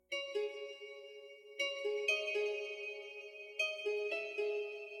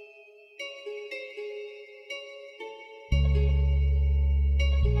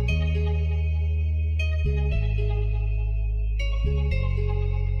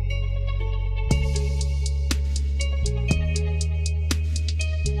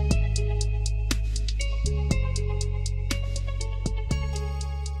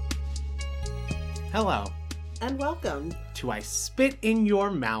Hello And welcome to I Spit in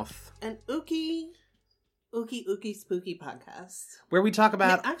Your Mouth, an ooky spooky podcast. where we talk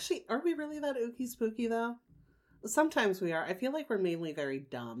about... Actually, are we really that ooky spooky though? Sometimes we are. I feel like we're mainly very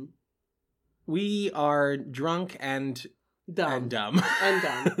dumb. We are drunk and Dumb. dumb. And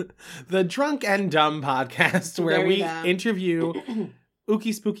dumb. The Drunk and Dumb podcast, where Very we dumb. interview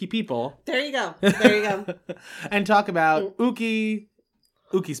ooky spooky people. There you go. There you go. And talk about ooky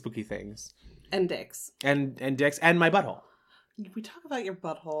spooky things. And dicks. And dicks and my butthole. We talk about your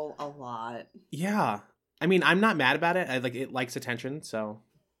butthole a lot. Yeah. I mean, I'm not mad about it. It likes attention, so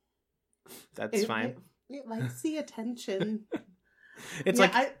that's fine. It likes the attention. It's yeah,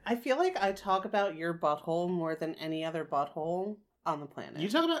 like... I feel like I talk about your butthole more than any other butthole on the planet.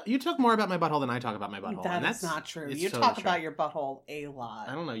 You talk more about my butthole than I talk about my butthole. That's not true. You totally talk true. about your butthole a lot.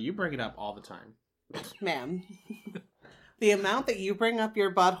 I don't know. You bring it up all the time. Ma'am. The amount that you bring up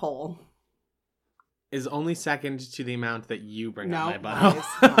your butthole is only second to the amount that you bring up my lies,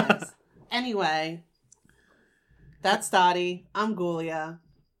 butthole. lies. Anyway, that's Dottie. I'm Gulia.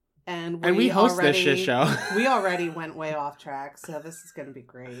 And we host this shit show. We already went way off track, so this is going to be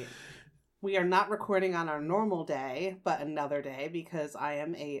great. We are not recording on our normal day, but another day, because I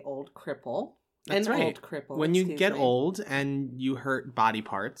am a old cripple. That's right. Old cripple. When you get me. old and you hurt body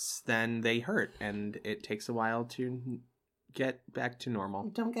parts, then they hurt, and it takes a while to get back to normal.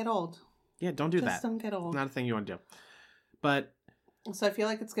 Don't get old. Yeah, don't do that. Just don't get old. Not a thing you want to do. But... So I feel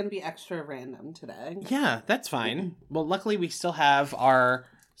like it's going to be extra random today. Yeah, that's fine. Well, luckily we still have our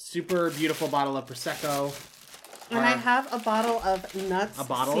super beautiful bottle of Prosecco. And I have a bottle of nuts. A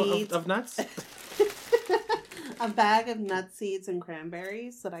bottle seeds. of nuts? A bag of nut seeds and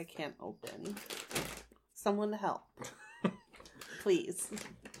cranberries that I can't open. Someone to help. Please.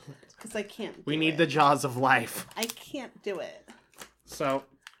 Because I can't do We need it. the jaws of life. I can't do it. So,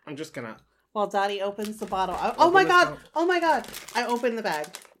 I'm just gonna... While Dottie opens the bottle. Oh my god! up. Oh my god! I opened the bag.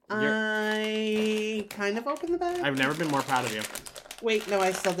 You're- I kind of opened the bag? I've never been more proud of you. Wait, no,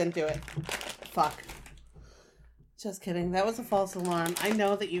 I still didn't do it. Fuck. Just kidding. That was a false alarm. I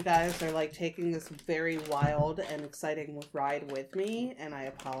know that you guys are like taking this very wild and exciting ride with me, and I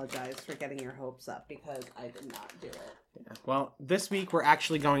apologize for getting your hopes up because I did not do it. Yeah. Well, this week we're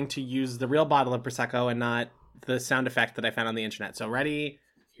actually going to use the real bottle of Prosecco and not the sound effect that I found on the internet. So ready?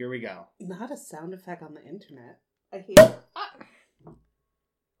 Here we go. Not a sound effect on the internet. I hate it. Ah.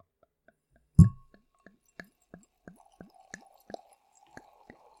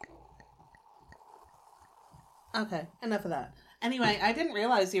 Okay, enough of that. Anyway, I didn't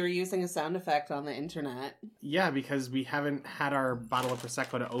realize you were using a sound effect on the internet. Yeah, because we haven't had our bottle of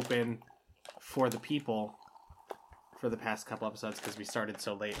Prosecco to open for the people for the past couple episodes because we started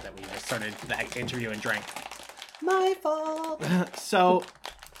so late that we just started the interview and drank. My fault. So,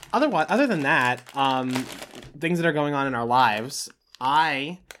 other than that, things that are going on in our lives,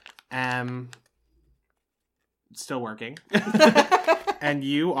 I am still working. And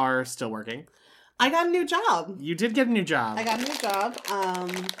you are still working. I got a new job. You did get a new job. I got a new job.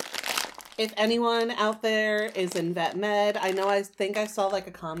 If anyone out there is in vet med, I think I saw like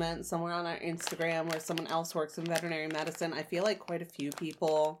a comment somewhere on our Instagram where someone else works in veterinary medicine. I feel like quite a few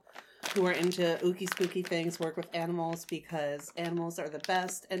people who are into ooky spooky things work with animals because animals are the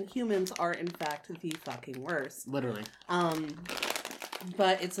best and humans are in fact the fucking worst. Literally.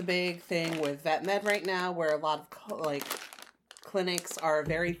 But it's a big thing with vet med right now where a lot of clinics are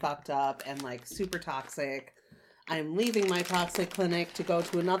very fucked up and like super toxic. I'm leaving my toxic clinic to go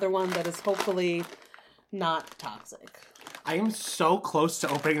to another one that is hopefully not toxic. I am so close to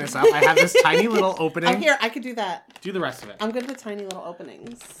opening this up. I have this tiny little opening. I'm here. I could do that. Do the rest of it. I'm good with tiny little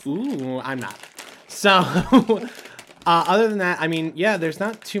openings. Ooh, I'm not. So, other than that, I mean, yeah, there's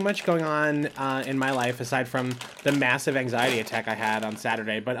not too much going on in my life aside from the massive anxiety attack I had on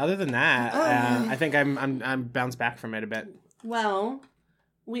Saturday. But other than that, I think I'm bounced back from it a bit. Well,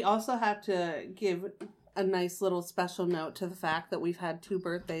 we also have to give a nice little special note to the fact that we've had 2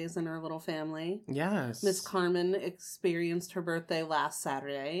 birthdays in our little family. Yes. Miss Carmen experienced her birthday last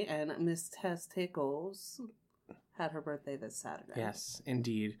Saturday, and Miss Testicles had her birthday this Saturday. Yes,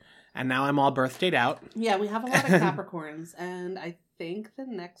 indeed. And now I'm all birthdayed out. Yeah, we have a lot of Capricorns, and I think the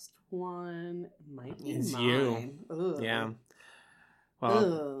next one might be Is mine. you. Ugh. Yeah.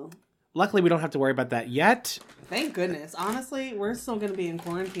 Well, Ugh. luckily we don't have to worry about that yet. Thank goodness. Honestly, we're still going to be in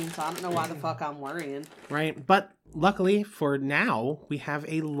quarantine, so I don't know why the fuck I'm worrying. Right. But luckily for now, we have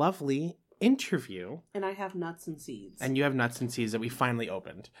a lovely interview. And I have nuts and seeds. And you have nuts and seeds that we finally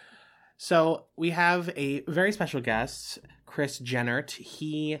opened. So we have a very special guest, Chris Jennert.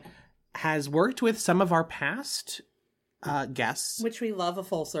 He has worked with some of our past guests. Which we love a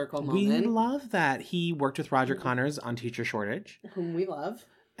full circle We moment. love that. He worked with Roger Connors on Teacher Shortage. Whom we love.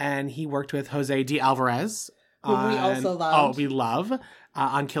 And he worked with Jose D. Alvarez. Whom we also love. Oh, we love.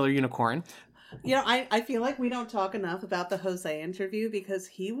 On Killer Unicorn. You know, I feel like we don't talk enough about the Jose interview because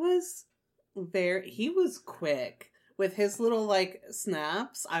he was quick with his little like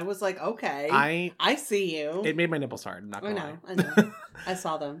snaps. I was like, okay, I see you. It made my nipples hard. I'm not gonna lie. I know. I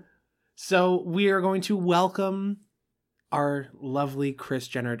saw them. So we are going to welcome our lovely Kris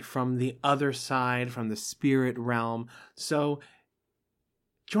Jenner from the other side, from the spirit realm. So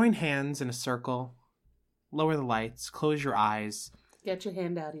join hands in a circle, lower the lights, close your eyes. Get your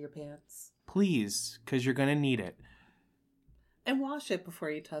hand out of your pants. Please, because you're going to need it. And wash it before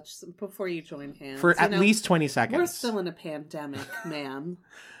you join hands. For at least 20 seconds. We're still in a pandemic, ma'am.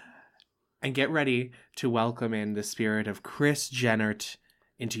 And get ready to welcome in the spirit of Kris Jenner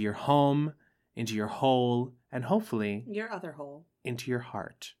into your home, into your hole, and hopefully... your other hole. Into your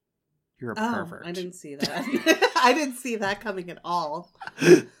heart. You're a pervert. I didn't see that. I didn't see that coming at all.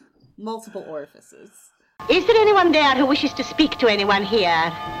 Multiple orifices. Is there anyone there who wishes to speak to anyone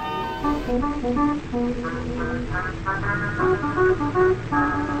here?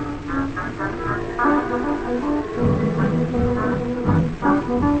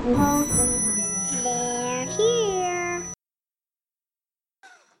 They're here.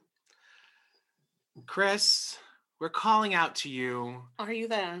 Kris, we're calling out to you. Are you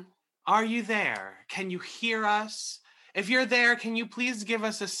there? Are you there? Can you hear us? If you're there, can you please give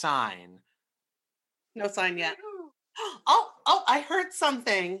us a sign? No sign yet. Oh, I heard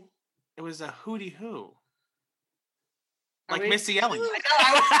something. It was a hooty hoo. Are Like we- Missy Elliott.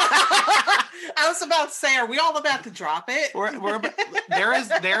 I was about to say, are we all about to drop it?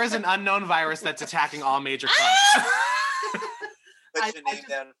 There is an unknown virus that's attacking all major clubs. Put your name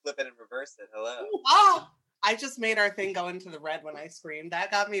down and flip it and reverse it. Hello. Oh, I just made our thing go into the red when I screamed.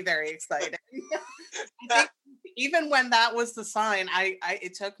 That got me very excited. I think even when that was the sign,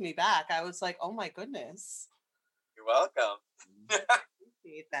 it took me back. I was like, oh my goodness. You're welcome.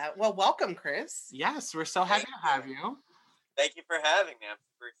 Appreciate that. Well, welcome, Kris. Yes, we're so happy to have you. Thank you for having me. I'm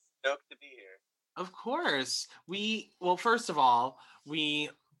super stoked to be here. Of course. First of all, we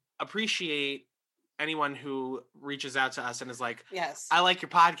appreciate anyone who reaches out to us and is like, Yes. I like your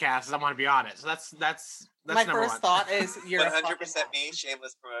podcast and I want to be on it. So that's my number first one. thought is you're 100% me,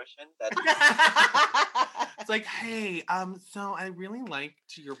 shameless promotion. That's It's like, hey, so I really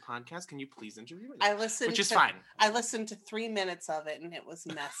liked your podcast. Can you please interview me? I listened Which is to, fine. I listened to 3 minutes of it and it was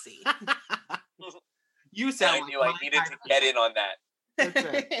messy. You sound I like knew I my needed kind to of get person. in on that. That's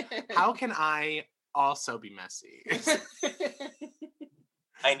it. How can I also be messy?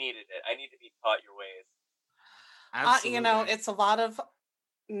 I needed it. I need to be taught your ways. Absolutely. it's a lot of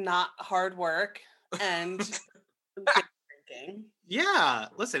not hard work and drinking. Yeah,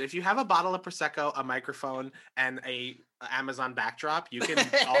 listen, if you have a bottle of Prosecco, a microphone, and a Amazon backdrop, you can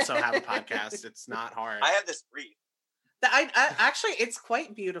also have a podcast. It's not hard. I have this wreath. I actually, it's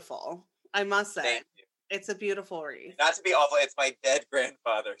quite beautiful. I must say, Thank you. it's a beautiful wreath. Not to be awful, it's my dead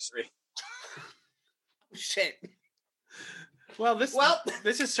grandfather's wreath. Shit. Well, this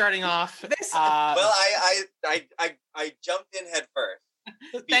is starting off. This- Well, I jumped in head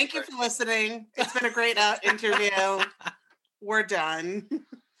first. Thank you for listening. It's been a great interview. We're done.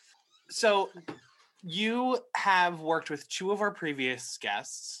 So, you have worked with two of our previous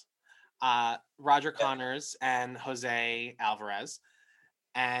guests, Roger Connors and Jose Alvarez,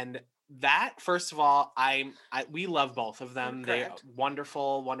 and that, first of all, we love both of them. Correct. They're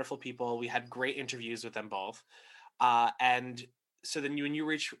wonderful, wonderful people. We had great interviews with them both, and so then when you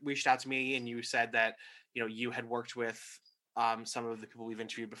reached out to me and you said that you had worked with some of the people we've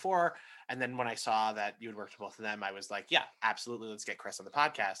interviewed before, and then when I saw that you had worked with both of them, I was like, yeah, absolutely, let's get Kris on the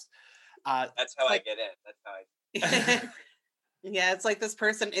podcast. That's how I get in. That's how I. Yeah, it's like this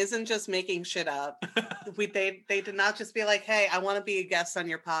person isn't just making shit up. They did not just be like, hey, I want to be a guest on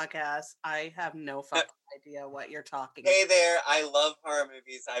your podcast. I have no fucking idea what you're talking Hey about. there, I love horror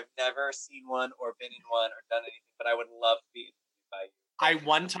movies. I've never seen one or been in one or done anything, but I would love to be interviewed by you. I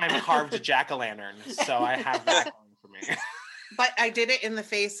one time carved a jack-o'-lantern, so I have that going for me. But I did it in the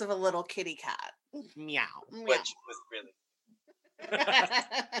face of a little kitty cat. Meow. Which was really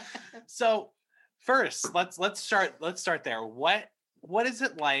So first, let's start there. What is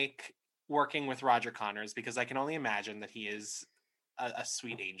it like working with Roger Connors? Because I can only imagine that he is a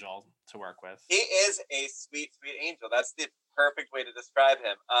sweet angel to work with. He is a sweet, sweet angel. That's the perfect way to describe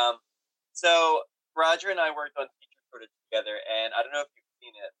him. So Roger and I worked on Teacher Shortage together, and I don't know if you've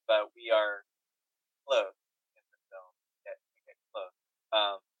seen it, but we are close in the film. We get close.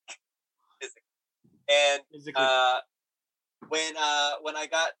 Physically. And Physically. when I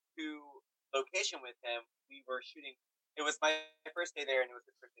got to location with him, we were shooting. It was my first day there, and it was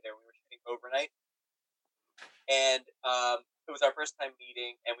his first day there. We were shooting overnight, and it was our first time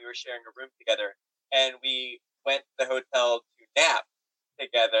meeting, and we were sharing a room together. And we went to the hotel to nap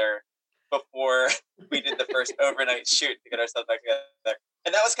together before we did the first overnight shoot to get ourselves back together.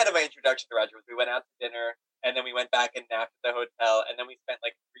 And that was kind of my introduction to Roger. We went out to dinner, and then we went back and napped at the hotel, and then we spent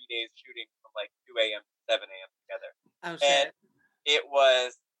like 3 days shooting from like 2 a.m. to 7 a.m. together. Oh And shit. it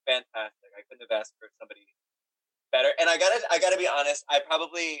was fantastic. I couldn't have asked for somebody better. And I gotta be honest. I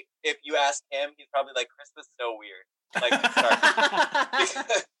probably, if you ask him, he's probably like, Chris was so weird. Like,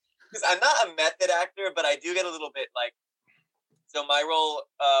 because I'm not a method actor, but I do get a little bit like. So my role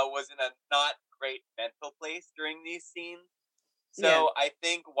was in a not great mental place during these scenes. So Yeah. I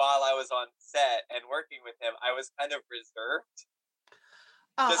think while I was on set and working with him, I was kind of reserved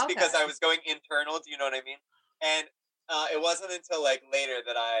just because I was going internal. Do you know what I mean? And it wasn't until like later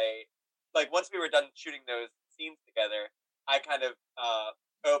that like once we were done shooting those scenes together, I kind of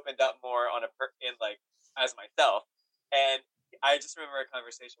opened up more on as myself. And I just remember a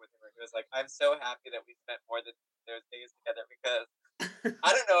conversation with him where he was like, "I'm so happy that we spent more than those days together because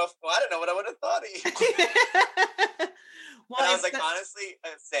I don't know what I would have thought of you." Well, And I was like, honestly,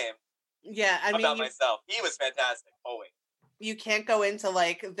 same yeah, I mean, about myself. He was fantastic, always. you can't go into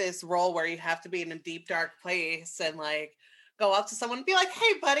like this role where you have to be in a deep dark place and like go up to someone and be like,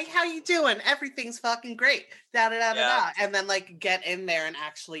 "Hey buddy, how you doing? Everything's fucking great." Da da da da da. And then like get in there and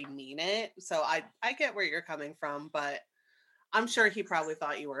actually mean it. So I get where you're coming from, but I'm sure he probably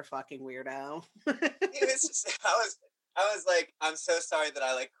thought you were a fucking weirdo. He was just I was like, I'm so sorry that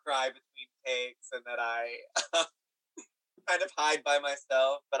I like cry between takes and that I kind of hide by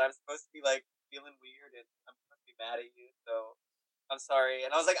myself, but I'm supposed to be like feeling weird and I'm supposed to be mad at you, so I'm sorry.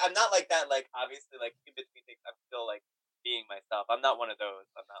 And I was like, I'm not like that, like obviously like in between takes I'm still like being myself. I'm not one of those.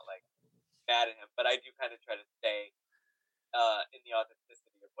 I'm not like mad at him, but I do kind of try to stay in the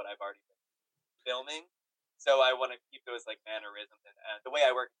authenticity of what I've already been filming. So I want to keep those like mannerisms and the way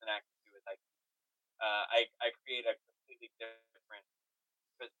I work as an actor too is I create a completely different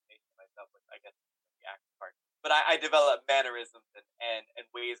presentation of myself, which I guess is the acting part. But I develop mannerisms and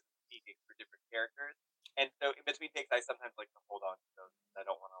ways of speaking for different characters. And so in between takes, I sometimes like to hold on to those. I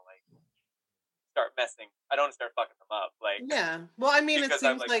don't want to like start messing. I don't want to start fucking them up. Like Yeah. Well, I mean, it because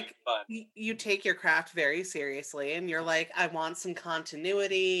I'm seems like like being fun. you take your craft very seriously and you're like, I want some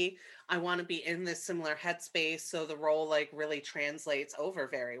continuity. I want to be in this similar headspace so the role like really translates over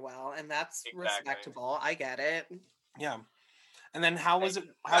very well. And that's Exactly. respectable. I get it. Yeah. And then how was it?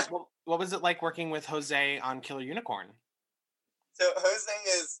 What was it like working with Jose on Killer Unicorn? So Jose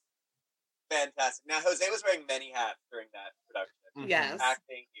is fantastic. Now Jose was wearing many hats during that production. Mhm. Yes.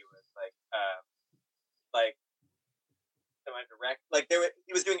 Acting, he was like semi-direct. Like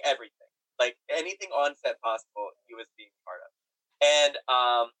he was doing everything. Like anything on set possible, he was being part of. And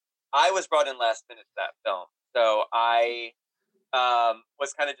I was brought in last minute to that film, so I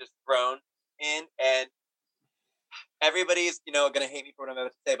was kind of just thrown in, and everybody's gonna hate me for what I'm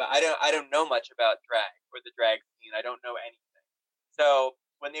about to say, but I don't know much about drag or the drag scene. I don't know anything. So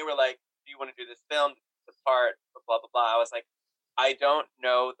when they were like, "Do you want to do this film? The part, blah blah blah," I was like, I don't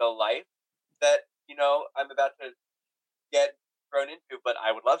know the life that I'm about to get thrown into, but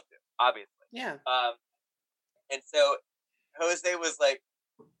I would love to, obviously. Yeah. And so Jose was like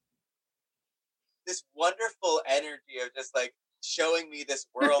this wonderful energy of just like showing me this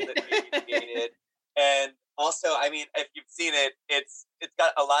world that he created. And also, I mean, if you've seen it, it's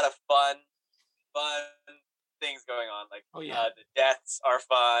got a lot of fun things going on. Like the deaths are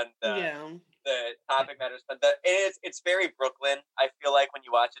fun. The topic matter is fun. It's very Brooklyn. I feel like when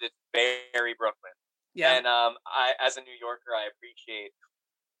you watch it, it's very Brooklyn. Yeah. And I, as a New Yorker, I appreciate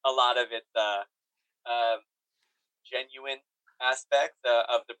a lot of its genuine aspects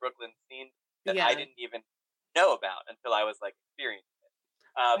of the Brooklyn scene that I didn't even know about until I was like experiencing it.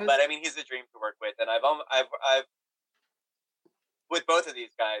 But I mean, he's a dream to work with, and I've with both of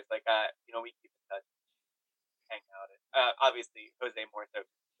these guys, like we keep in touch, hang out. Obviously, Jose more so,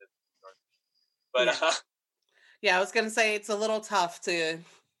 but yeah, I was gonna say it's a little tough to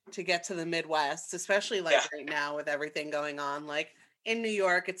get to the Midwest, especially like right now with everything going on. Like in New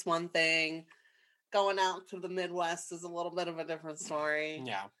York, it's one thing. Going out to the Midwest is a little bit of a different story.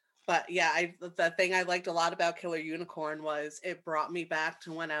 Yeah. But yeah, the thing I liked a lot about Killer Unicorn was it brought me back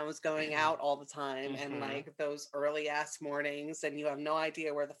to when I was going out all the time and like those early ass mornings, and you have no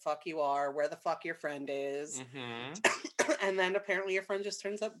idea where the fuck you are, where the fuck your friend is, and then apparently your friend just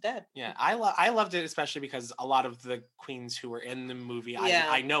turns up dead. Yeah, I loved it especially because a lot of the queens who were in the movie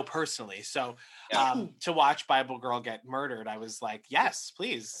I know personally. So to watch Bible Girl get murdered, I was like, yes,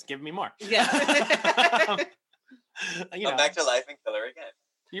 please give me more. Yeah. You know, back to life and kill her again.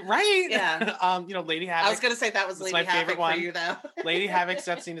 Right? Yeah. You know, Lady Havoc. I was gonna say that was Lady my Havoc favorite for one. you, though. Lady Havoc's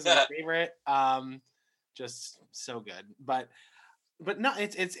death scene is my favorite. Just so good. But no,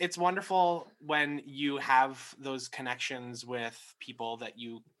 it's wonderful when you have those connections with people that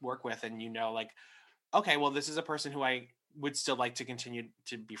you work with, and you know, like, okay, well, this is a person who I would still like to continue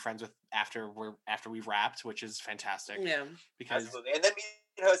to be friends with after we've wrapped, which is fantastic. Yeah, because absolutely. And then me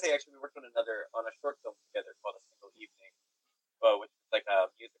and Jose actually worked on a short film together called A Single Evening, which is like a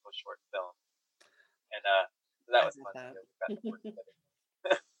musical short film, and so that was fun. We got to work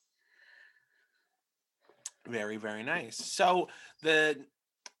together. Very, very nice. So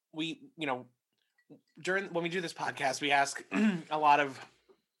we during when we do this podcast, we ask a lot of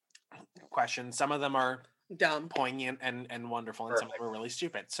questions. Some of them are dumb, poignant, and wonderful, and some of them are really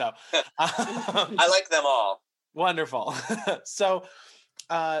stupid. So I like them all. Wonderful. So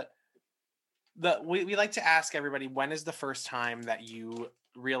we like to ask everybody, when is the first time that you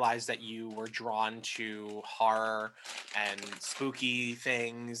realized that you were drawn to horror and spooky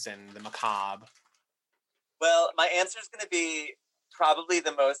things and the macabre? Well, my answer is going to be probably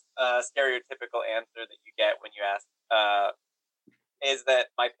the most stereotypical answer that you get when you ask, is that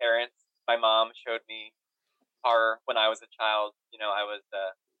my mom showed me horror when I was a child. You know, I was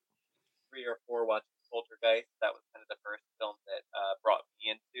 3 or 4 watching Poltergeist. That was kind of the first film that brought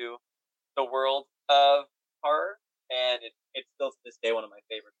me into the world of horror, and it's still to this day one of my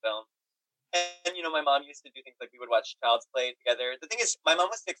favorite films. And you know, my mom used to do things like we would watch Child's Play together. The thing is, my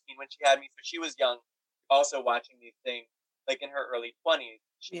mom was 16 when she had me, so she was young, also watching these things. Like in her early 20s,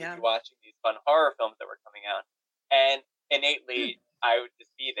 she would be watching these fun horror films that were coming out, and innately, I would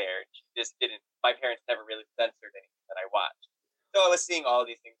just be there. She just didn't. My parents never really censored anything that I watched, so I was seeing all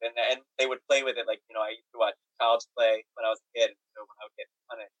these things, and they would play with it. Like, you know, I used to watch Child's Play when I was a kid, and so when I would get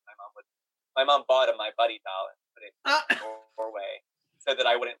punished, my mom bought a My Buddy doll and put it in the doorway so that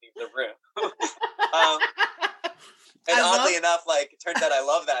I wouldn't leave the room. And oddly enough, like, it turns out I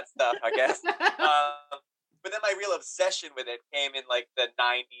love that stuff, I guess. But then my real obsession with it came in like the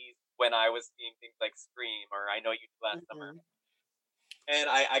 90s when I was seeing things like Scream or I Know You Did Last Summer.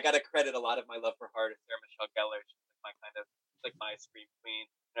 And I got to credit a lot of my love for horror to Sarah Michelle Gellar. She's my kind of like my Scream queen.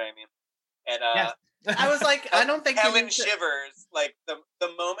 You know what I mean? And I was like, I don't think Helen Shivers. Like the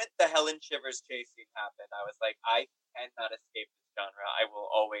moment the Helen Shivers chase scene happened, I was like, I cannot escape this genre. I will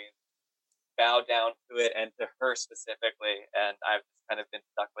always bow down to it and to her specifically, and I've just kind of been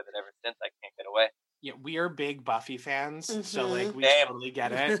stuck with it ever since. I can't get away. Yeah, we are big Buffy fans, so like we totally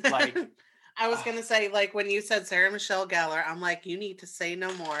get it. Like, I was gonna say, like when you said Sarah Michelle Gellar, I'm like, you need to say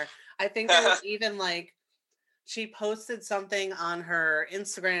no more. I think there was even like she posted something on her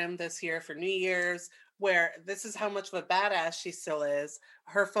Instagram this year for New Year's where this is how much of a badass she still is.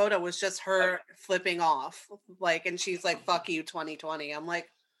 Her photo was just her flipping off, like, and she's like, "Fuck you, 2020." I'm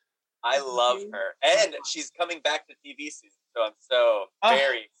like, I love her, and she's coming back to TV soon, so I'm so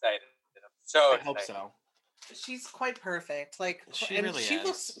very excited. I hope so. She's quite perfect. Like, she really she is.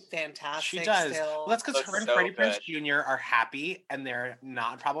 looks fantastic. She does. Still. Well, that's because her and Freddie Prinze Jr. are happy and they're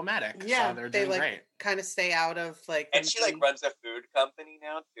not problematic. Yeah, so they're doing like, great. Kind of stay out of like. And she like runs a food company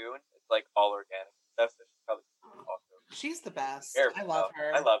now too, and it's like all organic stuff. So she's probably awesome. She's the best. I love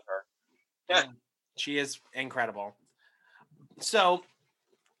her. I love her. Yeah, she is incredible. So,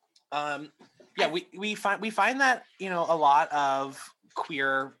 yeah, we find that, you know, a lot of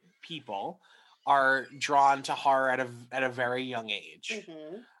queer people are drawn to horror at a very young age.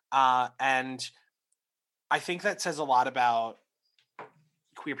 And I think that says a lot about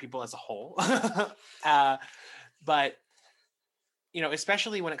queer people as a whole. But, you know,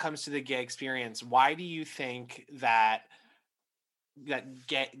 especially when it comes to the gay experience, why do you think that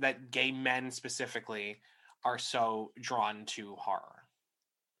gay men specifically are so drawn to horror?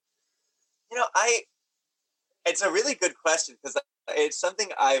 You know, it's a really good question because it's something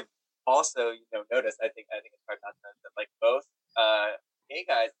I've also, you know, noticed. I think it's hard not to notice that, like, both gay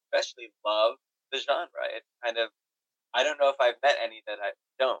guys especially love the genre. It's kind of, I don't know if I've met any that I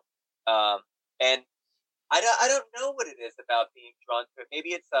don't. And I don't know what it is about being drawn to it. Maybe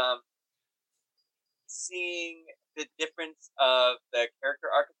it's seeing the difference of the character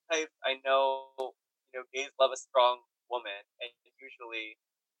archetype. I know, you know, gays love a strong woman, and usually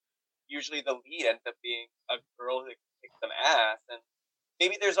usually the lead ends up being a girl who kicks some ass. And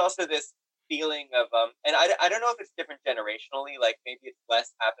maybe there's also this feeling of and I don't know if it's different generationally, like maybe it's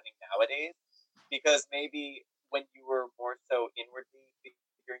less happening nowadays, because maybe when you were more so inwardly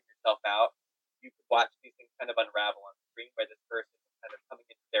figuring yourself out, you could watch these things kind of unravel on screen, where this person is kind of coming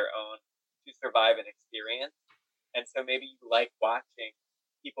into their own to survive an experience. And so maybe you like watching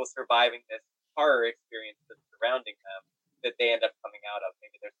people surviving this horror experience that's surrounding them, that they end up coming out of.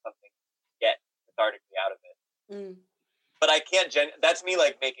 Maybe there's something to get cathartically out of it. But I can't that's me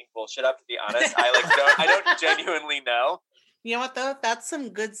like making bullshit up, to be honest. I don't genuinely know. You know what though? That's some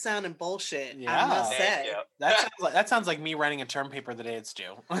good sounding bullshit. Yeah. I must Thank say. you. That sounds like me writing a term paper the day it's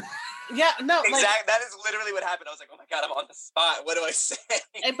due. Yeah, no, Exactly. like, That is literally what happened. I was like, oh my God, I'm on the spot. What do I say?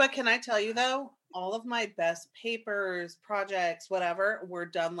 but can I tell you though, all of my best papers, projects, whatever, were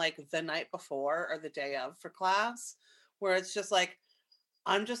done like the night before or the day of for class, where it's just like,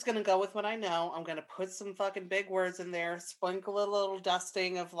 I'm just gonna go with what I know. I'm gonna put some fucking big words in there, sprinkle a little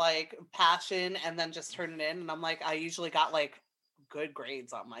dusting of like passion, and then just turn it in. And I'm like, I usually got like good grades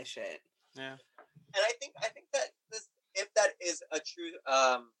on my shit. Yeah. And I think that if that is a true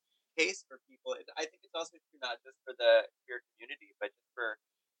case for people, I think it's also true not just for the queer community, but just for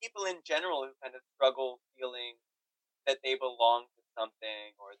people in general who kind of struggle feeling that they belong to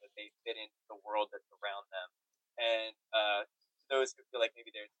something, or that they fit into the world that's around them. And those who feel like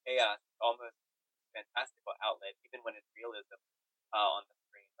maybe there's chaos, it's almost a fantastical outlet, even when it's realism on the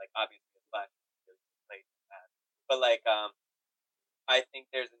screen. Like obviously the Flash is really played in that, but like I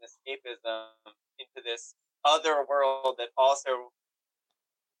think there's an escapism into this other world that also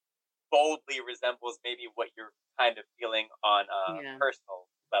boldly resembles maybe what you're kind of feeling on a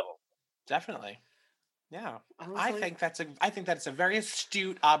personal level. Definitely. Yeah. Honestly, I think that's a very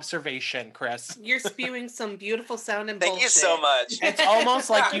astute observation, Chris. you're spewing some beautiful sounding Thank bullshit. you so much. It's almost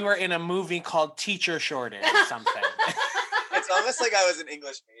like you were in a movie called Teacher Shortage or something. It's almost like I was an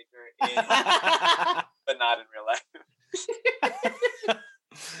English major, but not in real life.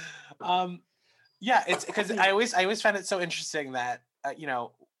 Yeah, it's because I always found it so interesting that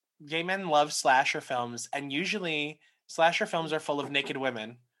gay men love slasher films, and usually slasher films are full of naked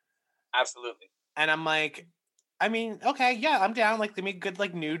women. Absolutely. And I'm like, I mean, okay, yeah, I'm down. Like, they make good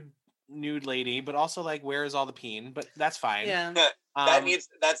like nude lady, but also like, where is all the peen? But that's fine. Yeah.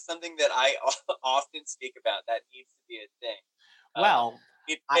 That's something that I often speak about. That needs to be a thing. Well,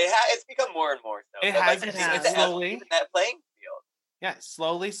 it's become more and more so. It has slowly that playing field. Yeah,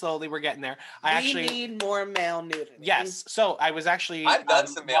 slowly we're getting there. We need more male nudity. Yes. So I was actually I've done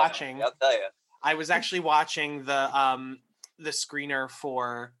some male watching. Nudity, I'll tell you. I was actually watching the screener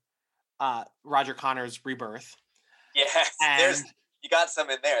for Roger Connor's Rebirth. Yes, and you got some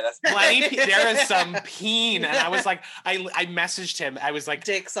in there. That's plenty. There is some peen, and I was like, I messaged him. I was like,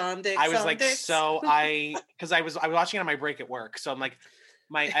 dicks on dicks. I was on like, dicks. because I was watching it on my break at work, so I'm like,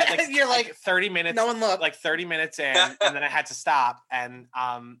 you're like 30 minutes. No one looked. Like 30 minutes in, and then I had to stop. And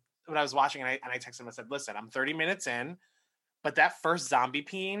when I was watching, I texted him. I said, "Listen, I'm 30 minutes in, but that first zombie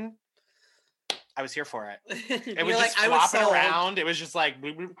peen, I was here for it. It was just flopping around. It was just like,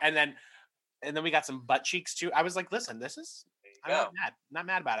 and then we got some butt cheeks too. I was like, listen, this is. I'm not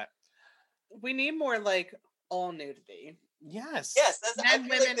mad about it. We need more like all nudity. Yes. Men,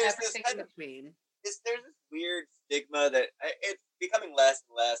 women, everything in between. There's this weird stigma that it's becoming less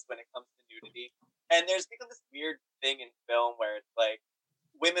and less when it comes to nudity, and there's become this weird thing in film where it's like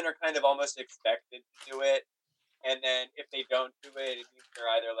women are kind of almost expected to do it, and then if they don't do it, it means they're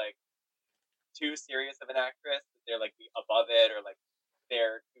either like too serious of an actress, that they're like above it, or like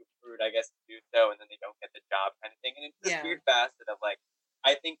they're too prude, I guess, to do so, and then they don't get the job kind of thing. And it's this weird facet of like,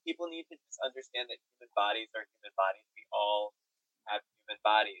 I think people need to just understand that human bodies are human bodies. We all have human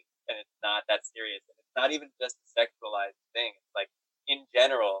bodies, and it's not that serious. And it's not even just a sexualized thing. It's like, in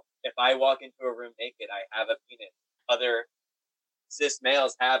general, if I walk into a room naked, I have a penis. Other cis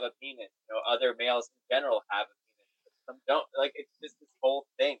males have a penis. Other males in general have a penis. But some don't. Like, it's just this whole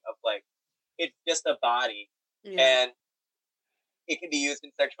thing of like, it's just a body, and it can be used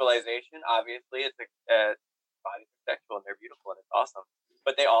in sexualization. Obviously, it's bodies are sexual and they're beautiful and it's awesome,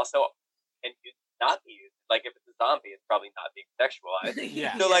 but they also can not be used. Like if it's a zombie, it's probably not being sexualized.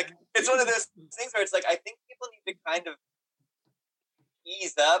 So like, it's one of those things where it's like, I think people need to kind of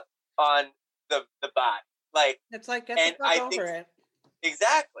ease up on the body. Like it's like get the fuck over it.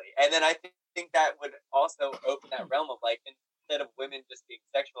 Exactly, and then I think that would also open that realm of like, instead of women just being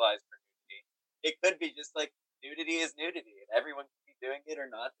sexualized for nudity, it could be just like, nudity is nudity, and everyone can be doing it or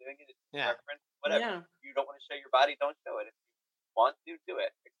not doing it. It's preference, whatever. Yeah. If you don't want to show your body, don't show it. If you want to, do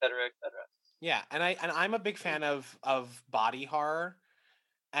it, etc., etc. Yeah, and I'm a big fan of body horror,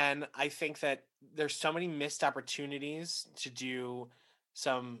 And I think that there's so many missed opportunities to do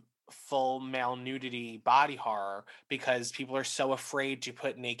some full male nudity body horror because people are so afraid to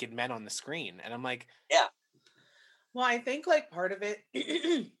put naked men on the screen. And I'm like, Yeah. Well, I think like part of it,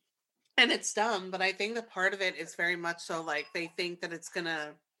 and it's dumb, but I think that part of it is very much so like they think that it's gonna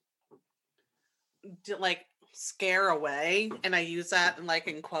like scare away, and I use that in like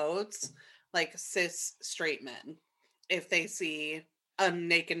in quotes, like cis straight men if they see a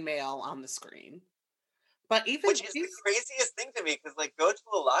naked male on the screen. But even Which is the craziest thing to me, because like go to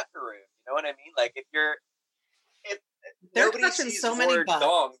a locker room, you know what I mean? Like if they're nobody touching sees so many more butts.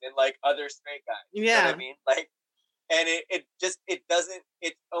 dong than like other straight guys. You know what I mean? Like, and it doesn't.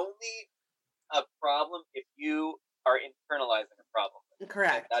 It's only a problem if you are internalizing a problem.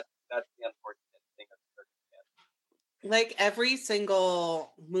 Correct. And that's the unfortunate thing of the circumstance. Like every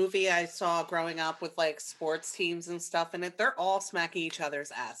single movie I saw growing up with like sports teams and stuff in it, they're all smacking each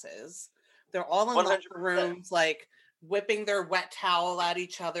other's asses. They're all in locker 100%. rooms, like whipping their wet towel at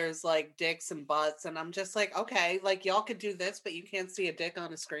each other's like dicks and butts. And I'm just like, okay, like y'all could do this, but you can't see a dick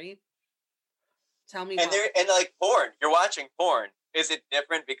on a screen. Tell me And why. and like porn, you're watching porn. Is it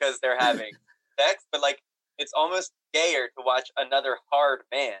different because they're having sex? But like it's almost gayer to watch another hard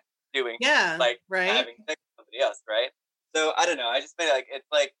man doing like right? having sex with somebody else, right? So I don't know. I just feel like it's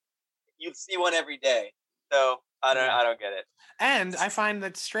like you see one every day. So I don't get it. and I find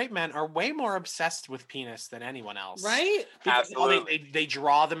that straight men are way more obsessed with penis than anyone else. Right? Because Absolutely. they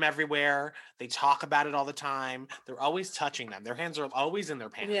draw them everywhere. They talk about it all the time. They're always touching them. Their hands are always in their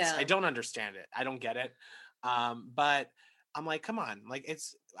pants. Yeah. I don't understand it. I don't get it. But I'm like, come on. Like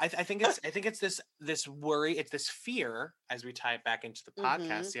I think it's this worry. It's this fear as we tie it back into the podcast.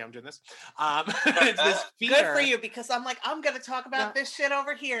 Mhm. See how I'm doing this? It's this fear. Good for you, because I'm like, I'm gonna talk about this shit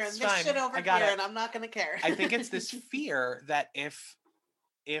over here and It's this fine. shit over I here, got it. and I'm not gonna care. I think it's this fear that if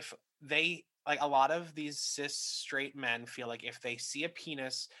they like a lot of these cis straight men feel like if they see a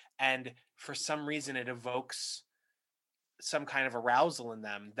penis and for some reason it evokes some kind of arousal in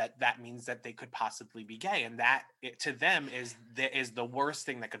them, that means that they could possibly be gay, and that to them is the worst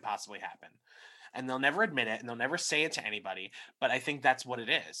thing that could possibly happen. And they'll never admit it and they'll never say it to anybody, but I think that's what it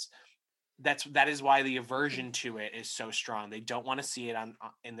is. That is why the aversion to it is so strong. They don't want to see it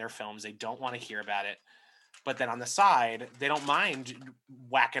in their films. They don't want to hear about it. But then on the side, they don't mind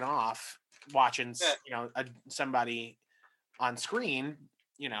whacking off watching, somebody on screen.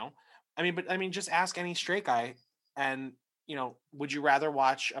 I mean, just ask any straight guy, and would you rather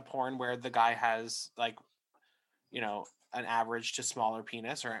watch a porn where the guy has like, an average to smaller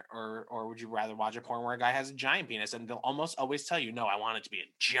penis, or would you rather watch a porn where a guy has a giant penis? And they'll almost always tell you, no, I want it to be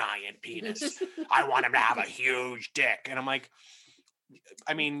a giant penis. I want him to have a huge dick. And I'm like,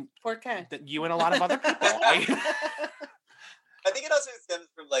 I mean, 4K. You and a lot of other people. I think it also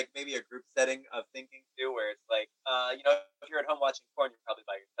stems from like maybe a group setting of thinking too, where it's like, if you're at home watching porn, you're probably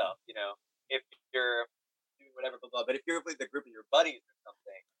by yourself. If you're doing whatever, blah blah. But if you're with a group of your buddies or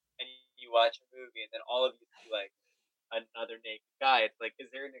something, and you watch a movie, and then all of you see like another naked guy, it's like,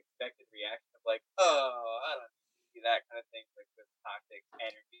 is there an expected reaction of like, oh, I don't see that kind of thing, like this toxic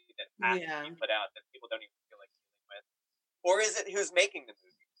energy that has to be put out that people don't even feel like dealing with? Or is it who's making the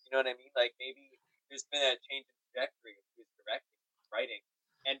movie? You know what I mean? Like maybe there's been a change in trajectory of who's directing, writing,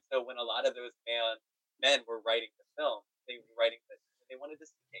 and so when a lot of those men were writing the film, they were writing this. They wanted to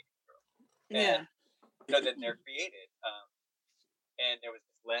see naked girls. And, then they're created, and there was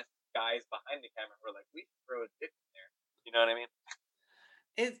just less guys behind the camera who were like, we should throw a dick in there. You know what I mean?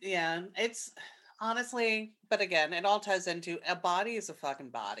 It's honestly, but again, it all ties into a body is a fucking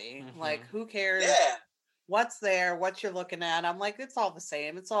body. Mhm. Like, who cares? Yeah. What's there? What you're looking at? I'm like, it's all the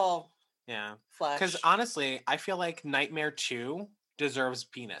same. It's all flesh. Because honestly, I feel like Nightmare 2 deserves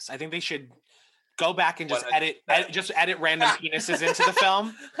penis. I think they should go back and just edit random penises into the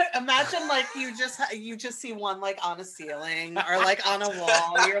film. Imagine like you just see one like on a ceiling or like on a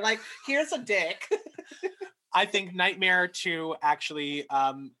wall. You're like, here's a dick. I think Nightmare 2 actually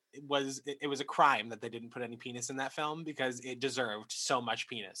was a crime that they didn't put any penis in that film because it deserved so much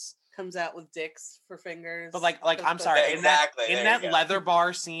penis. Comes out with dicks for fingers. But like I'm sorry, exactly. in that leather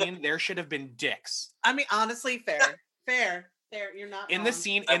bar scene, there should have been dicks. I mean, honestly, fair. You're not in wrong. the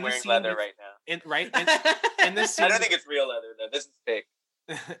scene. I'm in the wearing scene leather with, right now. In this scene, I don't think it's real leather though. This is fake.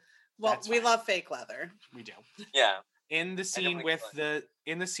 Well, we love fake leather. We do. Yeah. In the scene with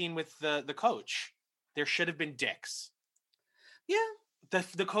the coach, there should have been dicks. Yeah.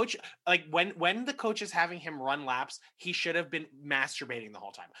 The coach, like when the coach is having him run laps, he should have been masturbating the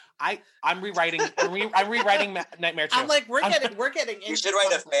whole time. I'm rewriting Nightmare 2. I'm like, we're getting. You should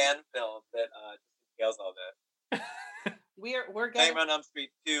write a fan film that details all that. We're getting Nightmare on Elm Street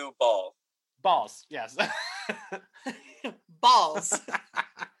 2 Balls. Balls, yes. balls.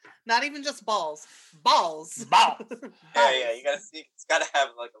 Not even just balls. Balls. Balls. Yeah, you gotta see. It's gotta have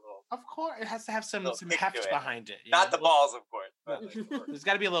like a little, Of course, it has to have some little kick to heft it. behind it. you not know? the balls, of course. But like, There's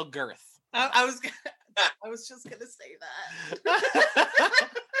got to be a little girth. I was just gonna say that.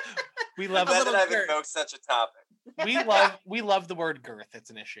 We I'm love glad little that I've girth. invoked such a topic. we love the word girth.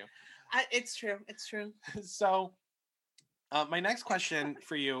 It's an issue. It's true. It's true. So, my next question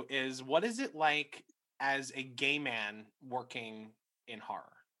for you is: what is it like as a gay man working in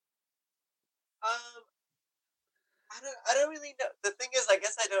horror? I don't really know. The thing is, I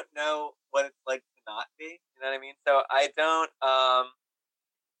guess I don't know what it's like to not be. You know what I mean? So I don't.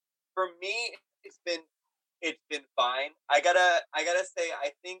 For me, it's been fine. I gotta say,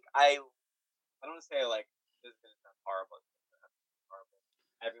 I think I don't want to say like this is gonna sound horrible. It's gonna sound horrible.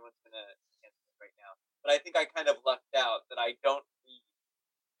 Everyone's gonna answer it right now, but I think I kind of lucked out that I don't read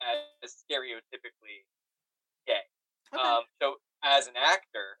as stereotypically gay. Okay. So as an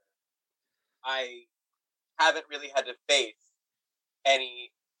actor, I haven't really had to face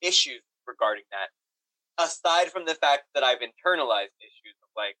any issues regarding that, aside from the fact that I've internalized issues of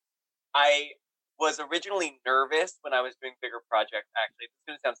like, I was originally nervous when I was doing bigger projects. Actually, it's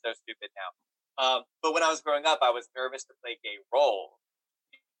going to sound so stupid now. But when I was growing up, I was nervous to play gay roles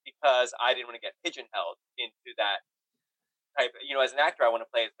because I didn't want to get pigeonholed into that type. As an actor, I want to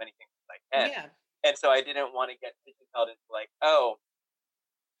play as many things as I can. Yeah. And so I didn't want to get pigeonholed into like, oh,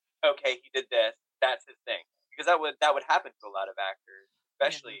 okay, he did this. That's his thing. Because that would happen to a lot of actors,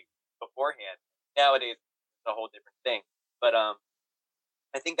 especially beforehand. Nowadays, it's a whole different thing. But I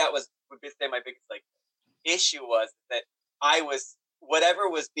think that would say my biggest like issue was that whatever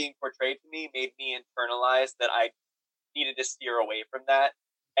was being portrayed to me made me internalize that I needed to steer away from that.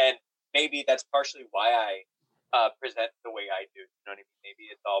 And maybe that's partially why I present the way I do. You know what I mean? Maybe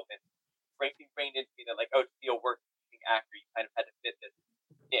it's all been ingrained into me that like, oh, to be a working actor, you kind of had to fit this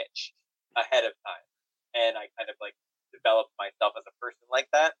niche ahead of time. And I kind of like developed myself as a person like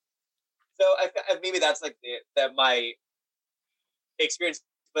that. So maybe that's like my experience.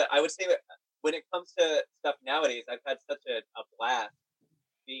 But I would say that when it comes to stuff nowadays, I've had such a blast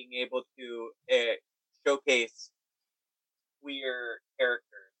being able to showcase queer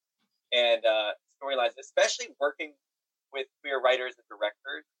characters and storylines, especially working with queer writers and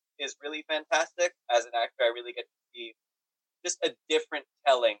directors is really fantastic. As an actor, I really get to see just a different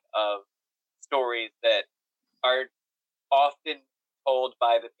telling of stories that are often told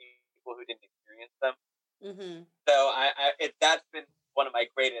by the people who didn't experience them. Mm-hmm. So that's been one of my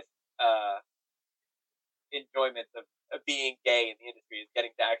greatest enjoyments of being gay in the industry, is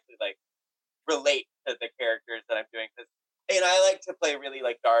getting to actually like relate to the characters that I'm doing. And I like to play really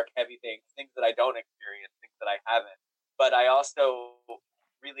like dark, heavy things that I don't experience, things that I haven't. But I also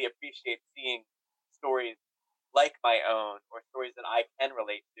really appreciate seeing stories like my own, or stories that I can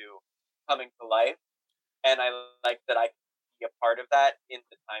relate to, coming to life. And I like that I can be a part of that in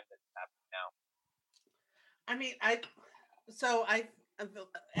the time that's happening now. I mean,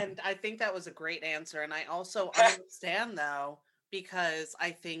 I think that was a great answer. And I also understand though, because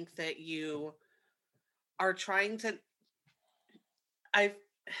I think that you are trying to,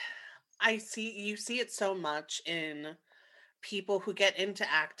 you see it so much in people who get into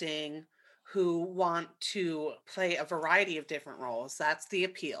acting, who want to play a variety of different roles. That's the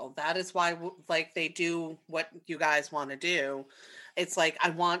appeal. That is why like they do what you guys want to do. It's like, I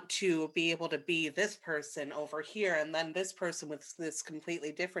want to be able to be this person over here and then this person with this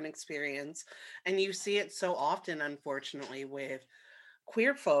completely different experience. And you see it so often, unfortunately, with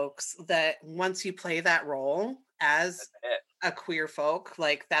queer folks, that once you play that role as a queer folk,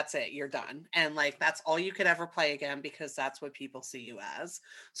 like that's it, you're done. And like that's all you could ever play again, because that's what people see you as.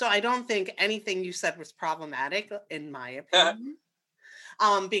 So I don't think anything you said was problematic, in my opinion.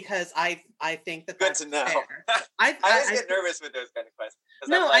 Because I think that Good that's to know. fair. I always get nervous with those kind of questions.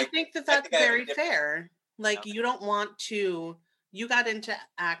 No, like, I think that that's very fair. Like, No. you don't want to, you got into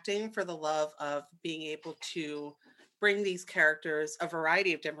acting for the love of being able to bring these characters, a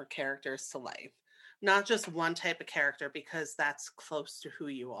variety of different characters, to life. Not just one type of character, because that's close to who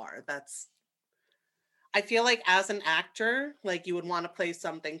you are. I feel like as an actor, like you would want to play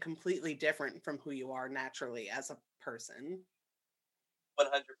something completely different from who you are naturally as a person. 100%.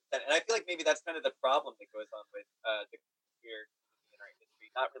 And I feel like maybe that's kind of the problem that goes on with the queer community in our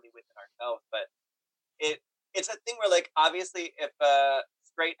industry. Not really within ourselves, but it's a thing where, like, obviously if a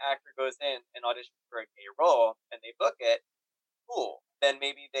straight actor goes in and auditions for a gay role and they book it, cool. Then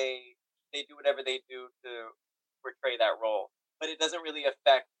maybe they do whatever they do to portray that role. But it doesn't really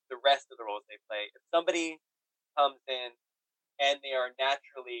affect the rest of the roles they play. If somebody comes in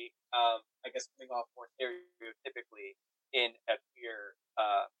very, I guess, coming off more stereotypically in a queer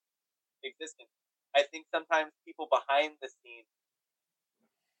existence. I think sometimes people behind the scenes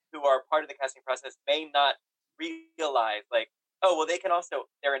who are part of the casting process may not realize, like, oh, well,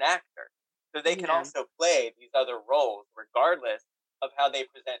 they're an actor. So they can Yeah. also play these other roles regardless of how they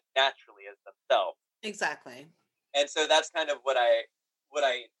present naturally as themselves. Exactly. And so that's kind of what I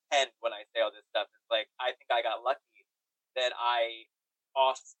intend when I say all this stuff. It's like, I think I got lucky that I,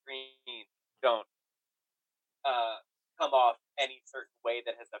 off screen, don't come off any certain way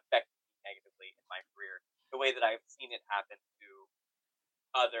that has affected me negatively in my career, the way that I've seen it happen to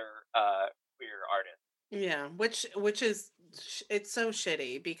other queer artists. Yeah, which is it's so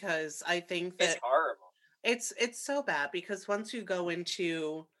shitty because I think It's that horrible. it's so bad because once you go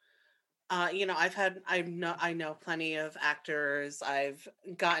into you know, I know plenty of actors. I've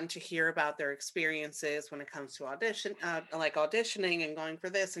gotten to hear about their experiences when it comes to like auditioning and going for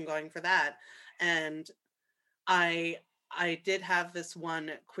this and going for that. And I did have this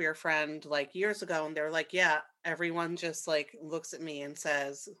one queer friend like years ago, and they're like, yeah, everyone just like looks at me and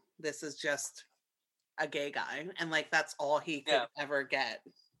says, this is just a gay guy. And like, that's all he could Yeah. ever get.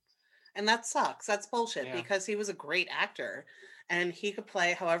 And that sucks. That's bullshit Yeah. because he was a great actor and he could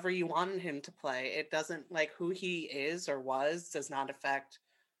play however you wanted him to play. It doesn't like who he is or was does not affect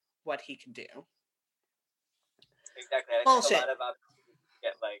what he can do. Exactly. I think Bullshit. a lot of opportunities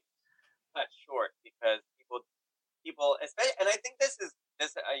get like cut short because people, especially, and I think this.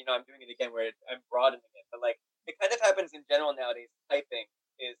 You know, I'm doing it again where I'm broadening it, but like it kind of happens in general nowadays. Typing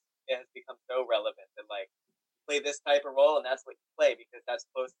it has become so relevant that like play this type of role and that's what you play because that's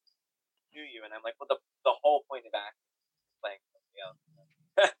close to you. And I'm like, well, the whole point of acting is playing something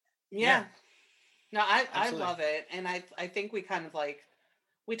else. Yeah. No, I Absolutely. love it. And I think we kind of like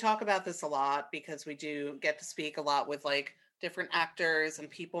we talk about this a lot because we do get to speak a lot with like different actors and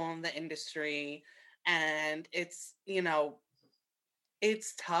people in the industry. And it's, you know,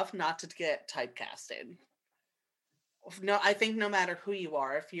 it's tough not to get typecasted. No, I think no matter who you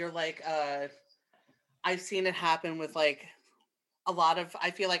are, if you're like I've seen it happen with like a lot of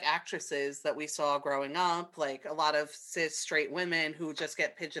I feel like actresses that we saw growing up, like a lot of cis straight women who just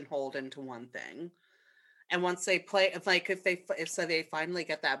get pigeonholed into one thing. And once they play, if so they finally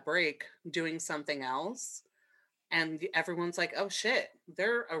get that break doing something else, and everyone's like, oh shit,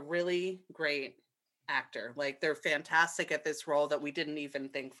 they're a really great actor. Like they're fantastic at this role that we didn't even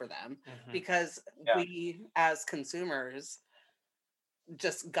think for them Mhm. because Yeah. we as consumers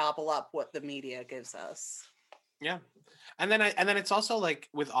just gobble up what the media gives us. Yeah. And then it's also like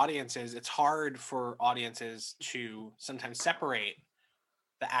with audiences, it's hard for audiences to sometimes separate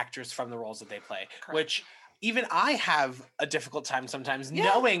the actors from the roles that they play, Correct. which even I have a difficult time sometimes Yeah.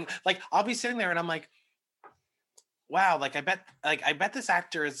 knowing, like I'll be sitting there and I'm like, wow, like I bet this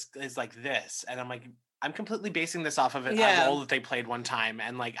actor is like this. And I'm like, I'm completely basing this off of a Yeah. role that they played one time.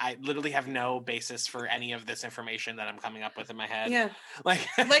 And like, I literally have no basis for any of this information that I'm coming up with in my head. Yeah. Like,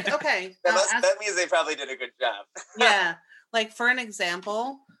 Okay. That means they probably did a good job. Yeah. Like for an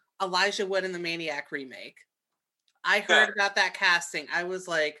example, Elijah Wood in the Maniac remake. I heard about that casting. I was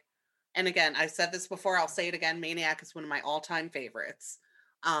like, and again, I said this before, I'll say it again. Maniac is one of my all-time favorites.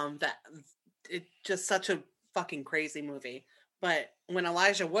 That it just such a fucking crazy movie. But when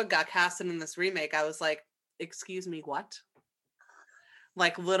Elijah Wood got casted in this remake, I was like, excuse me, what?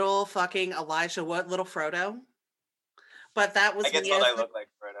 Like little fucking Elijah Wood, little Frodo. But that was I get me told as I look like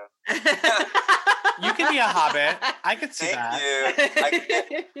Frodo. you can be a hobbit. I could see Thank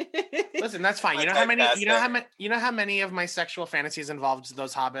you. Listen, that's fine. You know how many of my sexual fantasies involved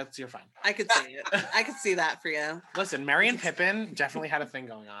those hobbits? You're fine. I could see it. I could see that for you. Listen, Merry and Pippin definitely had a thing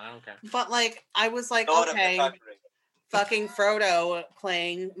going on. I don't care. But like, I was like, Lord of the okay, Conjuring. fucking Frodo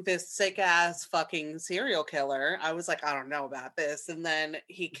playing this sick ass fucking serial killer. I was like, I don't know about this. And then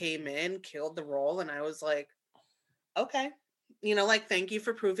he came in, killed the role, and I was like, okay. You know, like, thank you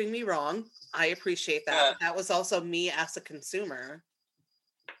for proving me wrong. I appreciate that. Yeah. But that was also me as a consumer.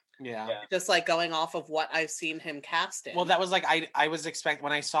 Yeah. Just like going off of what I've seen him cast in. Well, that was like I was expecting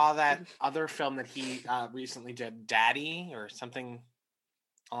when I saw that other film that he recently did, Daddy or something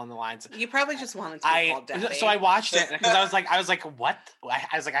along the lines. You probably just wanted to be called Daddy. So I watched it because I was like, what?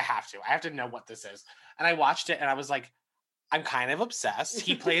 I was like, I have to know what this is. And I watched it and I was like, I'm kind of obsessed.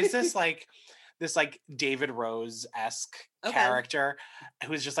 He plays this David Rose-esque character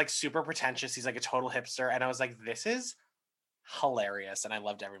who's just like super pretentious. He's like a total hipster. And I was like, this is hilarious. And I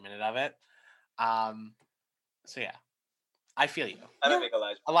loved every minute of it. So yeah. I feel you. I'm Yeah. a big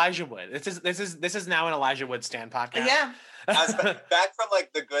Elijah. Elijah Wood. This is now an Elijah Wood stand podcast. Yeah. I was back from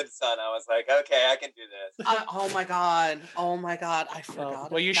like The Good Son. I was like, okay, I can do this. Oh my god. Oh my god. I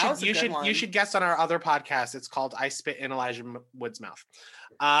forgot. Well, you That was a should good one. you should guest on our other podcast. It's called I Spit in Elijah Wood's Mouth.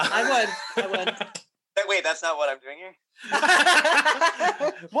 I would. Wait, that's not what I'm doing here?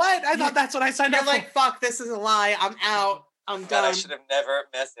 What? I thought that's what I signed You're up like, fuck, this is a lie. I'm out. I'm God, I done. should have never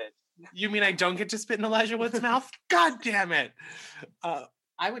messaged. for. You mean I don't get to spit in Elijah Wood's mouth? God damn it.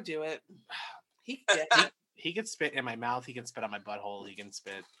 I would do it. He could get He can spit in my mouth. He can spit on my butthole. He can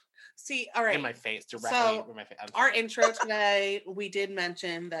spit See, all right. in my face directly. So, in my face. Our intro today, we did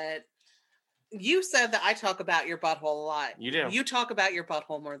mention that you said that I talk about your butthole a lot. You do. You talk about your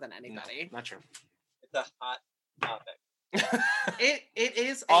butthole more than No, anybody. not true. It's a hot topic. It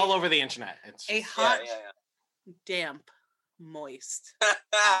is All over the internet. It's a just hot, Yeah. damp, moist.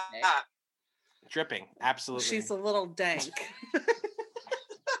 dripping. Absolutely. She's a little dank.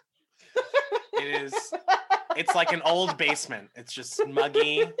 It is. It's like an old basement. It's just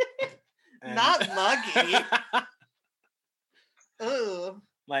muggy. and- Not muggy. Ooh.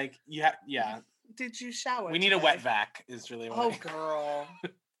 Like yeah. Did you shower? We need a today? wet vac. Is really what. Oh, girl.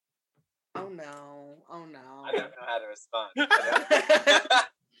 Oh no. Oh no. I don't know how to respond.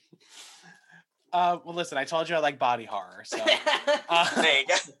 Well, listen. I told you I like body horror, so There you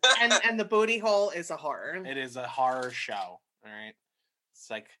go. and the booty hole is a horror. it is a horror show. All right.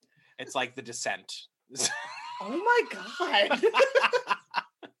 It's like The Descent. Oh my god.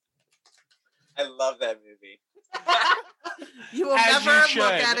 I love that movie. You will As you never should.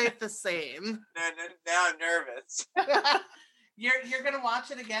 look at it the same. Now I'm nervous. You're gonna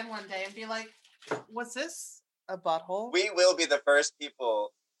watch it again one day and be like, was this a butthole? We will be the first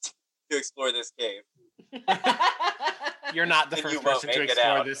people to explore this cave. You're not the And first you won't person to make it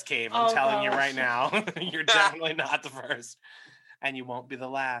explore out. this cave. I'm Oh, telling you gosh. right now. You're definitely not the first, and you won't be the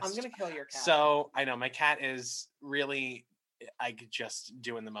last. I'm gonna kill your cat. So I know my cat is really like just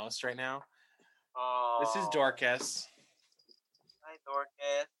doing the most right now. Oh, This is Dorcas. Hi,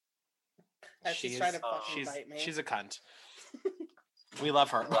 Dorcas. As she's She trying is- to fucking bite me. She's a cunt. We love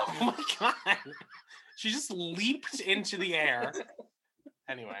her. Oh my god. She just leaped into the air.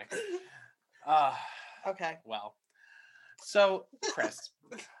 Anyway. Okay. Well. So, Chris,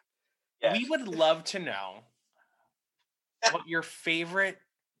 Yes. we would love to know what your favorite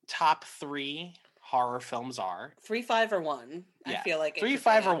top 3 horror films are. 3, 5, or 1. I Yeah. feel like it 3, could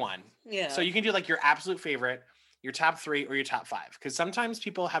 5, be. or 1. Yeah. So you can do like your absolute favorite, your top 3, or your top 5. Because sometimes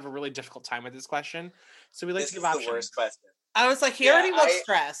people have a really difficult time with this question. So we like This to is give the options. worst question. I was like, he Yeah, already looks I-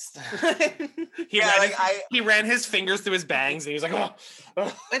 stressed. He, Yeah, ran like, his, he ran his fingers through his bangs and he was like, oh,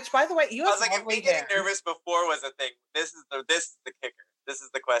 oh. Which, by the way, you I have was like, if lovely me getting hair. nervous before was a thing, this is the kicker. This is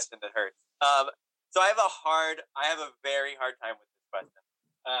the question that hurts. So I have a very hard time with this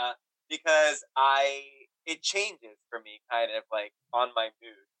question, because it changes for me, kind of like on my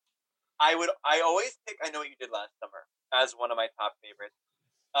mood. I always pick I Know What You Did Last Summer as one of my top favorites,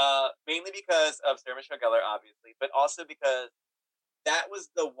 mainly because of Sarah Michelle Gellar, obviously, but also because that was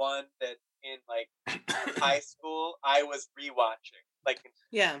the one that in like high school I was rewatching, like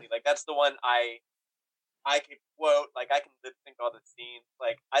Yeah. like that's the one I could quote, like I can lip sync all the scenes.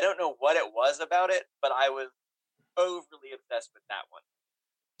 Like I don't know what it was about it, but I was overly obsessed with that one.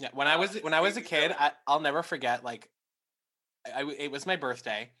 Yeah, when I was a kid, I'll never forget. Like, it was my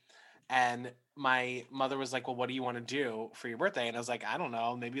birthday, and my mother was like, "Well, what do you want to do for your birthday?" And I was like, "I don't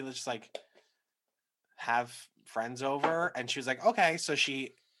know. Maybe let's just like have friends over." And she was like, "Okay." So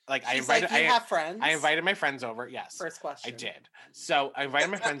she like She's like, you have friends? I invited my friends over. Yes, First question. I did. So I invited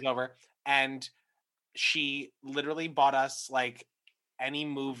my friends over, and she literally bought us like any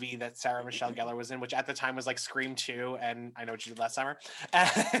movie that Sarah Michelle Gellar was in, which at the time was like Scream 2 and I Know What You Did Last Summer. And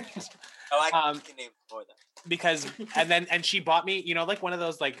Oh, I can name more than because and she bought me, you know, like one of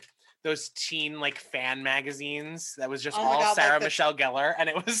those like those teen like fan magazines that was just Oh my all God, like Sarah the- Michelle Gellar, and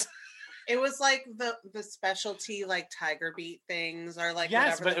it was It was like the specialty like Tiger Beat things or like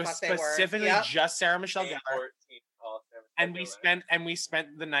yes, whatever but the it was fuck they were. specifically Yep. just Sarah Michelle May Gellar. 14th, all Sarah And Michelle Gellar. we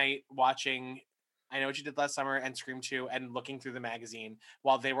spent the night watching I Know What You Did Last Summer and Scream 2 and looking through the magazine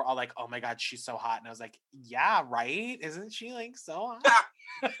while they were all like, "Oh my god, she's so hot." And I was like, "Yeah, right? Isn't she like so hot?"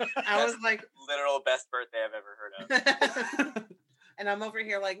 I was like literal best birthday I've ever heard of. and I'm over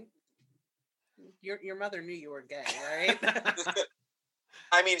here like your mother knew you were gay, right?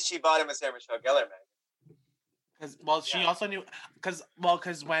 I mean, she bought him a Sarah Michelle Gellar magazine. She Yeah. also knew because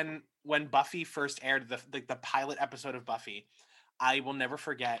when Buffy first aired the pilot episode of Buffy, I will never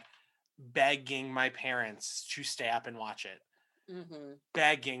forget begging my parents to stay up and watch it, hmm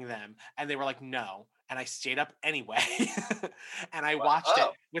begging them, and they were like, "No." and I stayed up anyway. And I watched it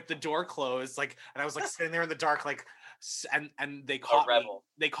Oh. with the door closed, like, and I was like sitting there in the dark, like, and they caught me. rebel.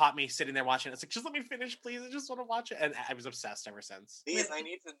 They caught me sitting there watching it. It's like, just let me finish, please. I just want to watch it, and I was obsessed ever since. Please, I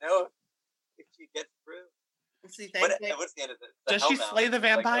need to know if she gets through. See, What's thank the end of the Does she Hellmouth? slay the Like,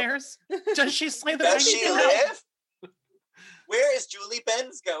 vampires? Does she slay the does she vampires? live? Where is Julie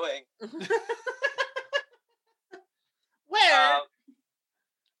Benz going? Where?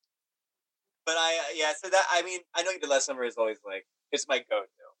 But so that, I mean, I know The Last Summer is always like, it's my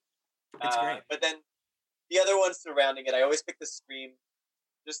go-to. It's great. But then the other ones surrounding it, I always pick the Scream,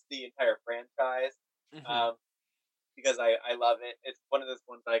 just the entire franchise, Mhm. because I love it. It's one of those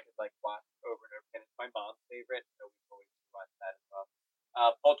ones I could like watch over and over again. It's my mom's favorite, so we always watch that as well.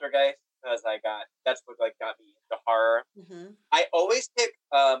 Poltergeist, because that's what like got me into horror. Mm-hmm. I always pick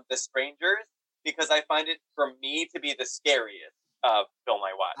The Strangers because I find it for me to be the scariest film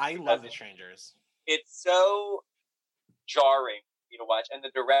I watch. I love The Strangers. It's so jarring for me to watch, and the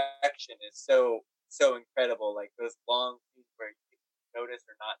direction is so incredible. Like those long scenes where you notice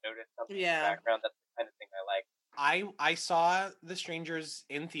or not notice something in the background. That's the kind of thing I like. I saw The Strangers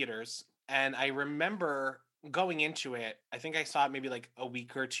in theaters, and I remember going into it. I think I saw it maybe like a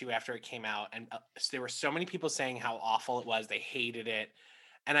week or two after it came out, and there were so many people saying how awful it was. They hated it.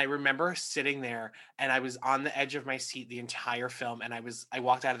 And I remember sitting there, and I was on the edge of my seat the entire film. And I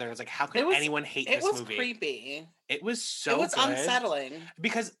walked out of there. I was like, "How could anyone hate this movie?" It was creepy. It was so. It was good. unsettling.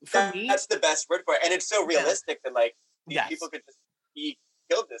 Because for me, that's the best word for it, and it's so realistic that like these people could just be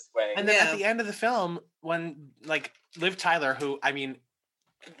killed this way. And then at the end of the film, when like Liv Tyler, who I mean,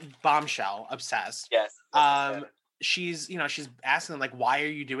 bombshell, obsessed. Yes. She's asking them like, "Why are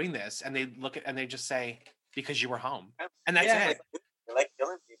you doing this?" And they look at and they just say, "Because you were home," and that's it. They like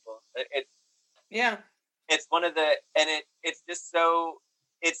killing people. It's one of the, and it's just so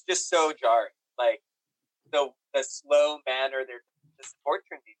jarring. Like the slow manner they're just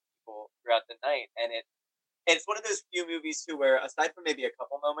torturing these people throughout the night, and it's one of those few movies too where aside from maybe a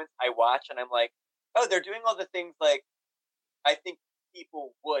couple moments, I watch and I'm like, oh, they're doing all the things like I think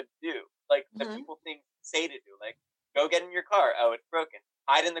people would do, like the people say to do, like go get in your car. Oh, it's broken.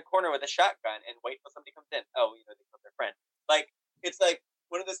 Hide in the corner with a shotgun and wait till somebody comes in. Oh, they killed their friend. Like. It's like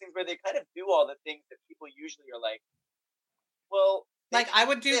one of those things where they kind of do all the things that people usually are like, well, like I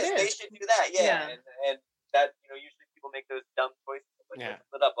would do this. They should do that, yeah. And that usually people make those dumb choices, like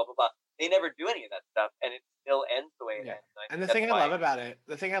split up, blah blah blah. They never do any of that stuff, and it still ends the way it ends. And the thing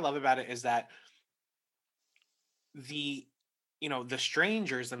I love about it is that the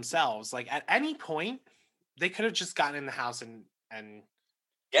strangers themselves, like at any point, they could have just gotten in the house and.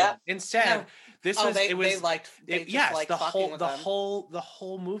 Yeah. Instead, the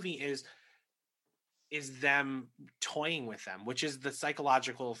whole movie is them toying with them, which is the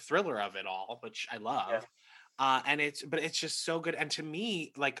psychological thriller of it all, which I love. Yeah. And it's just so good. And to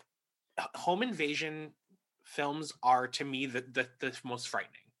me, like home invasion films are to me the most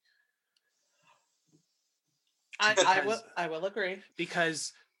frightening. I will agree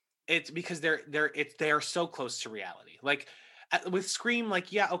because they are so close to reality. Like. With Scream, like,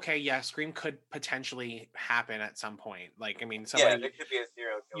 Scream could potentially happen at some point. Like, I mean, there could be a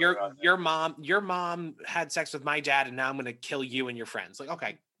serial killer. Your mom had sex with my dad, and now I'm going to kill you and your friends. Like,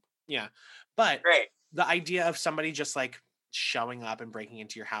 okay, yeah, but great. The idea of somebody just like showing up and breaking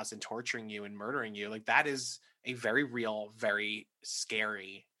into your house and torturing you and murdering you, like that is a very real, very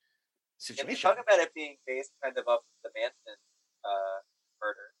scary situation. And they talk about it being based kind of off the Manson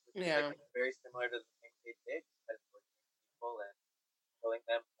murder, which is like very similar to the things they did. And killing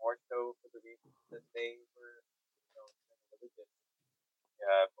them more so for the reasons that they were, religious.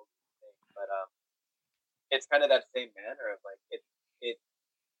 But it's kind of that same manner of like it's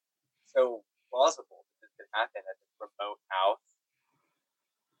so plausible that this could happen at this remote house.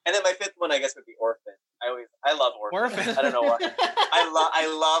 And then my fifth one, I guess, would be Orphan. I love Orphan. I don't know why. I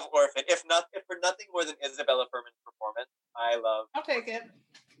love Orphan. If for nothing more than Isabella Fuhrman's performance, I'll take it.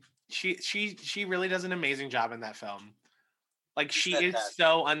 She really does an amazing job in that film. Like she is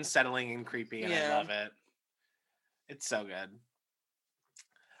so unsettling and creepy, and I love it. It's so good.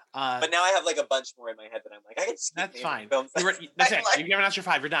 But now I have like a bunch more in my head that I'm like, I can skip. That's fine. Films. That's it. You've given us your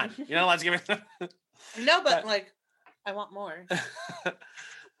 5. You're done. You're not allowed to give it. No, but like, I want more.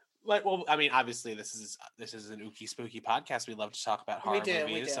 Well, I mean, obviously, this is an ooky spooky podcast. We love to talk about horror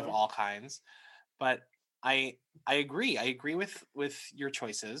movies of all kinds. But I agree. I agree with your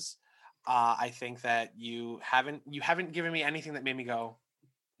choices. I think that you haven't given me anything that made me go,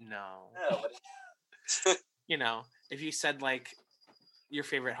 no. If you said like your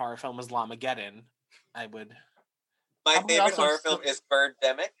favorite horror film was Llamageddon, I would My Probably favorite also horror film is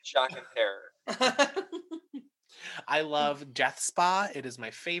Birdemic, Shock and Terror. I love Death Spa. It is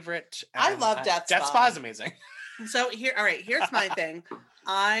my favorite. I and, love Death Death Spa. Spa is amazing. So here's my thing.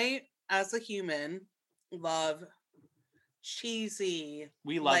 I, as a human, love cheesy.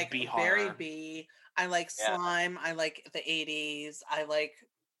 We love like B very horror. B. I like Yeah. slime. I like the 80s. I like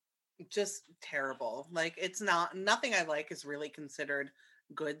just terrible. Like it's nothing I like is really considered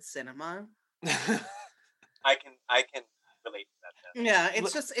good cinema. I can relate to that. Then. Yeah,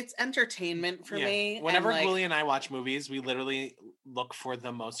 it's entertainment for me. Whenever and, like, Willie and I watch movies, we literally look for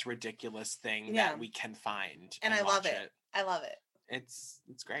the most ridiculous thing Yeah. that we can find, and I love watch it. I love it. It's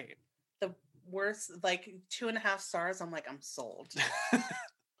great. The worst, like 2.5 stars. I'm like, I'm sold.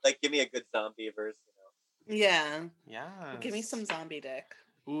 Like, give me a good zombie verse, you know. Yeah. Yeah. Give me some zombie dick.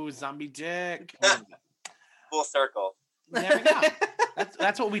 Ooh, zombie dick. Full circle. There we go.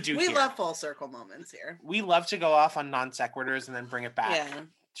 That's what we do We here. love full circle moments here. We love to go off on non sequiturs and then bring it back Yeah.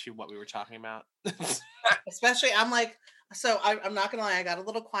 to what we were talking about. Especially, I'm like, so I'm not gonna lie, I got a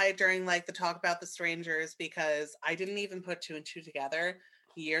little quiet during like the talk about the strangers because I didn't even put 2 and 2 together.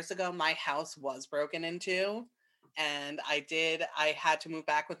 Years ago, my house was broken into, and I had to move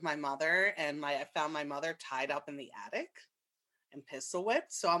back with my mother, and I found my mother tied up in the attic and pistol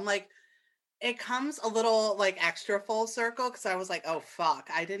whipped. So I'm like, it comes a little like extra full circle because I was like, oh fuck,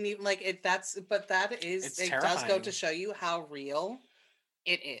 I didn't even like it. It It's does go terrifying. to show you how real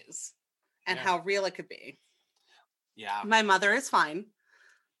it is and Yeah. how real it could be. Yeah. My mother is fine.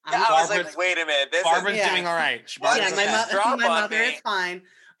 Yeah, I was Barbara's- like, wait a minute. This Barbara's Yeah. doing all right. Well, Yeah, Barbara's my, okay. Drop my on mother me. is fine.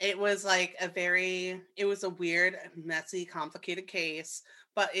 It was like it was a weird, messy, complicated case,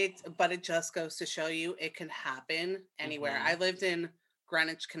 but it just goes to show you it can happen anywhere. Mhm. I lived in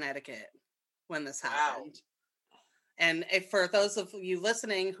Greenwich, Connecticut when this Wow. happened. And for those of you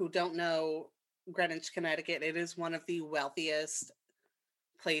listening who don't know Greenwich, Connecticut, it is one of the wealthiest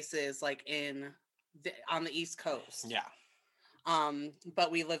places like on the East Coast. Yeah.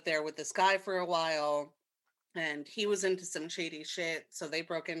 But we lived there with this guy for a while, and he was into some shady shit. So they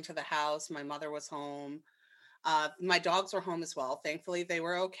broke into the house. My mother was home. My dogs were home as well. Thankfully, they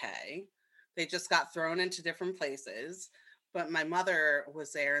were okay. They just got thrown into different places. But my mother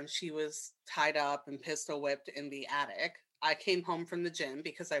was there, and she was tied up and pistol whipped in the attic. I came home from the gym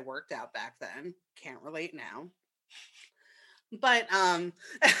because I worked out back then. Can't relate now. But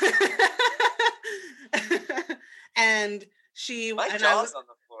and she My and I jaw's was, on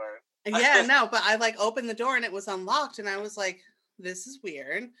the floor. yeah, no, but I like opened the door and it was unlocked, and I was like, this is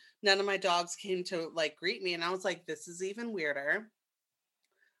weird. None of my dogs came to like greet me, and I was like, this is even weirder.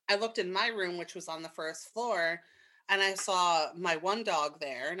 I looked in my room, which was on the first floor, and I saw my one dog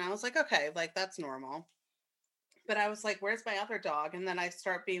there, and I was like, okay, like that's normal. But I was like, where's my other dog? And then I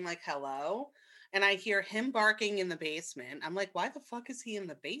start being like, hello. And I hear him barking in the basement. I'm like, why the fuck is he in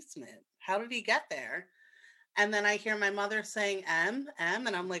the basement? How did he get there? And then I hear my mother saying M,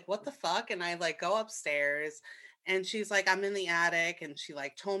 and I'm like, what the fuck? And I like go upstairs, and she's like, I'm in the attic, and she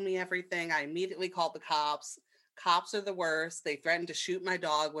like told me everything. I immediately called the cops. Cops are the worst. They threatened to shoot my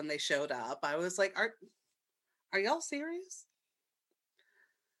dog when they showed up. I was like, are y'all serious?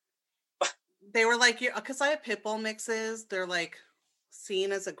 They were like, because I have pit bull mixes. They're like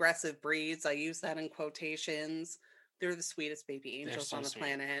seen as aggressive breeds. I use that in quotations. They're the sweetest baby angels so on the sweet.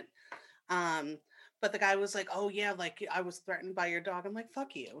 planet. But the guy was like, oh yeah, like I was threatened by your dog. I'm like,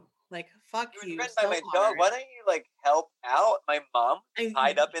 fuck you. Like, fuck You you. were threatened so by my dog. hard. Why don't you like help out? My mom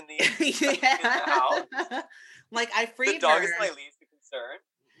tied up in the house. Like I freed The dog her. is my least concern.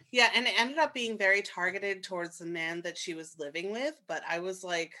 Yeah, and it ended up being very targeted towards the man that she was living with. But I was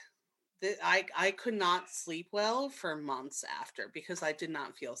like, I could not sleep well for months after because I did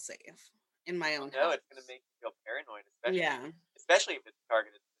not feel safe in my own No, house. it's gonna make you feel paranoid, especially Yeah. especially if it's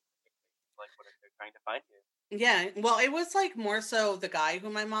targeted. Like what if they're trying to find you? Yeah, well, it was like more so the guy who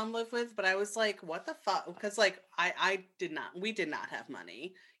my mom lived with, but I was like, what the fuck? Because like we did not have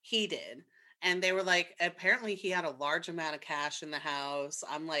money. He did. And they were like, apparently he had a large amount of cash in the house.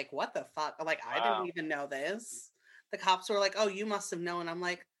 I'm like, what the fuck? Like, I Wow. didn't even know this. The cops were like, oh, you must have known. I'm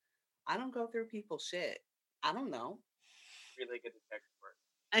like, I don't go through people's shit. I don't know. Really good detective work.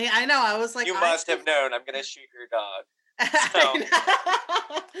 I know. I was like, You must have known. I'm gonna shoot your dog.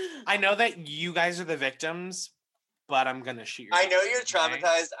 I know that you guys are the victims, but I'm gonna shoot your I dog, know you're okay?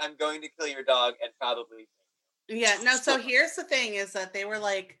 traumatized. I'm going to kill your dog and probably. Yeah, no, so here's the thing is that they were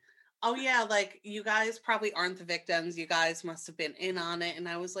like, oh yeah, like you guys probably aren't the victims. You guys must have been in on it. And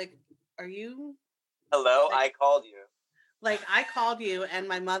I was like, are you? Hello, I called you. Like I called you and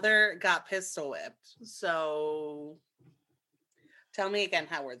my mother got pistol whipped. So tell me again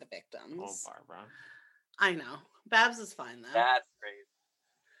how we're the victims. Oh, Barbara. I know. Babs is fine though. That's crazy.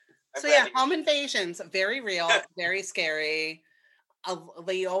 I'm So glad yeah, to hear home she- invasions, very real, very scary.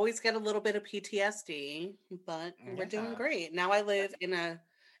 They always get a little bit of PTSD, but we're doing Yeah. great. Now I live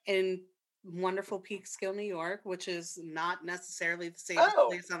in wonderful Peekskill, New York, which is not necessarily the safest Oh.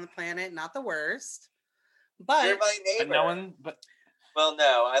 place on the planet, not the worst. You're But my neighbor. But no one. But Well,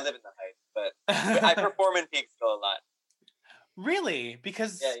 no, I live in the Heights, but I perform in Peekskill a lot. really,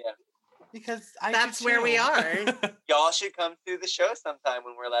 because I. That's do where we too. are. Y'all should come to the show sometime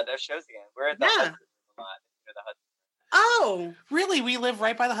when we're allowed to have shows again. We're at the Yeah. Hudson Room a lot. Near the Hudson. Oh, Really, we live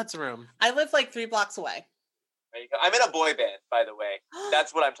right by the Hudson Room. I live like 3 blocks away. There you go. I'm in a boy band, by the way.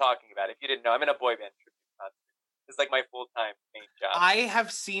 That's what I'm talking about. If you didn't know, I'm in a boy band tribute concert. It's like my full-time main job. I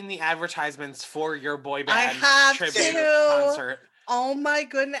have seen the advertisements for your boy I band have tribute too. concert. Oh my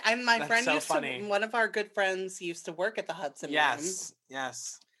goodness! And my That's friend so used funny. to. One of our good friends used to work at the Hudson Room.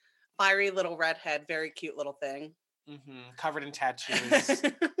 Yes. Fiery little redhead, very cute little thing. Covered in tattoos.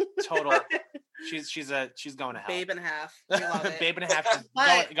 Total. She's going to hell. Babe and a half. We love it. Babe and a half. She's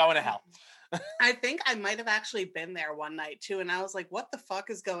But- going to hell. I think I might have actually been there one night too, and I was like, "What the fuck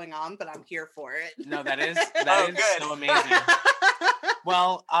is going on?" But I'm here for it. No, that is good. so amazing.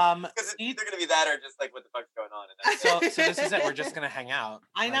 Well, Because it's Steve- either going to be that or just like what the fuck's going on. And so this is it. We're just gonna hang out.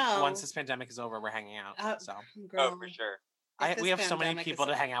 I know. Once this pandemic is over, we're hanging out. So Girl, oh, for sure. if this we have so many pandemic people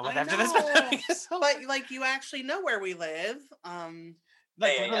is- to hang out with I after this know. pandemic is over. But like, you actually know where we live.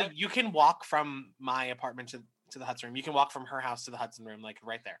 Like Yeah. literally, you can walk from my apartment to the Hudson Room. You can walk from her house to the Hudson Room, like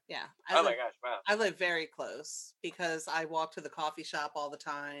right there. Yeah. Oh my gosh, wow. I live very close because I walk to the coffee shop all the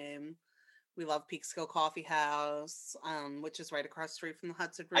time. We love Peekskill Coffee House, which is right across the street from the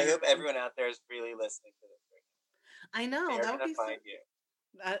Hudson Room. I hope everyone out there is really listening to this right I now. know They're that would going be. to find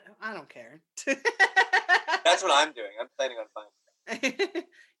you. I don't care. That's what I'm doing. I'm planning on finding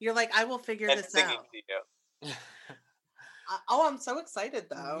You're like, I will figure you. And this singing out. to you. Oh, I'm so excited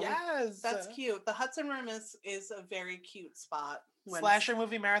though. Yes, That's cute. The Hudson Room is a very cute spot. when- Slasher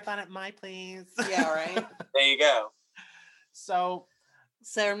movie marathon at my place. Yeah, right. There you go. So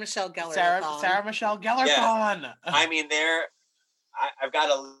Sarah Michelle Gellar. Sarah Michelle Gellar. Yeah. I mean, I've got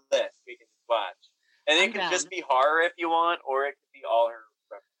a list we can watch. And it I'm could down. just be horror if you want, or it could be all her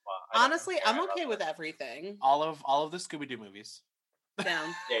repertoire. I don't Honestly, care. I'm I love okay it. with everything. all of the Scooby Doo movies.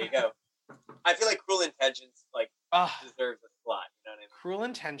 Down. There you go. I feel like Cruel Intentions deserves a slot. You know what I mean? Cruel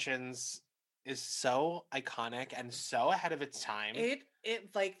Intentions is so iconic and so ahead of its time. It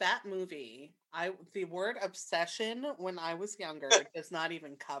like that movie. The word obsession when I was younger does not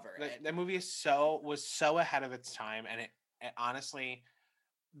even cover it. That movie was so ahead of its time, and it honestly,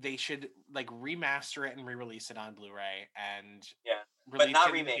 they should like remaster it and re-release it on Blu-ray and But not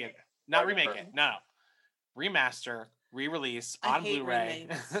in the remake theater. it. Not Or remake remake. it. No, re-master, re-release I on hate Blu-ray,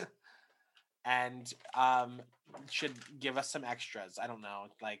 remakes. and should give us some extras. I don't know,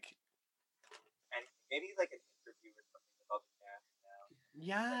 like And maybe like an interview or something about the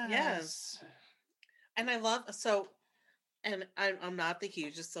cast now. yes. And I love and I'm not the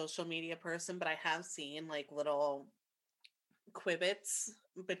hugest social media person, but I have seen like little quibbits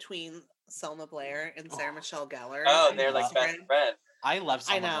between Selma Blair and Sarah Michelle Gellar. Oh, on they're like Instagram. best friends. I love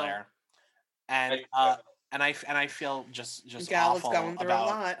I Selma know. Blair, I and do too. and I feel just Gal is awful going through a about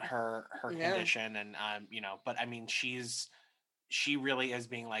lot. her Yeah. condition, and but I mean she really is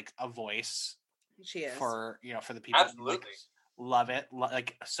being like a voice She is. for for the people. Absolutely. Like, love it,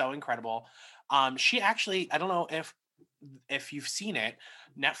 like so incredible. She actually, I don't know if you've seen it,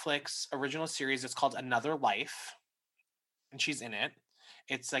 Netflix original series. It's called Another Life, and she's in it.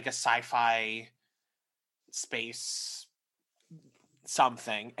 It's like a sci-fi space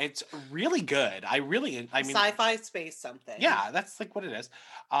something. It's really good. I mean, sci-fi space something. yeah, that's like what it is.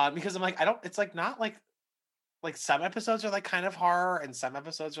 Because I'm like, it's like not like some episodes are like kind of horror and some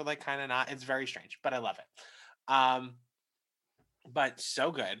episodes are like kind of not. It's very strange, but I love it. But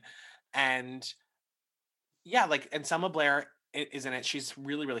so good. And yeah, like, and Selma Blair is in it. She's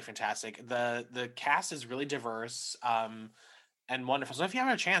really, really fantastic. The cast is really diverse, and wonderful. So if you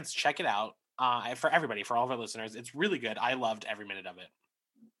have a chance, check it out. For everybody, for all of our listeners, it's really good. I loved every minute of it.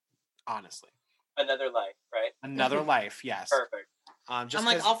 Honestly. Another Life, right? Another Life, yes. Perfect. Just I'm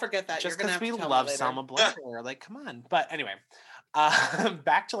like, 'cause- I'll forget that. just You're gonna because have we to tell love me later. Selma Blair, like, come on. But anyway,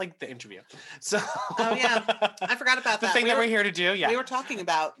 back to like the interview. So, Oh, yeah. I forgot about the that. thing We that were- we're here to do. Yeah, We were talking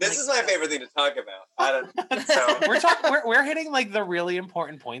about This like, is my favorite thing to talk about. I don't, so we're talking. We're hitting like the really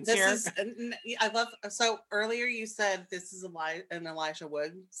important points This here. is I love so earlier you said this is an Elijah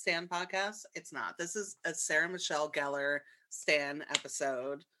Wood Stan podcast. It's not. This is a Sarah Michelle Gellar Stan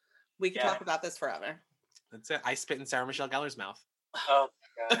episode. We could Yeah. talk about this forever. That's it. I spit in Sarah Michelle Gellar's mouth. oh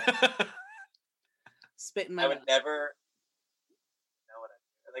my god. spit in my I would mouth. never know what I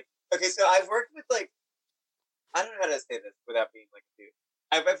like. Okay, so I've worked with like I don't know how to say this without being like a dude.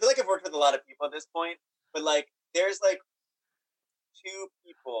 I feel like I've worked with a lot of people at this point, but like there's like two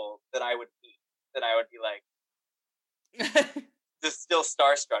people that I would meet that I would be like just still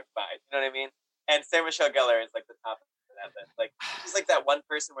starstruck by. You know what I mean? And Sarah Michelle Gellar is like the top of that list. Like she's like that one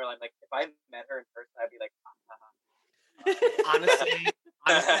person where I'm like, if I met her in person, I'd be like, Honestly,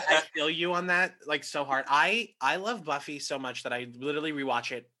 I feel you on that like so hard. I love Buffy so much that I literally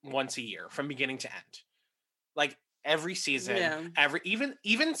rewatch it once a year from beginning to end. Like every season, Yeah.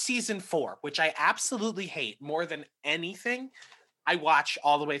 even season 4, which I absolutely hate more than anything, I watch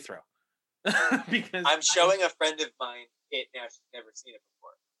all the way through. Because I'm showing a friend of mine it now. She's never seen it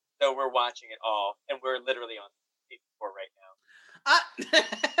before, so we're watching it all, and we're literally on season 4 right now.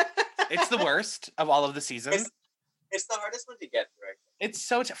 it's the worst of all of the seasons. It's the hardest one to get through. Actually. It's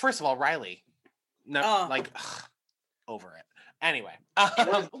so first of all, Riley, no, Oh. over it. Anyway,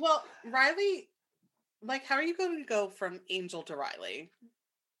 Well, Riley, like, how are you going to go from Angel to Riley?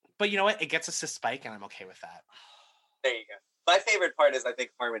 but you know what? It gets us to Spike, and I'm okay with that. There you go. My favorite part is I think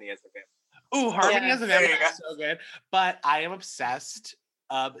Harmony as a vampire. Ooh, Harmony as a there you vampire go. is so good. But I am obsessed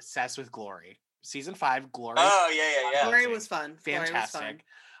with Glory. Season 5, Glory. Oh yeah. Glory was fun. Fantastic.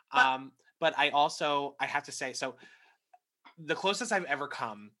 But I have to say, so the closest I've ever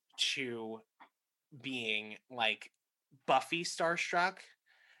come to being like Buffy starstruck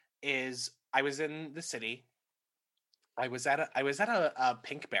is I was in the city. I was at a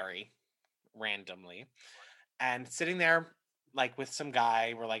Pinkberry randomly, and sitting there like with some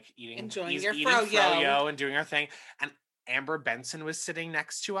guy. We're like eating froyo and doing our thing, and Amber Benson was sitting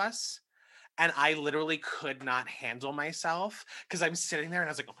next to us, and I literally could not handle myself because I'm sitting there and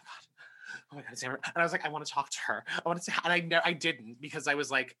I was like, oh my god, it's Amber. And I was like, I want to talk to her. I want to say, and I didn't because I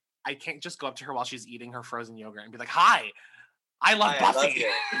was like, I can't just go up to her while she's eating her frozen yogurt and be like, hi, I love Buffy.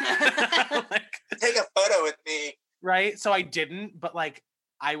 Like, take a photo with me. Right? So I didn't, but like,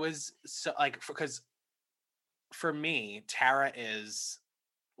 I was so like, because for me, Tara is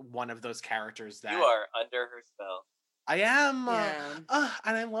one of those characters that you are under her spell. I am, Yeah.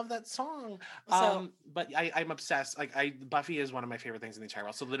 and I love that song. But I'm obsessed. Like, Buffy is one of my favorite things in the entire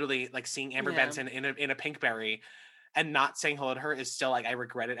world. So literally, like seeing Amber Benson in a Pinkberry and not saying hello to her is still like I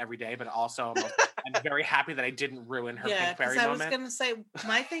regret it every day. But also, I'm very happy that I didn't ruin her Pinkberry moment. I was gonna say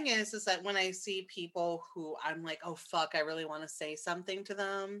my thing is that when I see people who I'm like, oh fuck, I really want to say something to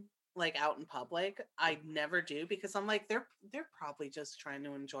them, like out in public, I never do because I'm like, they're probably just trying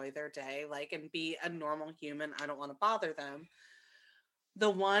to enjoy their day, like, and be a normal human. I don't want to bother them. The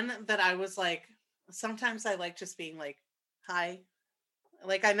one that I was like, sometimes I like just being like, hi,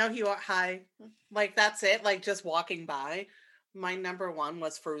 like I know who you are, hi, like that's it, like just walking by. My number one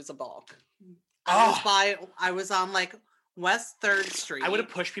was Fairuza Balk. I was on like West 3rd Street. I would have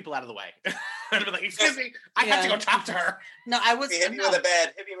pushed people out of the way. I'd be like, excuse me, I have to go talk to her. No, I was hit me with a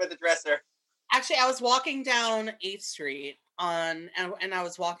bed, hit me with a dresser. Actually, I was walking down 8th Street and I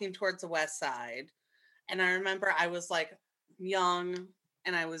was walking towards the west side. And I remember I was like young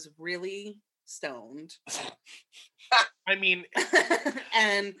and I was really stoned. I mean,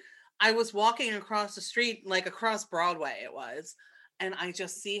 and I was walking across the street, like across Broadway it was, and I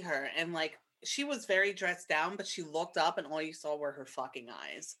just see her and like she was very dressed down, but she looked up and all you saw were her fucking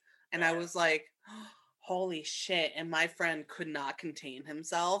eyes. And I was like, holy shit. And my friend could not contain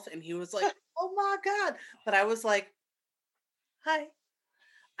himself. And he was like, oh my God. But I was like, hi.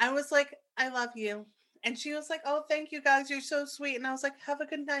 I was like, I love you. And she was like, oh, thank you guys. You're so sweet. And I was like, have a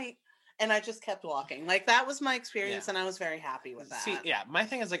good night. And I just kept walking. Like that was my experience. And I was very happy with that. See, yeah, my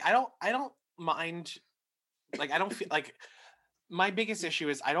thing is like, I don't mind. Like, I don't feel like my biggest issue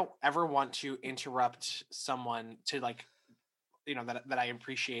is I don't ever want to interrupt someone to like, you know, that I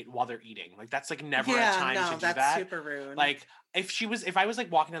appreciate while they're eating. Like that's like never a time to do that. That's super rude. Like if I was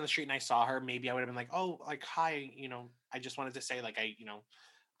like walking down the street and I saw her, maybe I would have been like, oh, like hi, you know, I just wanted to say like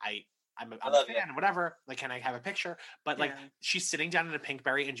I'm a fan or whatever. Like, can I have a picture? But like she's sitting down in a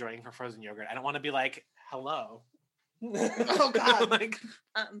Pinkberry enjoying her frozen yogurt. I don't want to be like, hello. Oh God! Like,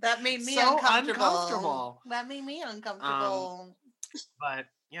 that made me so uncomfortable. That made me uncomfortable. But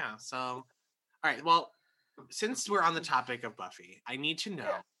yeah, so all right. Well, since we're on the topic of Buffy, I need to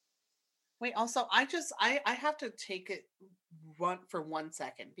know. Wait, also, I have to take it for 1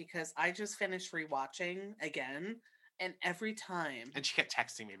 second because I just finished rewatching again, and every time. And she kept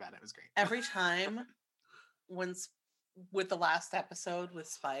texting me about it. It was great. Every time, with the last episode with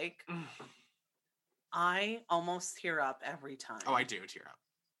Spike. I almost tear up every time. Oh, I do tear up,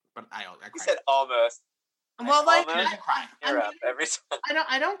 but I cry. You said almost. Well, like I cry. Tear up every time.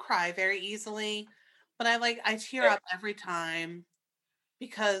 I don't cry very easily, But I tear Yeah. up every time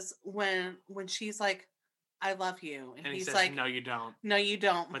because when she's like, "I love you," and And he he's says, like, "No, you don't." "No, you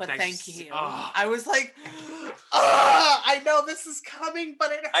don't, but thank thanks- you." oh. I was like, I know this is coming,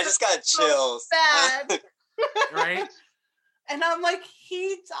 but it hurts I just got so chills. bad. Right? And I'm like,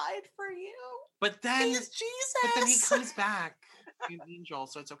 he died for you. But then, He's Jesus. but then he comes back in Angel,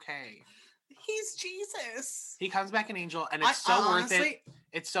 so it's okay. He's Jesus. He comes back in Angel, and it's so worth it. honestly,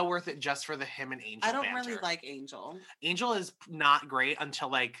 It's so worth it just for the him and Angel. I don't banter. really like Angel. Angel is not great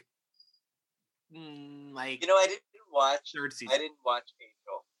until like You know, I didn't watch third season.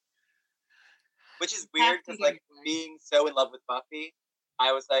 Angel, which is Have weird to because get like going. being so in love with Buffy,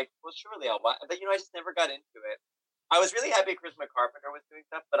 I was like, well, surely I'll watch. But I just never got into it. I was really happy Charisma Carpenter was doing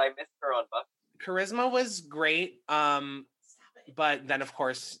stuff, but I missed her on Buffy. Charisma was great, Stop it. but then of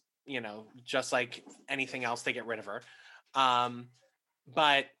course, just like anything else, they get rid of her.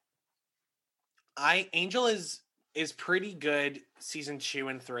 But Angel is pretty good season 2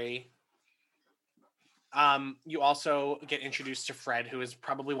 and 3. You also get introduced to Fred, who is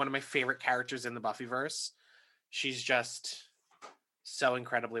probably one of my favorite characters in the Buffyverse. She's just so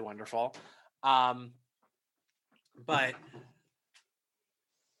incredibly wonderful. But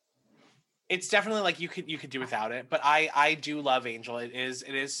it's definitely like you could do without it. But I do love Angel. It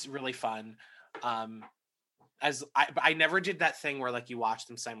is really fun. I never did that thing where like you watch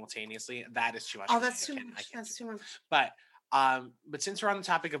them simultaneously. That is too much. Oh, for me. that's I too can't- I much. can't That's do too it. much. But since we're on the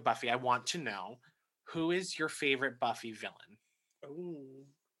topic of Buffy, I want to know, who is your favorite Buffy villain? Ooh.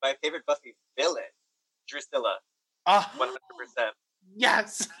 My favorite Buffy villain, Drusilla, Oh, 100%.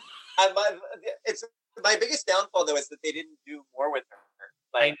 yes. It's my biggest downfall though is that they didn't do more with her.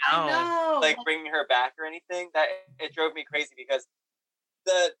 Like, I know. No. like bringing her back or anything. That it drove me crazy because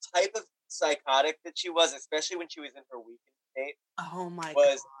the type of psychotic that she was, especially when she was in her weakened state, Oh my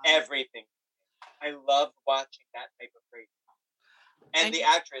was god. everything. I loved watching that type of crazy. And the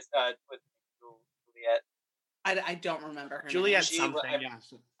actress was Juliet. I don't remember her Juliet She- something. I-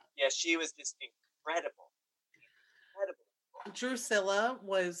 Yes. Yeah, she was just incredible. Incredible. name. Drusilla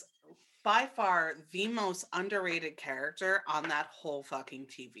was by far the most underrated character on that whole fucking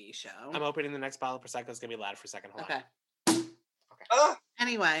TV show. I'm opening the next bottle of Prosecco. It's gonna be loud for a second. Hold on. Okay. Ah,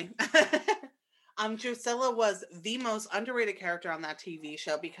 Anyway, Drusilla was the most underrated character on that TV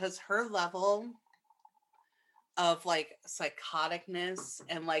show because her level of like psychoticness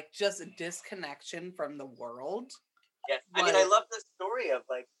and like just disconnection from the world. yes. I mean, I Was- love the story of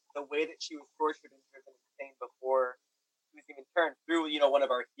like the way that she was tortured and driven insane before she was even turned through, one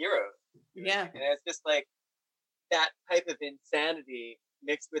of our heroes. Yeah. And it's just like that type of insanity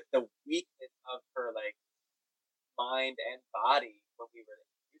mixed with the weakness of her like mind and body when we were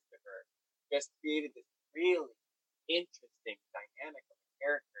introduced to her just created this really interesting dynamic of a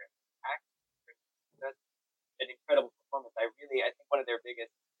character and actor. That's an incredible performance. I think one of their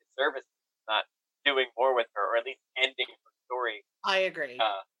biggest disservices is not doing more with her, or at least ending her story I agree.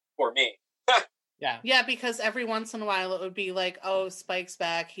 for me. Yeah. Yeah, because every once in a while it would be like, oh, Spike's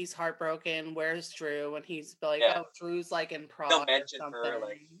back, he's heartbroken, where's Drew? And he's like, Yeah. oh, Drew's like in Prague. They'll or mention her, something.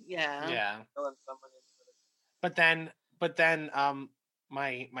 like- yeah. Yeah. Filling someone into But then,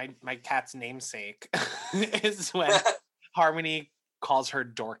 my cat's namesake is when Harmony calls her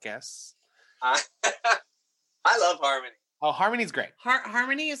Dorcas. I love Harmony. Oh, Harmony's great.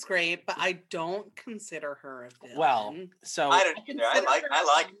 Harmony is great, but I don't consider her a villain. Well, so I don't either. I consider like. her I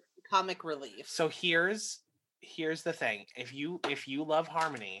like. comic relief. so here's the thing. If you love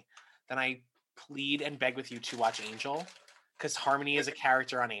Harmony, then I plead and beg with you to watch Angel, because Harmony is a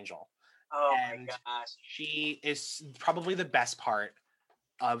character on Angel. Oh And- my gosh. She is probably the best part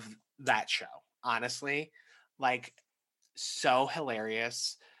of that show, honestly. Like, so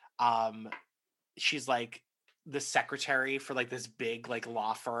hilarious. She's like the secretary for like this big like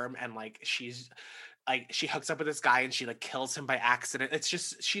law firm, and like she hooks up with this guy and she like kills him by accident. It's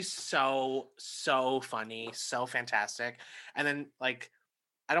just, she's so funny, so fantastic. And then like,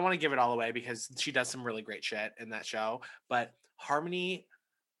 I don't want to give it all away because she does some really great shit in that show, but Harmony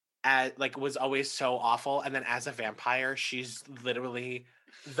was always so awful, and then as a vampire she's literally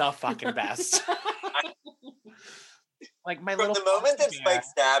the fucking best. Like my From little the moment that foster Spike bear.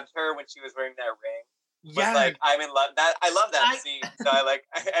 stabbed her when she was wearing that ring, was Yeah, like, I'm in love. That I love that I- scene. So I like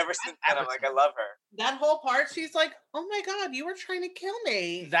ever since then I'm like, I love her. That whole part, she's like, oh my god, you were trying to kill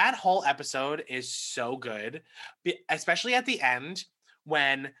me. that whole episode is so good, especially at the end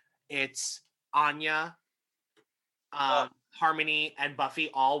when it's Anya, Harmony, and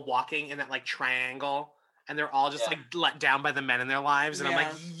Buffy all walking in that like triangle, and they're all just Yeah. like let down by the men in their lives, and I'm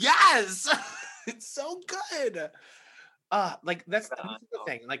like, Yeah. yes, it's so good. Like that's the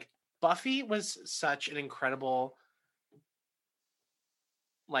thing. Like Buffy was such an incredible,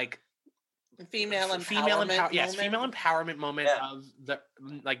 like, Female female empowerment yes, moment. female empowerment moment Yeah. of the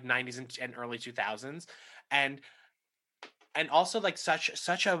like 90s and early 2000s, and also like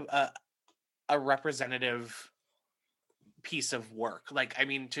such a representative piece of work. Like, I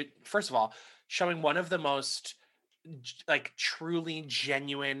mean, to first of all, showing one of the most like truly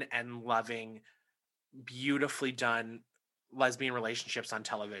genuine and loving, beautifully done lesbian relationships on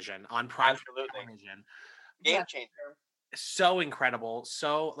television, on prime Absolutely. television. Game changer. So incredible.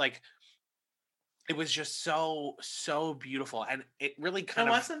 So like, it was just so beautiful, and it really kind And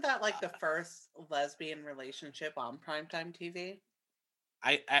of. wasn't that like the first lesbian relationship on primetime TV?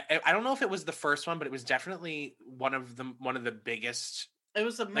 I don't know if it was the first one, but it was definitely one of the biggest. It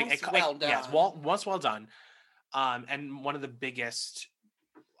was the Like, most well done. Yes, most well done, and one of the biggest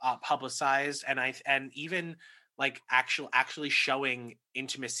publicized, and even like actually showing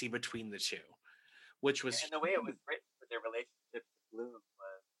intimacy between the two, which was And the way it was written for their relationship to Bloom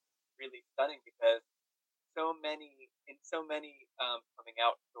was really stunning, because in so many coming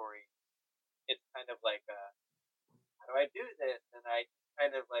out stories, it's kind of like, how do I do this? And I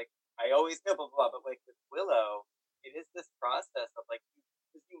kind of like, I always know blah blah blah, but like with Willow, it is this process of like,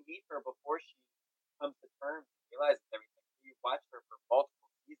 because you meet her before she comes to terms and realizes everything. You watch her for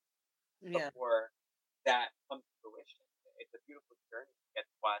multiple seasons Yeah. before that comes to fruition. It's a beautiful journey to get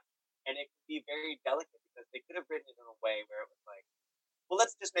to watch, and it can be very delicate, because they could have written it in a way where it was like, well,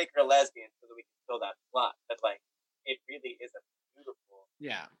 let's just make her a lesbian so that we can fill that slot. But like, it really is a beautiful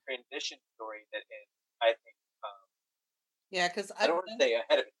transition story that is, I think, Yeah, because I don't want to say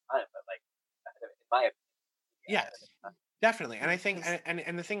ahead of its time, but like, ahead of it, in my opinion. Yes, definitely. And I think,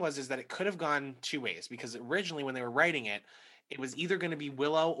 and the thing was, is that it could have gone two ways, because originally when they were writing it, it was either going to be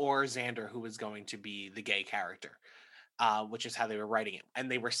Willow or Xander who was going to be the gay character, which is how they were writing it.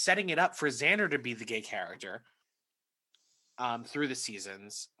 And they were setting it up for Xander to be the gay character through the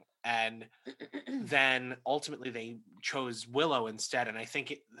seasons. And then ultimately they chose Willow instead. And I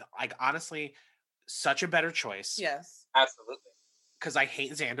think it, like, honestly, such a better choice. Yes. Absolutely. Because I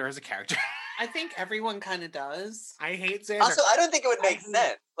hate Xander as a character. I think everyone kind of does. I hate Xander. Also, I don't think it would make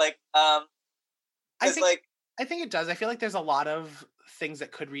sense. Like, I think, like, I think it does. I feel like there's a lot of things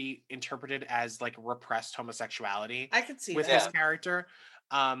that could be interpreted as like repressed homosexuality. I could see with that. his character.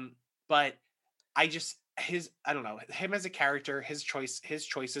 But I don't know, him as a character, his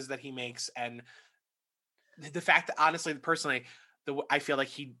choices that he makes, and the fact that, honestly, personally, I feel like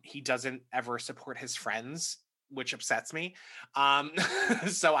he doesn't ever support his friends, which upsets me.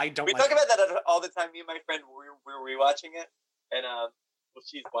 So I don't. We talk about that all the time. Me and my friend, we're rewatching it, and well,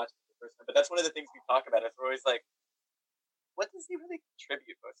 she's watching it the first time. But that's one of the things we talk about. Is we're always like, what does he really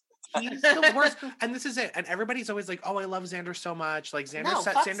contribute most of the time? He's the worst, and this is it. And everybody's always like, "Oh, I love Xander so much. Like Xander's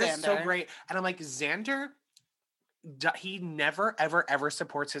so Xander. great." And I'm like, Xander, he never ever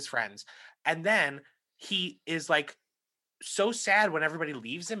supports his friends, and then he is like so sad when everybody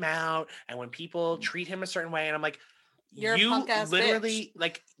leaves him out and when people treat him a certain way. And I'm like, You're you a punk-ass literally bitch.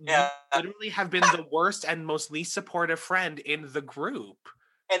 like Yeah. you literally have been the worst and most least supportive friend in the group.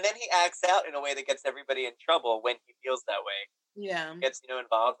 And then he acts out in a way that gets everybody in trouble when he feels that way. Yeah. He gets,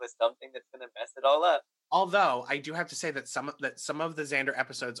 involved with something that's going to mess it all up. Although I do have to say that some of the Xander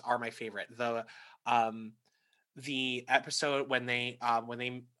episodes are my favorite. The episode when they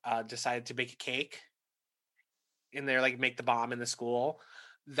decided to bake a cake and they're like make the bomb in the school,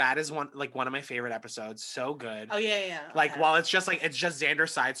 that is one of my favorite episodes. So good. Oh yeah. Like, while it's just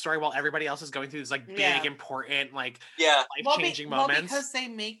Xander's side story, while everybody else is going through this like big important life changing moments. Because they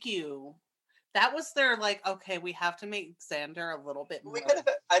make you. That was their like, okay, we have to make Xander a little bit more.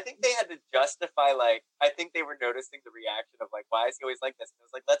 I think they had to justify, like, I think they were noticing the reaction of like, why is he always like this? And it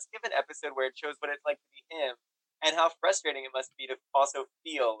was like, let's give an episode where it shows what it's like to be him and how frustrating it must be to also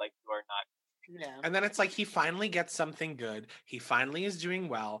feel like you are not. Yeah. And then it's like he finally gets something good. He finally is doing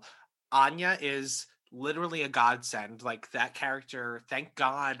well. Anya is literally a godsend. Like, that character, thank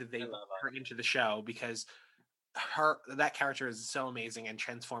God they put her into the show, because that character is so amazing and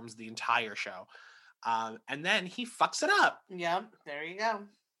transforms the entire show. And then he fucks it up. Yep, there you go.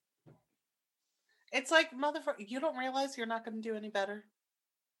 It's like, motherfucker, you don't realize you're not going to do any better?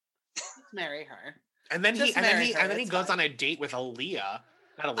 Just marry her. And then he goes on a date with Aaliyah.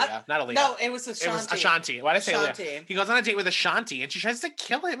 Not Aaliyah. No, it was Ashanti. It was Ashanti. Why did I say Ashanti. Aaliyah? He goes on a date with Ashanti, and she tries to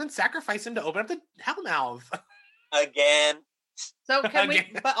kill him and sacrifice him to open up the Hellmouth. Again. So can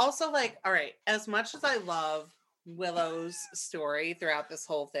we? But also, like, all right. As much as I love Willow's story throughout this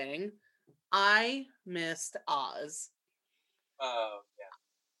whole thing, I missed Oz. Oh yeah.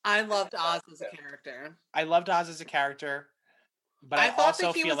 I loved Oz as a character. I loved Oz as a character. but I I thought that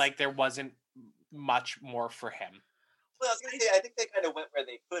also he feel was- like there wasn't much more for him. Well, I was gonna say, I think they kind of went where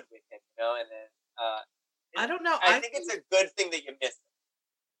they could with him, and then I don't know. I think it's a good thing that you missed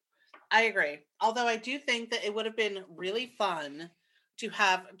him. I agree. Although I do think that it would have been really fun to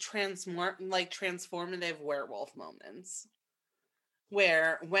have transformative werewolf moments.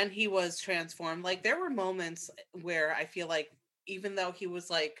 Where when he was transformed, like there were moments where I feel like even though he was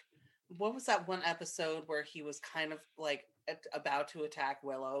like, what was that one episode where he was kind of like about to attack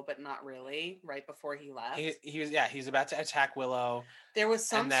Willow, but not really, right before he left? He's about to attack Willow. There was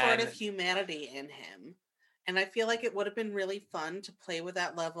some and sort then- of humanity in him. And I feel like it would have been really fun to play with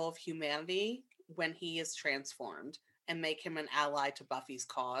that level of humanity when he is transformed and make him an ally to Buffy's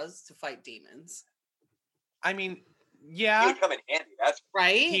cause to fight demons. I mean, He yeah, would come in handy. That's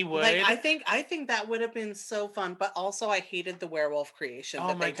Right? He Like would. I think that would have been so fun, but also I hated the werewolf creation. oh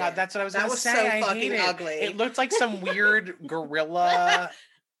that my they god, did. that's what I was That gonna was say. so I fucking hate it. ugly. It looked like some weird gorilla.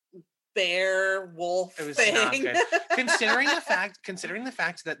 bear wolf It was thing. not good. considering the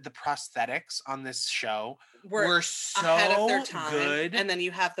fact that the prosthetics on this show were so ahead of their time. good, And then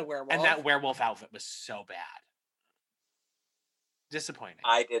you have the werewolf. and that werewolf outfit was so bad, disappointing.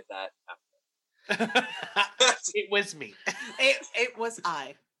 I did that. It was me. it was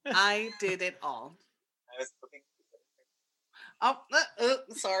I. I did it all. I was looking. Oh,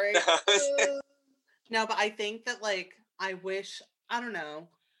 sorry. No, but I think that I don't know.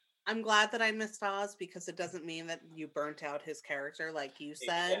 I'm glad that I missed Oz because it doesn't mean that you burnt out his character like you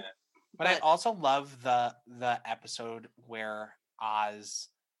said. Yeah. But I also love the episode where Oz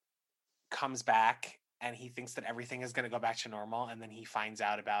comes back and he thinks that everything is going to go back to normal, and then he finds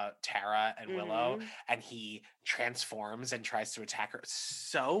out about Tara and Willow, Mhm. and he transforms and tries to attack her.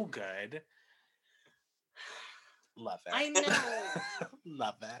 So good. Love it. I know.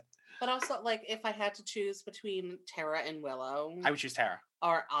 Love it. But also, if I had to choose between Tara and Willow I would choose Tara.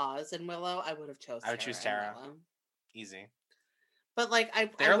 or Oz and Willow, I would have chosen. I would choose and Tara. Willow. Easy. But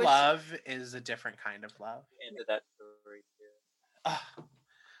Their I wish, love is a different kind of love. Into that story too. Ugh.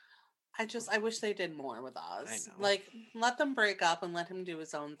 I wish they did more with Oz. know. Let them break up and let him do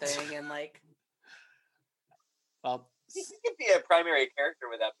his own thing and Well, He could be a primary character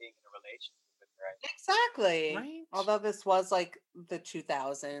without being in a relationship with her. exactly. Right. Although this was the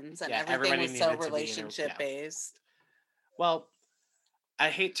 2000s and Yeah, everything everybody was needed so to be in a- relationship yeah. based. well, I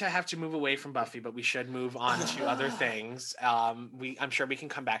hate to have to move away from Buffy, but we should move on to other things. I'm sure we can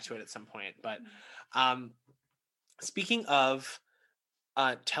come back to it at some point. But speaking of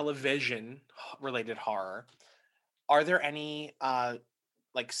television related horror, are there any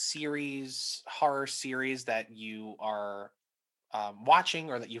horror series that you are watching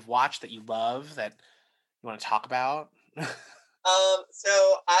or that you've watched that you love that you want to talk about?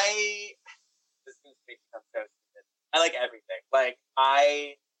 So this is gonna make me sound so stupid. I like everything.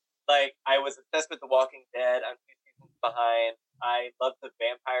 I was obsessed with The Walking Dead. I'm 2 seasons behind. I love The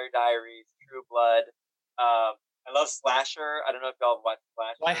Vampire Diaries, True Blood. I love Slasher. I don't know if y'all have watched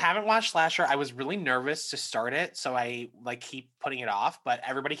Slasher. Well, I haven't watched Slasher. I was really nervous to start it, so I keep putting it off. But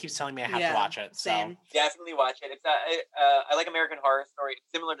everybody keeps telling me I have to watch it. So Same. Definitely watch it. It's I like American Horror Story. It's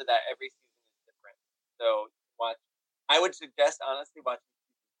similar to that. Every season is different. So watch. I would suggest honestly watching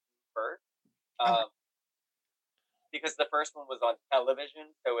season 2 first. Because the first one was on television,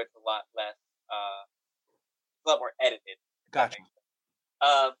 so it's a lot less, a lot more edited. if that Gotcha. makes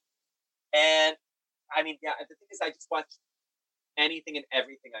sense. And I mean, yeah, the thing is, I just watch anything and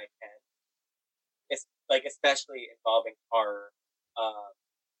everything I can. It's especially involving horror,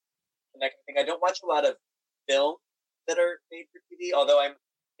 and that kind of thing. I don't watch a lot of films that are made for TV, although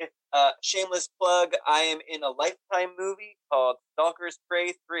shameless plug, I am in a Lifetime movie called Stalker's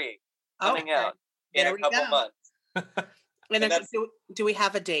Prey 3 coming Okay. out in There a we couple go. months. And that's- do we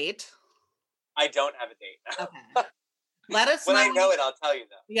have a date? I don't have a date now. Okay. Let us When know. I know it, I'll tell you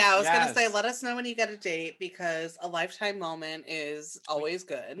though. Yeah, I was gonna say, Yes. let us know when you get a date because a lifetime moment is always we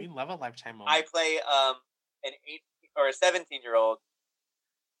good. love a Lifetime moment. I play an 18 or a 17-year-old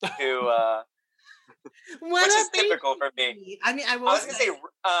who What which a is typical for me. baby. I mean, I I will was gonna say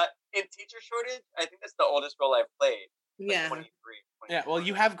in Teacher Shortage, I think that's the oldest role I've played. yeah. 23. yeah, well,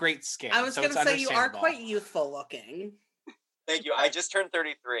 you have great skin. I was so gonna it's say you are understandable. quite youthful looking. Thank you. I just turned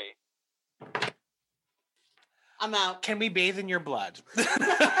 33. I'm out. Can we bathe in your blood?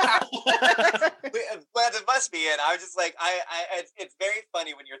 But it must be it. I was just like, it's very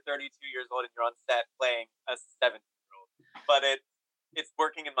funny when you're 32 years old and you're on set playing a 17-year-old, but it's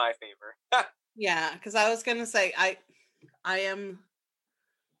working in my favor. Yeah, because I was gonna say I am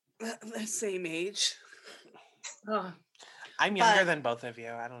the same age. Oh, I'm younger But- than both of you.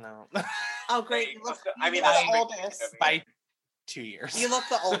 I don't know. oh great! Hey, Look, I mean, you're that's the pretty oldest. good of me. By 2 years. You look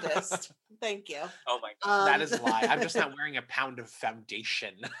the oldest. Thank you. Oh my god. That is a lie. I'm just not wearing a pound of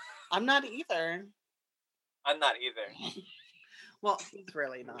foundation. I'm not either. I'm not either. Well, he's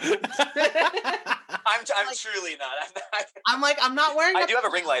really not. I'm Like- truly not. I'm not wearing. I do have a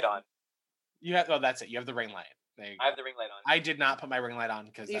ring light on. You have, oh, that's it. You have the ring light. There you go. I have the ring light on. I did not put my ring light on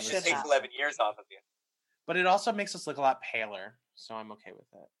because You that should was. It takes have. 11 years off of you. But it also makes us look a lot paler, so I'm okay with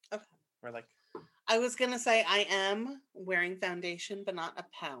it. Okay. We're like, I was gonna say I am wearing foundation, but not a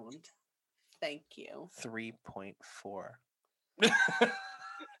pound. Thank you. 3.4.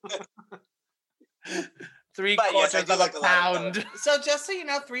 Three But yes, I quarters do of like a a lot of pound. So just so you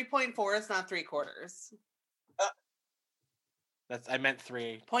know, 3.4 is not 3/4. I meant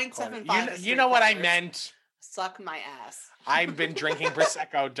 3. 0.75 is You know what I 3/4. meant. Suck my ass. I've been drinking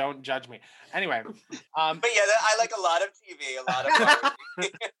prosecco. Don't judge me. Anyway, But yeah, I like a lot of TV, a lot of horror TV.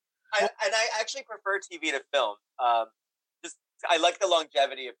 I actually prefer TV to film. Just I like the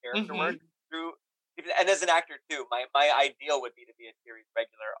longevity of character work through, and as an actor too. My ideal would be to be a series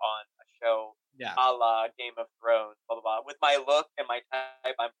regular on a show, yeah. a la Game of Thrones, blah blah blah. With my look and my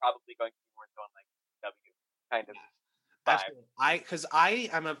type, I'm probably going to be more so on like W kind of vibe.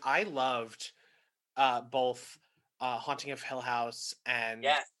 Absolutely. I loved both Haunting of Hill House and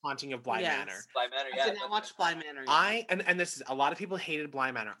Yes. Haunting of Bly Yes. Manor. Bly Manor, I yeah. did not watch Bly Manor. Yet. And this is, a lot of people hated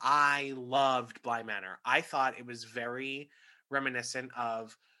Bly Manor. I loved Bly Manor. I thought it was very reminiscent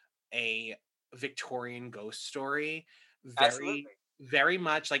of a Victorian ghost story. Very, Absolutely. very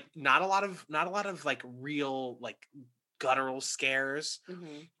much like not a lot of like real like guttural scares,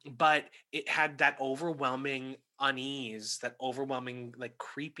 Mhm. but it had that overwhelming unease, that overwhelming like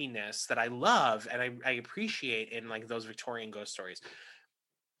creepiness that I love and I appreciate in like those Victorian ghost stories.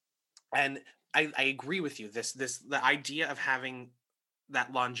 And I agree with you. The idea of having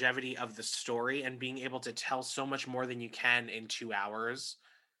that longevity of the story and being able to tell so much more than you can in 2 hours.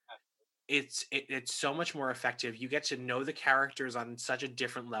 It's so much more effective. You get to know the characters on such a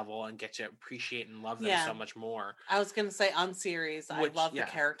different level and get to appreciate and love them so much more. I was gonna say on series, I Which- love yeah.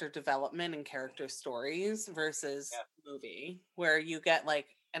 the character development and character stories versus movie, where you get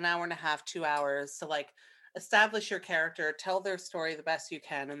like an hour and a half, 2 hours to like establish your character, tell their story the best you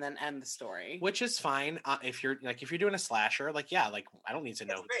can, and then end the story. Which is fine if you're doing a slasher. Like, yeah, like I don't need to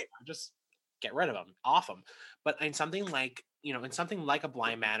know. It's great. Just get rid of them, off them. But in something like a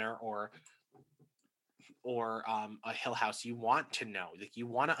Bly Manor or a Hill House, you want to know, like you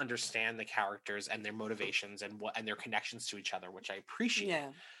want to understand the characters and their motivations and their connections to each other, which I appreciate.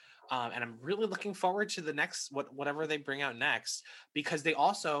 Yeah. And I'm really looking forward to the next whatever they bring out next, because they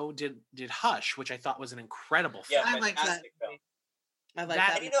also did Hush, which I thought was an incredible film. Yeah, I like that. fantastic film. I like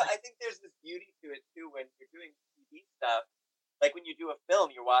That- that. And I think there's this beauty to it too when you're doing TV stuff. Like when you do a film,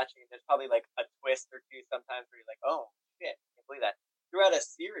 you're watching, and there's probably like a twist or two sometimes where you're like, "Oh shit, I can't believe that." Throughout a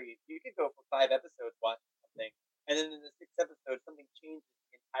series, you could go for 5 episodes watching something, and then in the 6th episode, something changes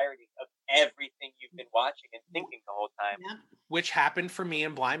the entirety of everything you've been watching and thinking the whole time. Yeah. Which happened for me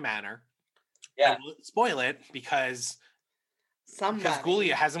in Bly Manor. Yeah, I won't spoil it because Somebody.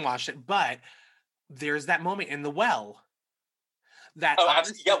 Gulia hasn't watched it, but there's that moment in the well that oh,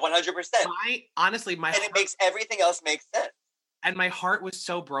 absolutely, yeah, 100%. honestly my And it heart, makes everything else make sense. and my heart was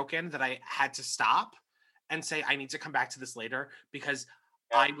so broken that I had to stop and say I need to come back to this later because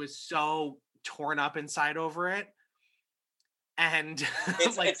Yeah. I was so torn up inside over it. And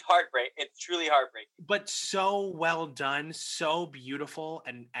It's heartbreak. It's truly heartbreaking. but so well done, so beautiful,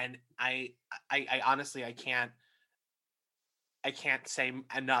 and I honestly I can't say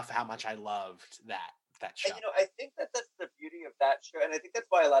enough how much I loved that show. And I think that's the beauty of that show, and I think that's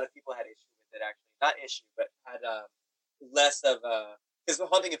why a lot of people had issue with it. Actually, not issue, but had less of a, because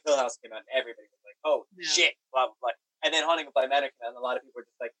Haunting of Hill House came out, and everybody was like, "Oh Yeah. shit," blah blah blah. And then Haunting of Bly Manor came out, and a lot of people were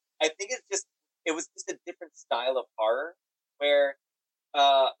just like, I think it was just a different style of horror, where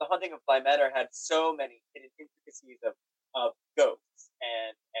the Haunting of Bly Manor had so many hidden intricacies of ghosts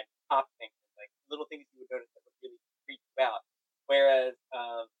and pop things, and like little things you would notice that would really freak you out. Whereas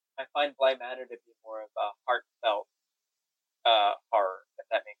I find Bly Manor to be more of a heartfelt horror, if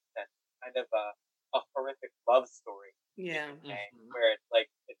that makes sense. Kind of a horrific love story, Yeah. where it's like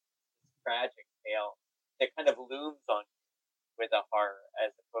it's this tragic tale that kind of looms on you with a horror,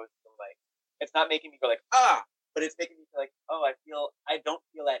 as opposed to like it's not making me go like but it's making me feel like I don't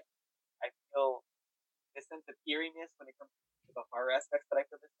feel that I feel this sense of eeriness when it comes to the horror aspects, but I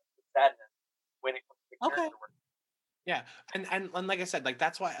feel this sense of sadness when it comes to the character work. Yeah, and like I said, like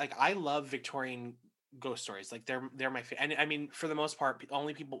that's why like I love Victorian ghost stories. Like they're my favorite. And I mean, for the most part,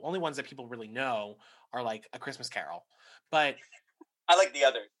 only ones that people really know are like A Christmas Carol. But I like the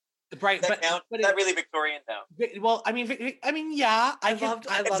others. Right, Does that count? but Is that really Victorian? No. well, I mean, yeah, I can. loved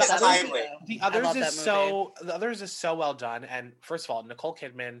that It's movie. timely. though. The I others love is that movie. the others is so well done, and first of all, Nicole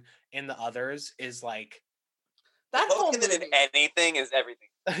Kidman in the others is like, That Nicole whole Kidman in movie. anything is everything.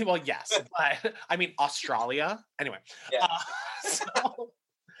 well, yes, but I mean Australia. Anyway, Yeah. so,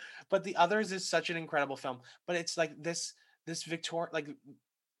 but the others is such an incredible film. But it's like this like,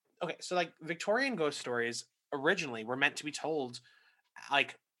 okay, so like Victorian ghost stories originally were meant to be told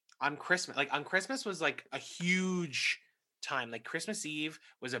like on Christmas. Like on Christmas was like a huge time. Like Christmas Eve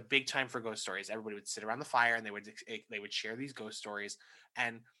was a big time for ghost stories. Everybody would sit around the fire and they would share these ghost stories,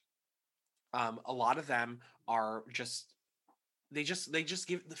 and a lot of them are just they just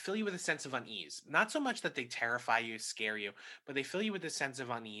fill you with a sense of unease. Not so much that they terrify you, scare you, but they fill you with a sense of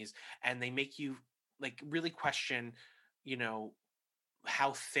unease, and they make you like really question, you know,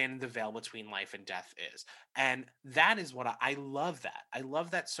 how thin the veil between life and death is. And that is what I love that. I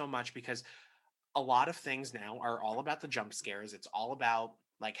love that so much because a lot of things now are all about the jump scares. It's all about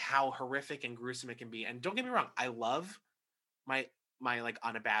like how horrific and gruesome it can be. And don't get me wrong, I love my like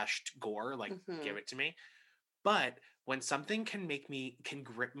unabashed gore, like give it to me. But when something can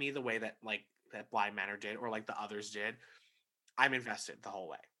grip me the way that like that Blind Manor did or like the others did, I'm invested the whole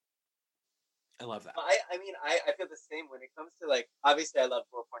way. I love that. I mean, I feel the same when it comes to like, obviously I love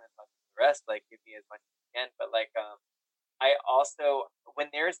gore porn as much as the rest, like give me as much as you can, but like, I also, when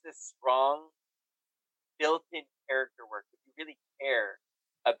there's this strong built-in character work, if you really care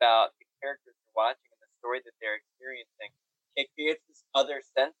about the characters you're watching and the story that they're experiencing, it creates this other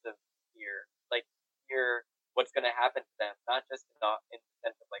sense of fear, like fear what's going to happen to them, not just in the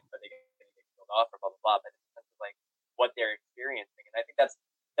sense of like, are they going to get killed off or blah, blah, blah, but in the sense of like what they're experiencing. And I think that's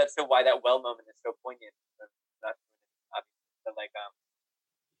so why that well moment is so poignant. Not obviously, but like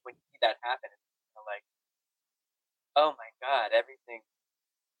when you see that happen, it's kind of like, oh my god, everything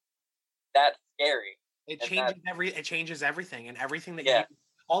that's scary. It And changes everything, and everything that yeah, you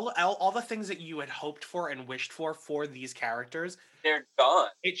all the things that you had hoped for and wished for these characters, they're gone.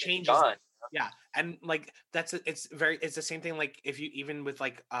 it It's changes. gone. Yeah, and like it's the same thing. Like if you even with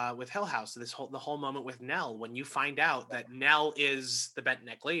Hill House, the whole moment with Nell, when you find out that Nell is the bent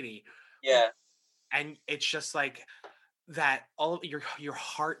neck lady, Yeah, and it's just like that, all of your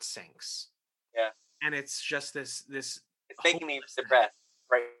heart sinks, yeah. and it's just this It's making me depressed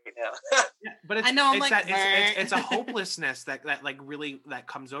right now. yeah, but it's I know, I'm it's like, that it's a hopelessness that like really that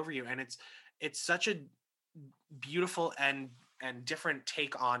comes over you, and it's such a beautiful and different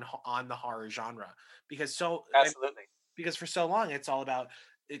take on the horror genre, because Absolutely. because for so long it's all about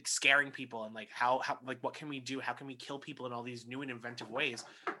like, scaring people and like how like what can we do, how can we kill people in all these new and inventive ways,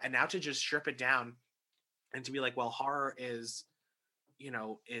 and now to just strip it down and to be like, well, horror is,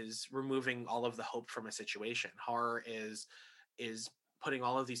 is removing all of the hope from a situation. Horror is putting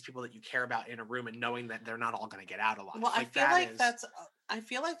all of these people that you care about in a room and knowing that they're not all going to get out alive. Well, like, that's I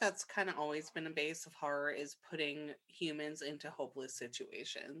feel like that's kind of always been a base of horror, is putting humans into hopeless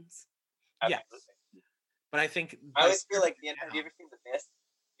situations. Yes. Absolutely. But I think I always feel like the end. Have you ever seen The Mist?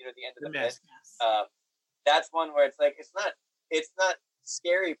 You know, the end of The Mist. Yes. That's one where it's like it's not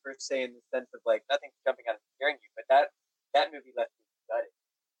scary per se in the sense of like nothing's jumping out and scaring you, but that movie left me gutted.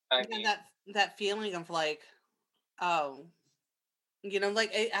 I mean, that feeling of like, oh,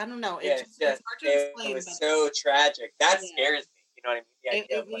 like I don't know. yeah, It's hard to explain. It was but so tragic. That Yeah. scares me. You know what I mean? The idea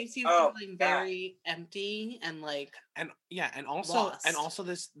it of, like, leaves you oh, feeling God. very empty and like, and lost. also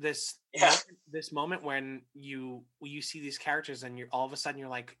this Yeah. this moment when you see these characters and you're all of a sudden you're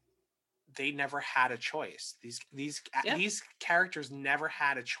like, they never had a choice. These characters never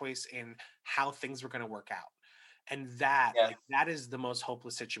had a choice in how things were going to work out, and that Yeah. like that is the most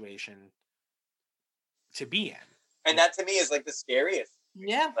hopeless situation to be in. And that to me is like the scariest.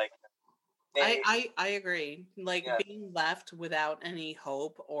 Yeah. Like I agree. Like Yeah. being left without any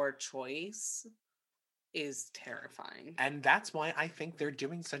hope or choice is terrifying. And that's why I think they're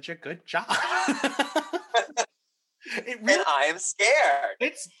doing such a good job. and I am scared.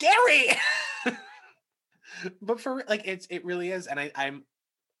 It's scary. But for like it really is, and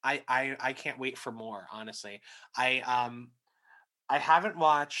I can't wait for more, honestly. I haven't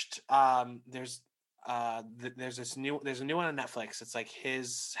watched there's a new one on Netflix. It's like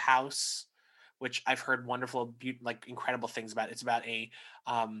His House, which I've heard wonderful like incredible things about. It's about a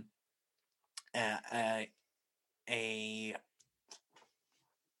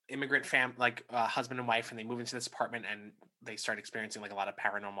immigrant like husband and wife, and they move into this apartment and they start experiencing like a lot of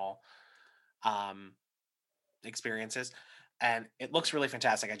paranormal experiences, and it looks really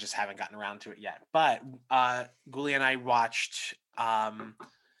fantastic. I just haven't gotten around to it yet. But Ghoulie and I watched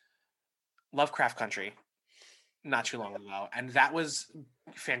Lovecraft Country, not too long ago, and that was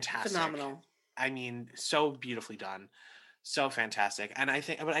fantastic. Phenomenal. I mean, so beautifully done, so fantastic. And I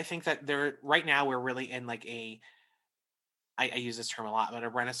think that there right now we're really in like I use this term a lot, but a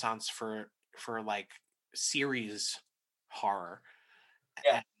renaissance for like series horror.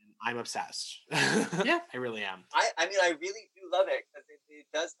 Yeah. And I'm obsessed. Yeah. I really am. I mean, I really do love it because it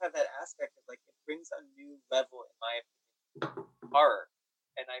does have that aspect of like it brings a new level in my opinion horror,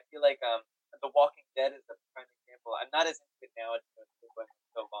 and I feel like The Walking Dead is a prime example. I'm not as into it now; it's been going on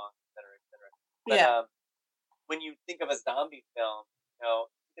so long, et cetera, et cetera. But Yeah. when you think of a zombie film,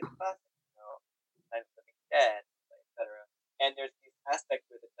 it's classic, Night of the Living Dead, et cetera. And there's these aspects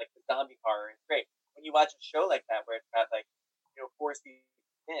with it, like the zombie horror is great. When you watch a show like that, where it's got like 4 seasons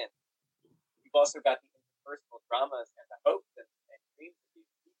in, you've also got the interpersonal dramas and the hopes and dreams of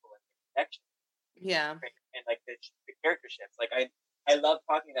these people and the connections. Yeah. And like the character shifts. Like I love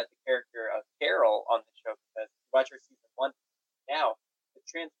talking about the character of Carol on the show because you watch her season 1 now, the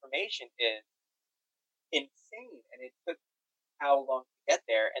transformation is insane, and it took how long to get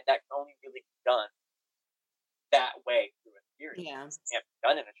there, and that can only really be done that way through a series. Yeah. It can't be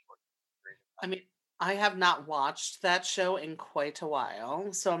done in a short period of time. I mean, I have not watched that show in quite a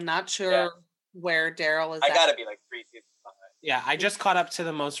while, so I'm not sure Yeah. where Daryl is I at. gotta be like 3 seasons behind. Yeah, I just caught up to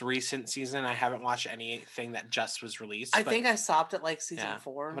the most recent season. I haven't watched anything that just was released. I think I stopped at like season yeah,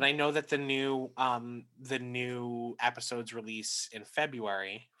 4. but I know that the new episodes release in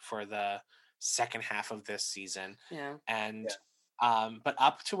February for the second half of this season. Yeah. And but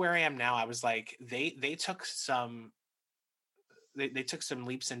up to where I am now, I was like, they took some they took some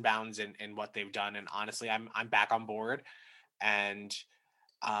leaps and bounds in what they've done, and honestly, I'm back on board, and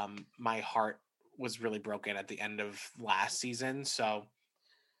my heart was really broken at the end of last season. So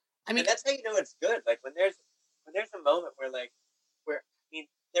I mean, and that's how you know it's good. Like when there's a moment where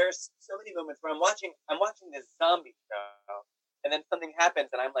there's so many moments where I'm watching this zombie show, and then something happens,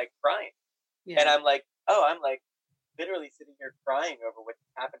 and I'm like crying, and I'm like, literally sitting here crying over what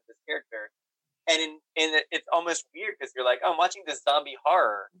happened to this character, and it's almost weird because you're like, oh, I'm watching this zombie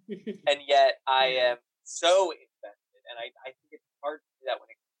horror, and yet I am so invested, and I think it's hard to do that when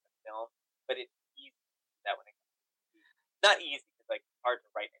it comes to film, but it's easy to do that when it comes to TV. Not easy because like it's hard to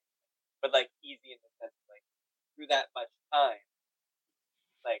write anything, but like easy in the sense of, like through that much time,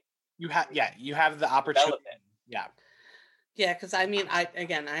 like you have the opportunity. Yeah. Yeah, because I mean, I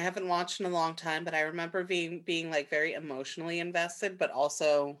haven't watched in a long time, but I remember being like very emotionally invested, but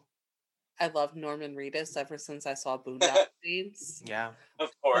also I love Norman Reedus ever since I saw Boondock Saints. Yeah. Of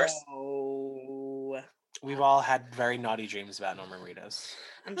course. Oh, we've all had very naughty dreams about Norman Reedus.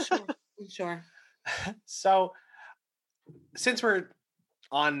 I'm sure. I'm sure. So, since we're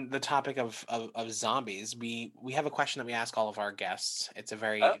on the topic of zombies, we have a question that we ask all of our guests. It's a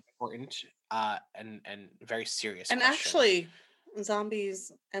very important and very serious and question. Actually,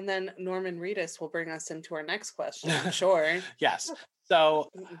 zombies and then Norman Reedus will bring us into our next question, I'm sure. Yes.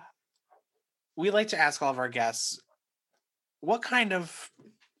 So we like to ask all of our guests, what kind of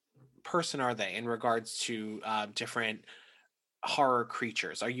person are they in regards to different horror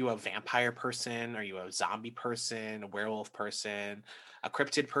creatures? Are you a vampire person? Are you a zombie person? A werewolf person? A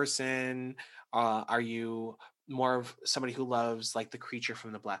cryptid person? Are you more of somebody who loves like the creature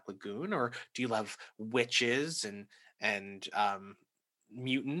from the Black Lagoon, or do you love witches and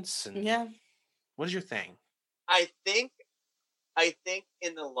mutants? And yeah, what is your thing? I think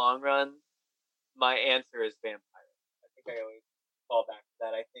in the long run, my answer is vampire. I think I always fall back to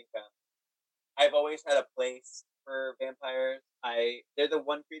that. I think I've always had a place for vampires. They're the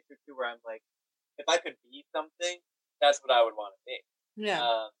one creature too where I'm like, if I could be something, that's what I would want to be.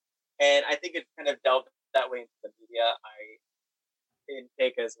 yeah. And I think it's kind of delved that way into the media I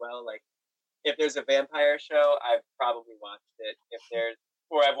intake as well. Like, if there's a vampire show, I've probably watched it.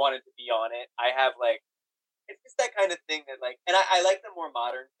 Or I've wanted to be on it. I have like, it's just that kind of thing that like, and I like the more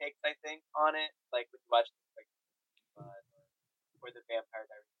modern takes I think on it. Like when you watch things like or the Vampire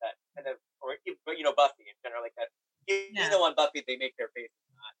Diaries, that kind of, or Buffy in general, like that. Even though on Buffy they make their faces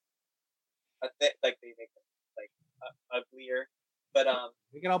not, like they make them like uglier, but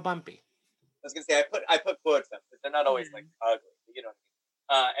we get all bumpy. I was gonna say I put quotes up because they're not always like ugly, you know what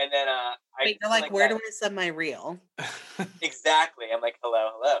I mean? And then Wait, you're like, where do I send my reel? Exactly. I'm like,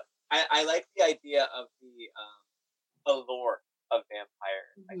 hello. I like the idea of the allure of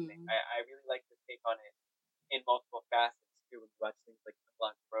vampires. I think I really like to take on it in multiple facets too. When you watch things like The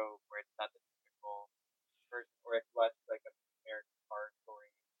Black Robe, where it's not the typical version, or if you watch like a American Horror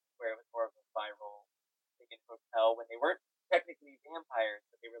Story, where it was more of a viral thing in hotel when they weren't technically vampires,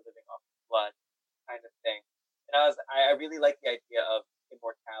 but they were living off of blood, kind of thing. And I really like the idea of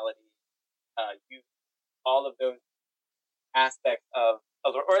immortality, youth, all all of those aspects of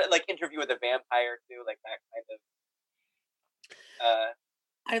or like Interview with a Vampire too, like that kind of.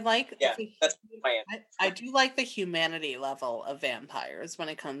 I like Yeah, that's my answer. I do like the humanity level of vampires when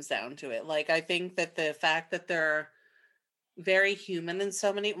it comes down to it. Like, I think that the fact that they're very human in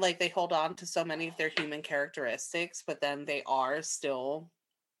so many, like, they hold on to so many of their human characteristics, but then they are still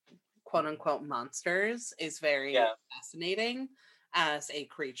quote unquote monsters is very Yeah. fascinating as a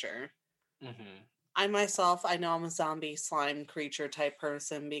creature. Mm-hmm. I myself, I know I'm a zombie slime creature type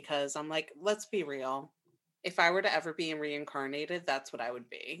person because I'm like, let's be real. If I were to ever be reincarnated, that's what I would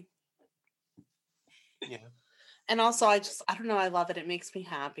be. Yeah. And also, I don't know, I love it. It makes me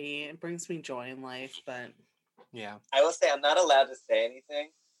happy. It brings me joy in life, but Yeah. I will say I'm not allowed to say anything,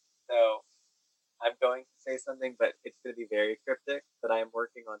 so I'm going to say something, but it's going to be very cryptic. But I am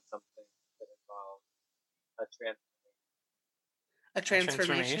working on something that involves a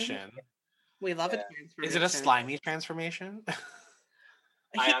transformation. We love a Yeah. transformation. Is it a slimy transformation?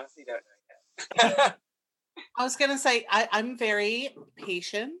 I honestly don't know yet. I was gonna say I'm very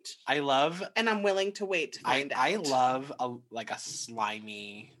patient I love. and I'm willing to wait to find out. I love a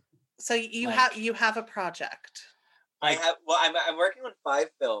slimy. So you like- you have a project. I have. Well, I'm working on 5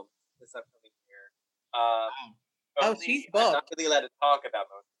 films this upcoming year. Oh, she's I'm not booked. really allowed to talk about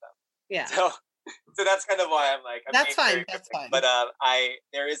most of them. Yeah. So that's kind of why I'm like. That's being very fine. That's cryptic. fine. But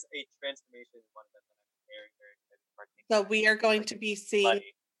there is a transformation in one of them that I'm very very excited to partake So in. we are going to be seeing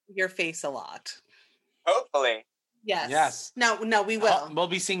Buddy. your face a lot. Hopefully. Yes. Yes. No, we will. We'll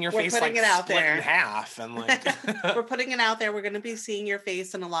be seeing your We're face putting like it out split there. in half, and like We're putting it out there. We're going to be seeing your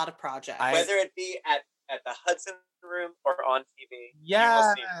face in a lot of projects. Whether it be at the Hudson Room or on TV.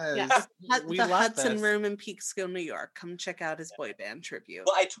 yes, Yeah, we the love Hudson this. Room in Peekskill, New York. Come check out his boy band tribute.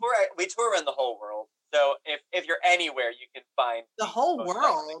 Well, we tour around the whole world. So if you're anywhere, you can find The whole most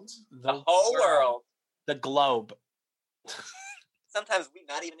world. The whole world. The globe. Sometimes we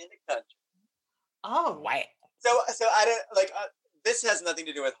not even in the country. Oh, Wow. So I don't like. This has nothing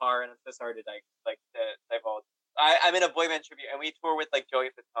to do with horror, and I'm so sorry to divulge. I'm in a boy band tribute, and we tour with like Joey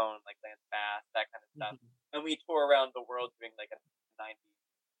Fatone, like Lance Bass, that kind of stuff, and we tour around the world doing like a 90s.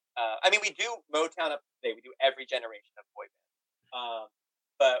 I mean, we do Motown up to date. We do every generation of boy band.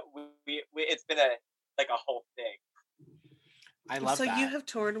 But we it's been a whole thing. I love so that. you have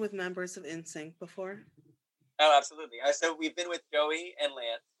toured with members of NSYNC before? Oh, absolutely. So we've been with Joey and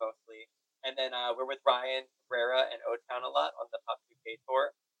Lance mostly, and then we're with Ryan Cabrera and O-Town a lot on the Pop UK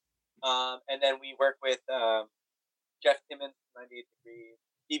tour. And then we work with Jeff Timmons, 98 Degrees,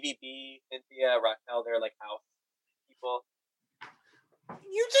 DVB, Cynthia, Raquel. They're like house people.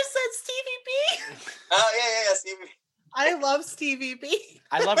 You just said Stevie B. Oh yeah, Stevie B. I love Stevie B.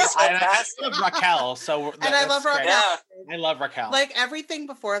 I love Raquel. So and I love Raquel. Yeah. I love Raquel. Like everything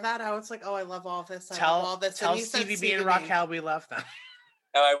before that, I was like, "Oh, I love all this. I love all this." Tell Stevie B and Raquel we love them.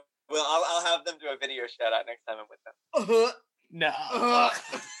 Oh, I'll have them do a video shout out next time I'm with them. No.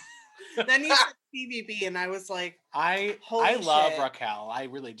 Then you said Stevie B, and I was like, I Holy love shit. Raquel. I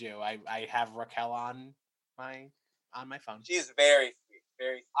really do. I have Raquel on my phone. She's very sweet.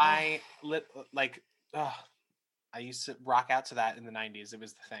 Very sweet. I used to rock out to that in the 90s. It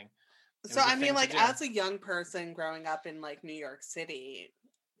was the thing. So I mean, like as a young person growing up in like New York City,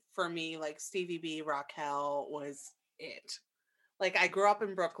 for me, like Stevie B, Raquel was it. Like I grew up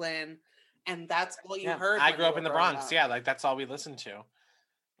in Brooklyn, and that's all you heard. I when grew you up were in the growing Bronx. up. Yeah, like that's all we listened to.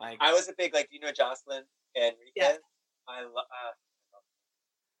 Like I was a big do you know Jocelyn Enriquez? Yeah. I love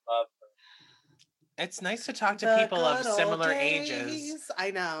her. it's nice to talk to The people of good old similar days. ages I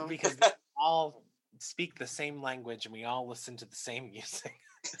know. because we all speak the same language and we all listen to the same music.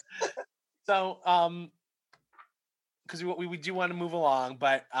 So, because we do want to move along,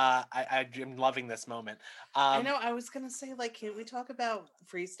 but I'm loving this moment. I know. I was gonna say, like, can we talk about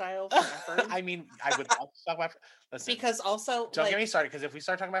freestyle forever? I mean, I would love to talk about. Listen, because also, don't like, get me started. Because if we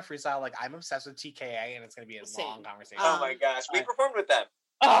start talking about freestyle, like I'm obsessed with TKA, and it's going to be a Same. long conversation. Oh my gosh, we performed with them.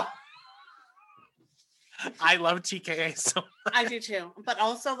 Oh! I love TKA so much. I do too. But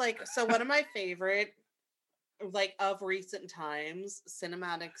also, like, so one of my favorite, like, of recent times,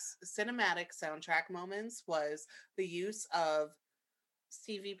 cinematic soundtrack moments was the use of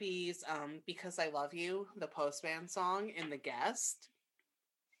Stevie B's "Because I Love You," the Postman song in The Guest.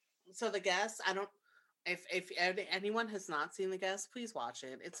 So The Guest, I don't. If anyone has not seen The Guest, please watch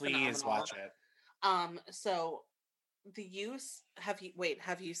it. It's Please phenomenal. watch it. So the use. Have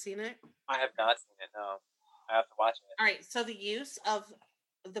you seen it? I have not seen it. No, I have to watch it. All right. So the use of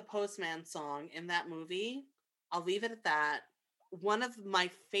the Postman song in that movie, I'll leave it at that. One of my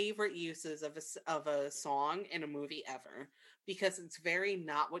favorite uses of a song in a movie ever, because it's very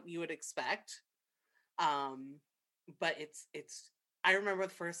not what you would expect, But it's I remember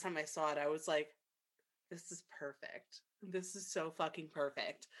the first time I saw it, I was like, this is perfect. This is so fucking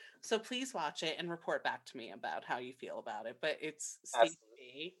perfect. So please watch it and report back to me about how you feel about it. But it's Steve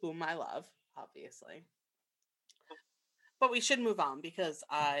B, whom I love, obviously. But we should move on because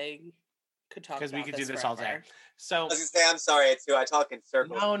I could talk Because about we could do this forever. all day. So I was gonna say, I'm sorry too. I talk in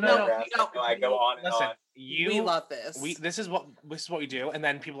circles. No, with no, paragraphs. no, I know I go on and listen, on. We love this. This is what we do, and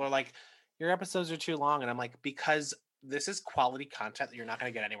then people are like, "Your episodes are too long," and I'm like, "Because this is quality content that you're not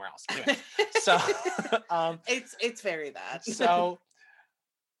going to get anywhere else." Anyway, so it's very that. So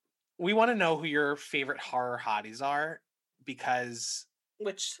we want to know who your favorite horror hotties are, because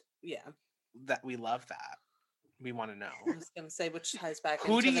that we love that. We want to know. I was gonna say, which ties back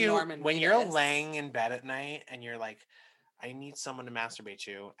Who into do the you Norman when you're Reedus. laying in bed at night and you're like, I need someone to masturbate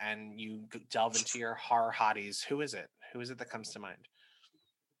you, and you delve into your horror hotties? Who is it? Who is it that comes to mind?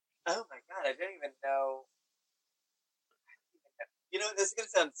 Oh my god, I don't even know. You know, this is gonna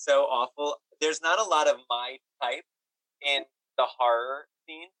sound so awful. There's not a lot of my type in the horror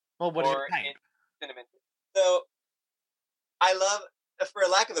scene. Well, what is your or type? in cinnamon. So I love, for a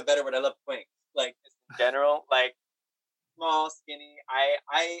lack of a better word, I love twinks. Like just in general, like small, skinny.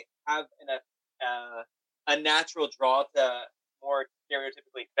 I have a natural draw to more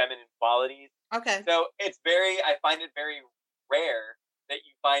stereotypically feminine qualities. Okay. So I find it very rare that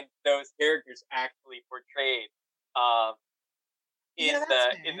you find those characters actually portrayed in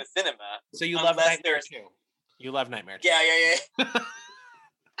the cinema. So you love Nightmare too. You love Nightmare too. Yeah.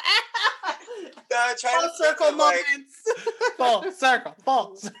 Full circle moments. Full circle.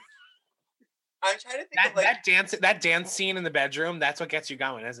 I'm trying to think of that dance scene in the bedroom. That's what gets you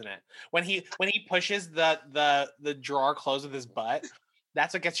going, isn't it? When he pushes the drawer closed with his butt.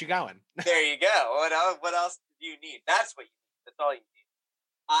 That's what gets you going. There you go. What else do you need? That's what you need. That's all you need.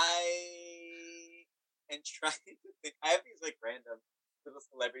 I am trying to think. I have these like random little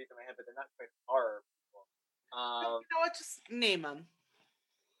celebrities in my head, but they're not quite horror people. You know what? Just name them.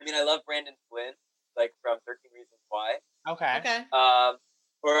 I mean, I love Brandon Flynn, like from 13 Reasons Why. Okay.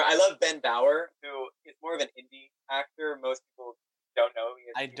 Or I love Ben Bauer, who is more of an indie actor. Most people don't know.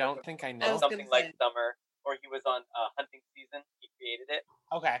 I don't think I know. Something like Summer, or he was on Hunting Season. He created it.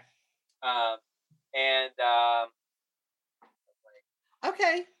 Okay.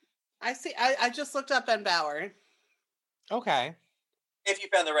 Okay. I see. I just looked up Ben Bauer. Okay. If you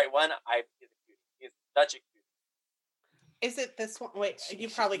found the right one, he's a cutie. He's such a cutie. Is it this one? Wait, you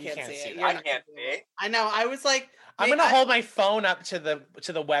probably can't see it. I can't see it. I know. I was like, I'm gonna hold my phone up to the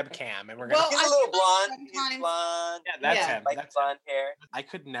webcam, and we're gonna. He's a little blonde. He's blonde. Yeah, that's him. Like that's blonde hair. I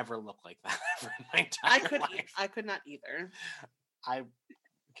could never look like that ever in my entire life. I could not either.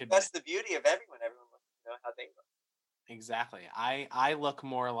 That's the beauty of everyone. Everyone wants to know how they look. Exactly. I look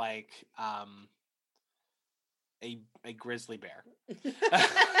more like a grizzly bear.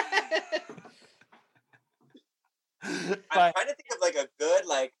 I'm trying to think of like a good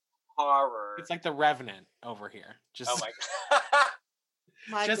like horror. It's like the Revenant over here. Just oh my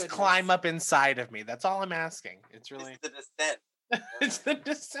god! Just climb up inside of me. That's all I'm asking. It's really the descent. It's the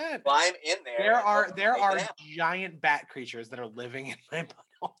descent. Climb in there. There are giant bat creatures that are living in my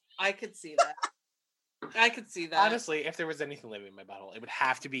butthole. I could see that. Honestly, if there was anything living in my butthole, it would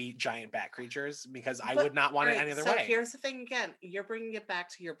have to be giant bat creatures, because I would not want it any other way. So here's the thing again. You're bringing it back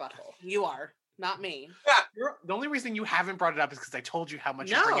to your butthole. You are. Not me. The only reason you haven't brought it up is because I told you how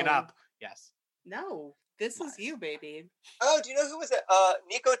much you bring it up. Yes. No. This is you, baby. Oh, do you know who was it?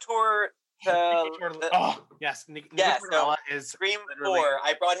 Nico oh, yes. Nico Tortorella is Scream 4.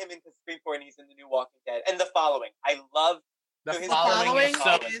 I brought him into Scream 4, and he's in the new Walking Dead. And The Following. I love The Following is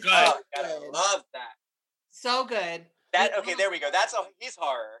so good. Oh, God, I love that. So good. Okay, there we go. He's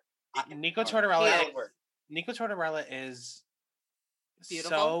horror. Nico Tortorella is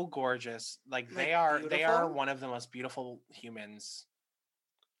beautiful. So gorgeous. Like they are one of the most beautiful humans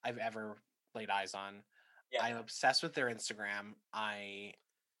I've ever laid eyes on. Yeah. I'm obsessed with their Instagram. I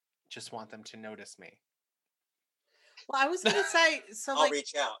just want them to notice me. Well, I was gonna say, I'll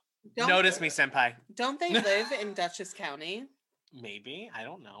reach out. Notice me, senpai. Don't they live in Dutchess County? Maybe. I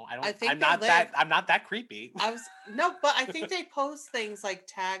don't know. I'm not that creepy. But I think they post things like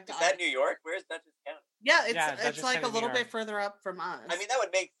tagged. Is that New York? Where's Dutchess County? Yeah, it's like a little bit further up from us. I mean, that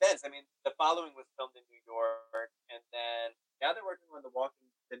would make sense. I mean, The Following was filmed in New York, and then now they're working on the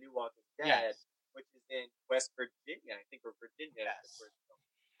new Walking Dead, which is in West Virginia, I think, or Virginia. Yes.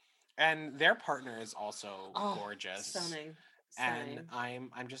 And their partner is also gorgeous. Stunning. And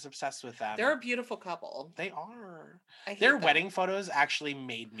I'm just obsessed with them. They're a beautiful couple. They are. Their wedding photos actually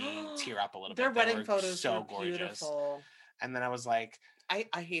made me tear up a little bit. Their wedding photos so were gorgeous. Beautiful. And then I was like, I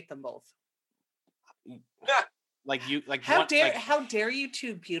hate them both. Like you, like How what, dare like, how dare you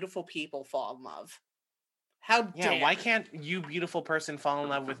two beautiful people fall in love? How dare? yeah, why can't you, beautiful person, fall in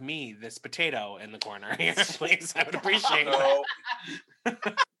love with me, this potato in the corner here, please? I would appreciate No.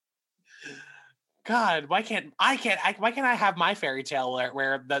 that. God, why can't I have my fairy tale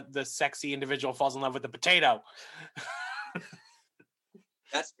where the sexy individual falls in love with the potato?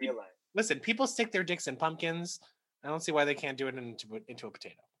 That's real life. Listen, people stick their dicks in pumpkins. I don't see why they can't do it into a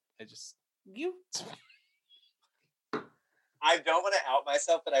potato. I just you? I don't want to out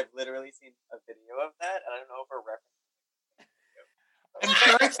myself, but I've literally seen a video of that. I don't know if we're referencing. I'm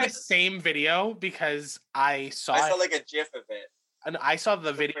sure it's the same video because I saw I saw it, like a GIF of it. and I saw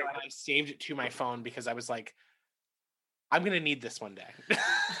the video and I saved it to my phone because I was like, I'm gonna need this one day.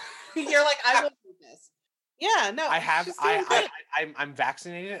 You're like, I will do this. Yeah, no. I have she's doing great. I'm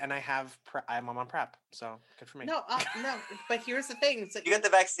vaccinated and I have I'm on prep, so good for me. No, no. But here's the thing: it's like, You got the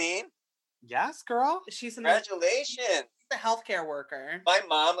vaccine? Yes, girl. she's Congratulations. a healthcare worker. My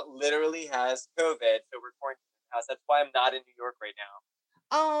mom literally has COVID, so we're quarantined in the house. That's why I'm not in New York right now.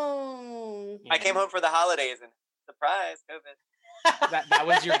 Oh, I came home for the holidays and surprise, COVID. That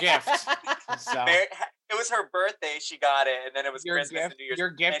was your gift. So It was her birthday. She got it, and then it was your Christmas gift, and New Year's. your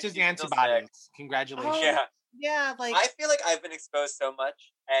gift and is she's still sick. antibodies. Congratulations. Oh. Yeah, yeah. Like, I feel like I've been exposed so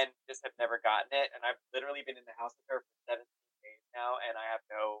much and just have never gotten it. And I've literally been in the house with her for 17 days now, and I have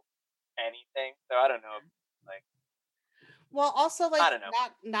no anything. So I don't know. Like, well, also like, I don't know.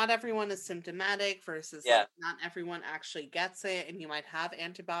 not everyone is symptomatic versus Yeah. like, not everyone actually gets it, and you might have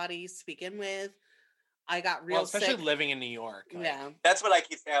antibodies to begin with. I got real Well, especially sick. living in New York. Like, Yeah. that's what I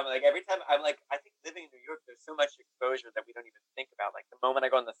keep saying. I'm like, every time I'm like, I think living in New York, there's so much exposure that we don't even think about. Like the moment I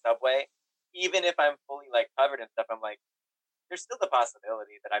go on the subway, even if I'm fully like covered and stuff, I'm like, there's still the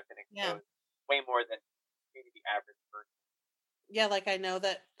possibility that I've been exposed way more than maybe the average person. Yeah, like I know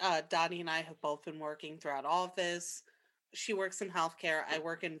that Dottie and I have both been working throughout all of this. She works in healthcare. I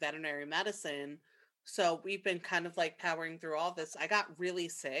work in veterinary medicine. So we've been kind of like powering through all this. I got really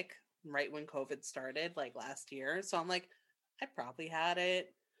sick right when COVID started, like last year. So I'm like, I probably had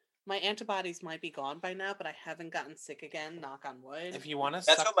it. My antibodies might be gone by now, but I haven't gotten sick again, knock on wood. if you want to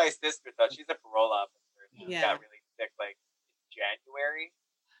That's suck, what my sister thought. She's a parole officer. She Yeah. got really sick like in January.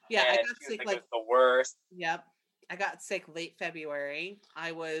 Yeah, I and got she was sick like, like, it was the worst. yep. I got sick late February.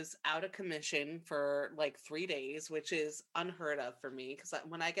 I was out of commission for like 3 days, which is unheard of for me because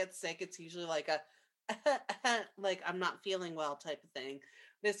when I get sick, it's usually like a like I'm not feeling well type of thing.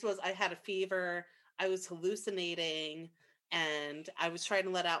 I had a fever, I was hallucinating, and I was trying to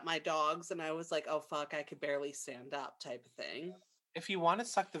let out my dogs, and I was like, oh fuck, I could barely stand up type of thing. if you want to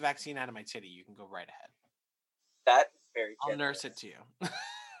suck the vaccine out of my titty, you can go right ahead. That is very I'll generous. nurse it to you.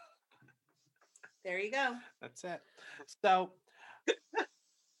 There you go. That's it. So,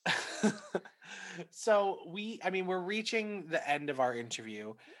 so we're reaching the end of our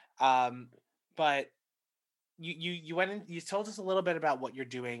interview, but you went and you told us a little bit about what you're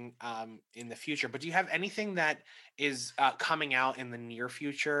doing in the future. But do you have anything that is coming out in the near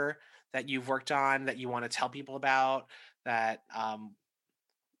future that you've worked on that you want to tell people about that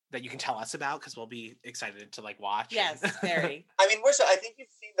that you can tell us about because we'll be excited to like watch? Yes, very. I mean, I think you've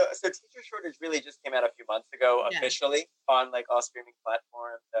seen so Teacher Shortage really just came out a few months ago Yeah. officially on like all streaming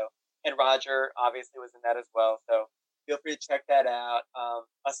platforms. So, and Roger obviously was in that as well. So feel free to check that out.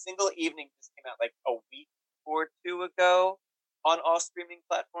 A Single Evening just came out like a week or two ago on all streaming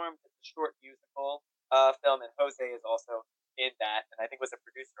platforms. It's a short musical film, and Jose is also in that, and I think was a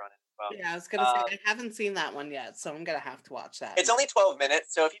producer on it as well. Yeah, I was gonna say I haven't seen that one yet, so I'm gonna have to watch that. It's only 12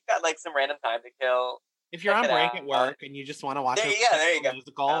 minutes, so if you've got like some random time to kill, If you're on check it break out. at work and you just want to watch There a you go.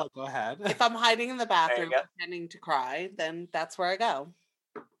 musical, Yeah. like, go ahead. If I'm hiding in the bathroom go. pretending to cry, then that's where I go.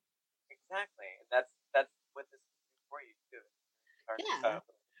 exactly, and that's what this is for you too. Yeah.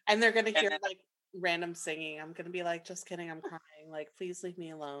 And they're gonna And hear then- like random singing. I'm gonna be like, just kidding, I'm crying. Like, please leave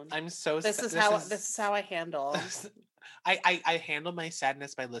me alone. I'm so. This is how I handle. I handle my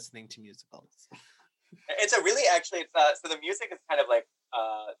sadness by listening to musicals. It's a really actually so the music is kind of like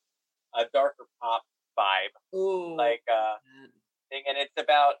a darker pop vibe, Ooh. like thing, and it's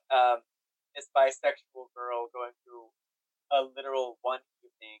about this bisexual girl going through a literal one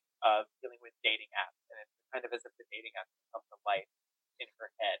evening of dealing with dating apps, and it's kind of as if the dating apps come to life in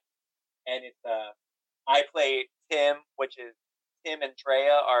her head. And it's I play Tim, which is Tim and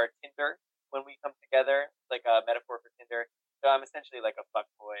Drea are Tinder when we come together, like a metaphor for Tinder. So I'm essentially like a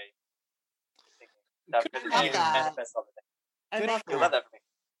fuckboy singing stuff. Good because for I you. manifest all the time. I Good love for You that. love that for me.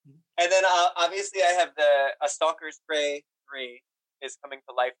 And then obviously I have A Stalker's Prey 3 is coming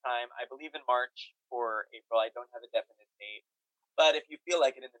to Lifetime, I believe in March or April. I don't have a definite date. But if you feel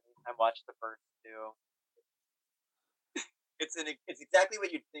like it in the meantime, watch the first two. It's exactly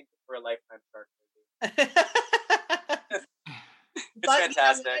what you'd think for a Lifetime shark movie. It's But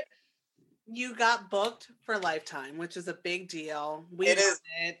fantastic. You know what? You got booked for Lifetime, which is a big deal. It is,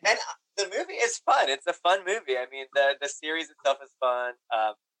 it. and the movie is fun. It's a fun movie. I mean, the series itself is fun.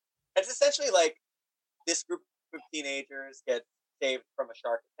 It's essentially like this group of teenagers get saved from a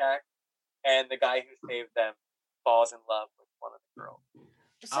shark attack, and the guy who saved them falls in love with one of the girls.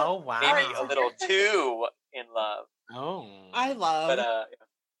 Oh wow! Maybe a little too in love. Oh, I love. But yeah.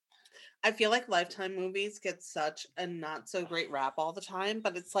 I feel like Lifetime movies get such a not so great rap all the time,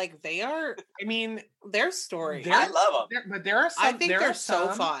 but it's like they are. I mean, their story. I love them. But there are some. I think there they're are so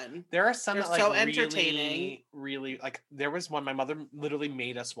some, fun. There are some They're that like so entertaining. really, really like. There was one. My mother literally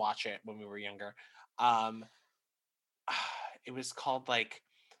made us watch it when we were younger. It was called like.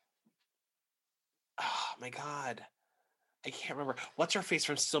 Oh my god. I can't remember. What's her face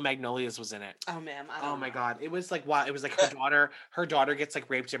from Still Magnolias was in it. Oh man, I don't Oh my know. god. It was like wow, it was like her daughter, her daughter gets like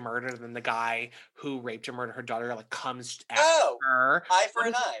raped and murdered, and then the guy who raped and murdered her daughter like comes after her. Eye for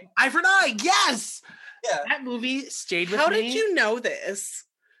an Eye. Eye for an Eye, yes! Yeah. That movie stayed with How me. did you know this?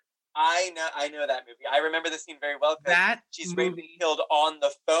 I know that movie. I remember the scene very well because That she's movie- raped and killed on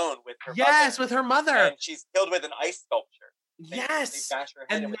the phone with her Yes, mother. with her mother. And she's killed with an ice sculpture. Yes. They bash her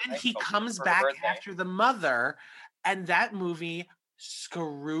head in And with an then ice he sculpture comes for her back birthday. after the mother, and that movie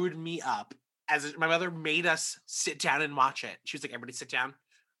screwed me up. As my mother made us sit down and watch it. She was like, "Everybody sit down.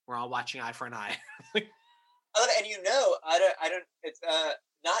 We're all watching Eye for an Eye." And you know, I don't. It's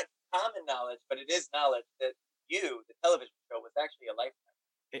not common knowledge, but it is knowledge that the television show, was actually a Lifetime,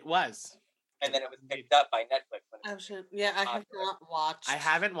 It was. and then it was picked up by Netflix. When it was Yeah, I have popular. not watched. I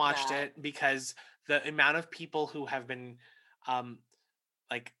haven't watched that. it because the amount of people who have been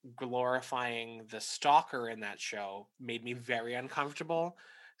like glorifying the stalker in that show made me very uncomfortable.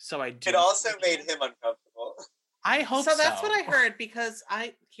 So I do. It also made him uncomfortable. I hope so. So that's what I heard because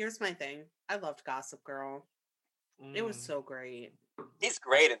here's my thing. I loved Gossip Girl. It was Mm. so great. He's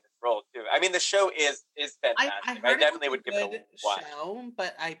great in this role too. I mean, the show is fantastic. I I, heard definitely it was would give it a good watch. show,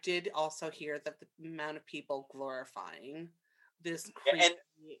 but I did also hear that the amount of people glorifying this Yeah, creepy and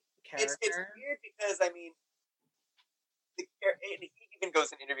character. It's weird because I mean, he even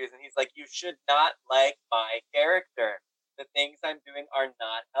goes in interviews and he's like, "You should not like my character. The things I'm doing are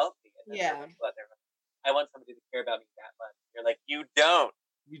not healthy." And then there are people out there, I want somebody to care about me that much. You're like, you don't.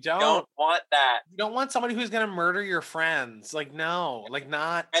 You You don't. don't want that. You don't want somebody who's gonna murder your friends. Like no, like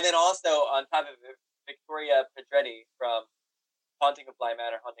not. And then also on top of it, Victoria Pedretti from Haunting of Bly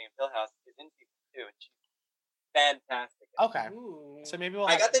Manor, Haunting of Hill House is in season 2, and she's fantastic. Okay, Ooh. so maybe we'll.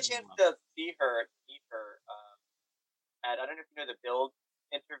 I have got the to chance move on. to meet her at, I don't know if you know the Build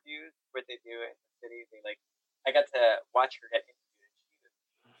interviews where they do it in the city. I got to watch her get interviewed,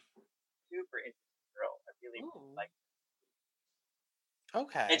 and she was super interesting girl. I really Ooh. like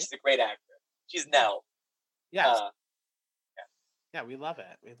Okay. her. And she's a great actress. She's Nell. Yes. Yeah, we love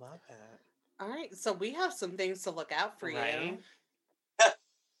it. We love it. All right, so we have some things to look out for you. Right.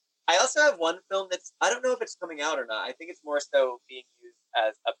 I also have one film that's, I don't know if it's coming out or not. I think it's more so being used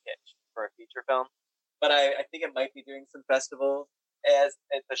as a pitch for a feature film. But I think it might be doing some festivals. It's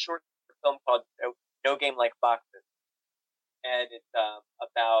a short film called No Game Like Boxes. And it's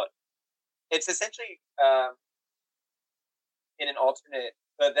it's essentially in an alternate,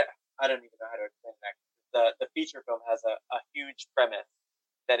 I don't even know how to explain it actually. The feature film has a huge premise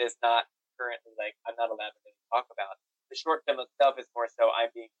that is not currently, I'm not allowed to really talk about. The short film itself is more so I'm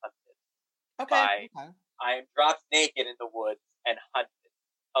being hunted. Okay. I am dropped naked in the woods and hunted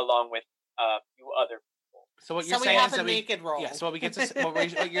along with a few other people. So what So you're we saying have is a that naked role. Yeah. So what we get to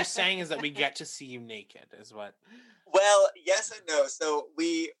what you're saying is that we get to see you naked is what. Well, yes and no. So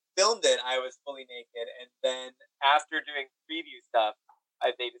we filmed it. I was fully naked, and then after doing preview stuff,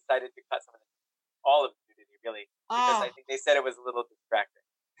 they decided to cut all of the nudity really because I think they said it was a little distracting.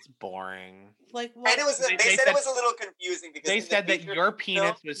 It's boring. Like what? And it was. They said it was a little confusing because They in the said that feature your film-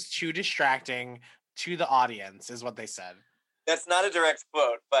 penis was too distracting to the audience, is what they said. That's not a direct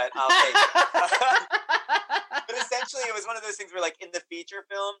quote, but I'll take it. But essentially, it was one of those things where, in the feature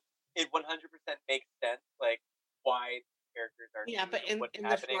film, it 100% makes sense, why characters are. Yeah, but in what's the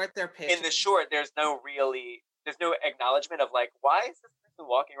happening. short, they're pitching. In the short, there's no acknowledgement of why is this person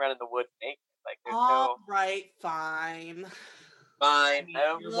walking around in the woods naked? There's All right, fine. fine.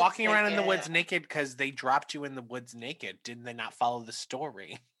 No, You're Looks walking around like in the woods it. naked because they dropped you in the woods naked. Didn't they not follow the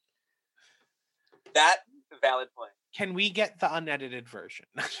story? that valid point. Can we get the unedited version?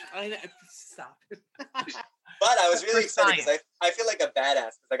 I know, stop. But I was really For excited because science. I feel like a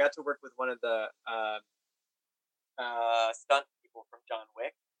badass because I got to work with one of the stunt people people from John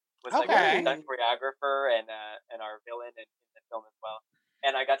Wick. Was like Okay. our stunt choreographer and our villain in the film as well.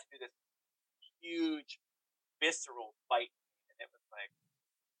 And I got to do this huge visceral fight, and it was like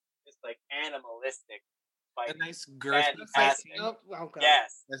this like animalistic fight. A nice girthy Fantastic. fight. Oh god.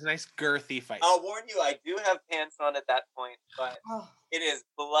 Yes. That's a nice girthy fight. I'll warn you, I do have pants on at that point, but Oh, it is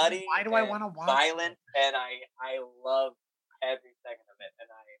bloody. Why do I and wanna watch violent? And I love every second of it. And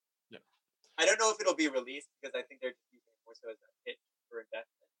I don't know if it'll be released because I think they're just using it more so as a pitch for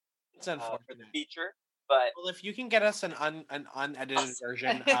investment It's for the unfortunate. feature. But Well, if you can get us an unedited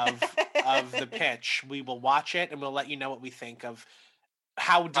version of the pitch, we will watch it and we'll let you know what we think of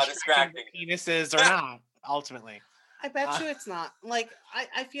how distracting the penis is or not. Ultimately, I bet you it's not. Like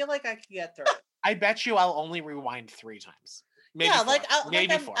I feel like I could get through it. I bet you I'll only rewind 3 times. Maybe yeah, 4. like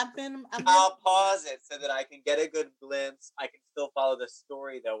maybe I'm, 4. I'll pause it so that I can get a good glimpse. I can still follow the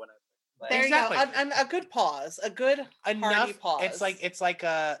story though when I play. There Exactly. you go. A good pause. A good hearty pause. It's like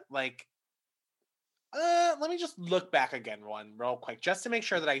a like. Let me just look back again real quick, just to make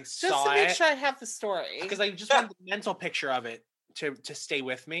sure that I just saw to make it, sure I have the story. because I just want the mental picture of it to stay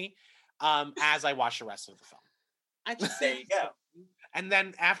with me, as I watch the rest of the film. I just There you go. And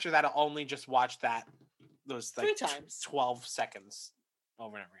then after that, I'll only just watch those like 3 times. 12 seconds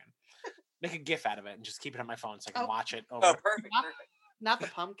over and over again. Make a GIF out of it and just keep it on my phone so I can watch it over. Oh, perfect. Not the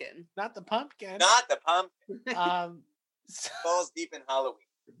pumpkin. Not the pumpkin. Not the pumpkin. So, Balls deep in Halloween.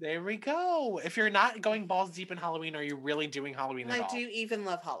 there we go. If you're not going balls deep in Halloween, are you really doing Halloween at I all? do even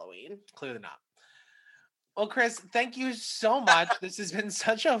love Halloween. Clearly not. Well, Chris, thank you so much. This has been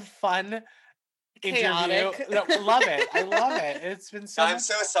such a fun interview. Chaotic. No, love it. I love it. It's been so. I'm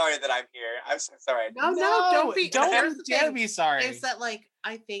so sorry that I'm here. I'm so sorry. No, don't be. Don't here's the dare thing, be sorry. Is that like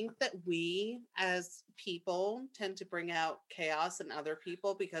I think that we as people tend to bring out chaos in other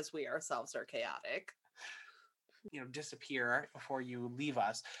people because we ourselves are chaotic. Disappear before you leave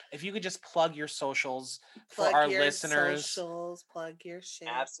us. If you could just plug your socials Plug for our your listeners. socials, plug your shit.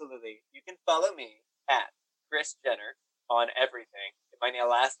 Absolutely. You can follow me at Chris Jenner on everything. My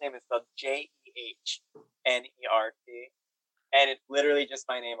last name is spelled Jehernert. And it's literally just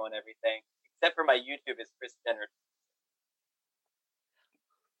my name on everything. Except for my YouTube is Chris Jenner.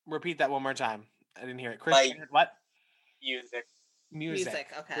 Repeat that one more time. I didn't hear it. Chris My- Jenner, what? Music. Music,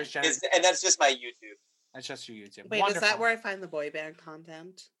 okay. Chris Jenner. And that's just my YouTube. That's just your YouTube. Wait, Wonderful. is that where I find the boy band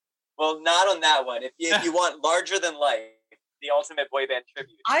content? Well, not on that one. If you want larger than life, the ultimate boy band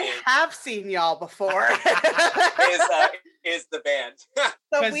tribute I have seen y'all before. is the band.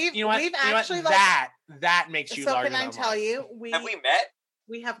 So 'Cause we've you know what? actually you know what? that makes you So larger can I than tell life. you Have we met?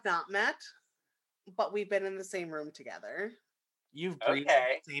 we have not met, but we've been in the same room together. You've breathed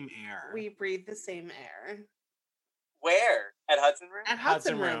Okay. the same air. We breathe the same air. Where? At Hudson Room? At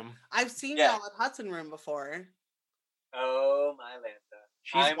Hudson Room. I've seen Yeah. y'all at Hudson Room before. Oh, my Lanta.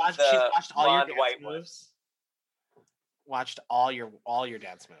 She's I'm watched the all your blonde dance white one. moves. Watched all your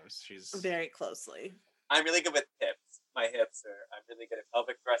dance moves. She's Very closely. I'm really good with hips. I'm really good at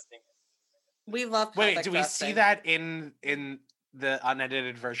pelvic thrusting. We love Wait, pelvic do we thrusting. see that in the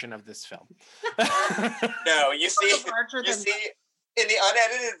unedited version of this film? No, you see, Larger you than see, in the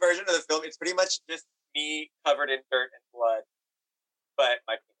unedited version of the film, it's pretty much just me covered in dirt and blood, but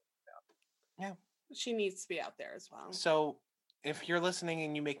my penis is out. she needs to be out there as well. So, if you're listening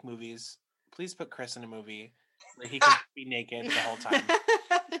and you make movies, please put Chris in a movie where he can be naked the whole time.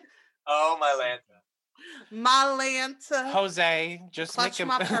 Oh, my Lanta. My Lanta. Jose, just Clutch make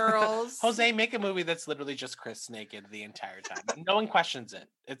my pearls. Jose, make a movie that's literally just Chris naked the entire time. No one questions it.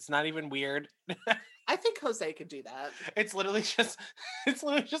 It's not even weird. I think Jose could do that. It's literally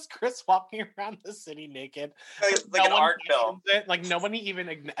just Chris walking around the city naked. It's like an one art film. questions it. Like nobody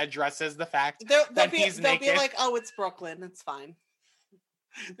even addresses the fact They'll he's be naked. like, "Oh, it's Brooklyn. It's fine."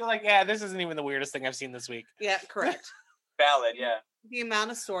 They're like, yeah, this isn't even the weirdest thing I've seen this week. Yeah, correct. Valid, yeah. The amount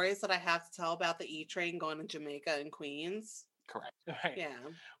of stories that I have to tell about the E train going to Jamaica and Queens. Correct. Right. Yeah.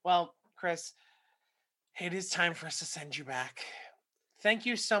 Well, Chris, it is time for us to send you back. Thank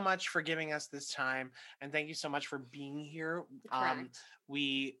you so much for giving us this time, and thank you so much for being here. Correct.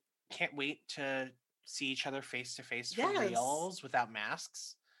 We can't wait to see each other face to face for Yes. reals without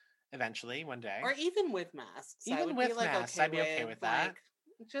masks. Eventually, one day, Or even with masks. I Even would with be like masks, okay I'd be okay with that.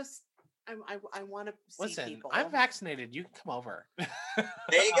 like, just I want to see listen. people. I'm vaccinated. You can come over.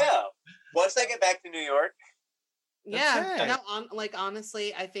 There you go. Once I get back to New York, Yeah. That's it. No,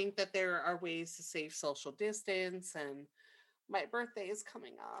 honestly, I think that there are ways to save social distance, and my birthday is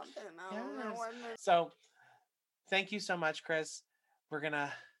coming up, and I don't know Yes. when. So, thank you so much, Chris. We're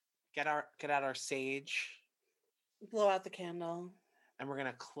gonna get out our sage, Blow out the candle. and we're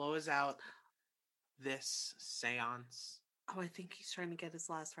gonna close out this seance Oh, I think he's trying to get his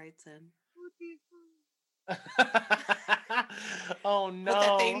last rites in. Oh no. Put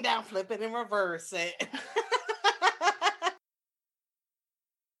that thing down, flip it, and reverse it.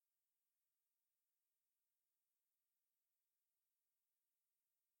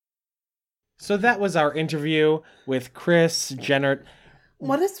 So that was our interview with Kris Jennert.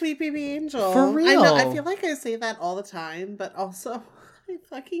 What a sweet baby angel. For real. I know, I feel like I say that all the time, but also, I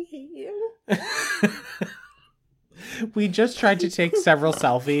fucking hate you. We just tried to take several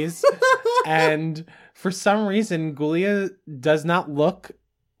selfies, and for some reason, Gulia does not look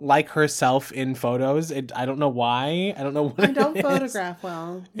like herself in photos. I don't know why. I don't know what I don't it is. photograph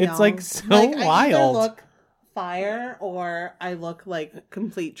well. It's y'all. like so I either wild. look fire or I look like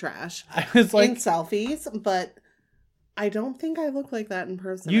complete trash I was in like, selfies, but I don't think I look like that in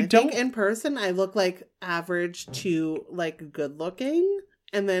person. You I don't- think in person I look like average to like good looking,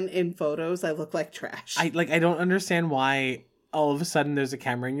 and then in photos I look like trash. I don't understand why all of a sudden there's a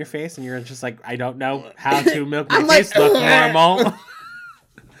camera in your face and you're just like, I don't know how to make my I'm like, face look normal.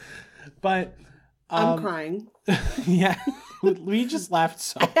 But I'm crying. yeah, we just laughed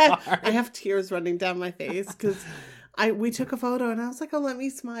so hard. I have tears running down my face because we took a photo and I was like, oh, let me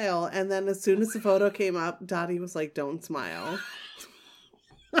smile. And then as soon as the photo came up, Dottie was like, don't smile.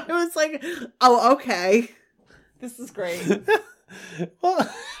 I was like, oh, okay. This is great.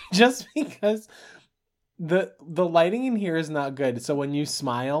 Well, just because the lighting in here is not good, so when you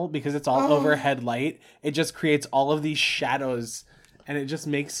smile, because it's all overhead light, it just creates all of these shadows. And it just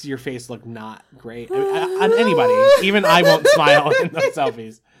makes your face look not great. I mean, on anybody. Even I won't smile in those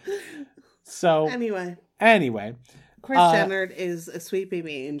selfies. So, anyway. Kris Jennert is a sweet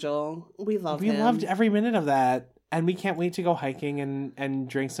baby angel. We love him. We loved every minute of that. And we can't wait to go hiking and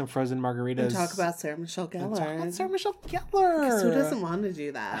drink some frozen margaritas. And talk about Sarah Michelle Gellar. Because who doesn't want to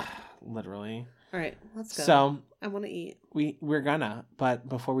do that? Literally. All right, let's go. So, I want to eat. We're gonna. But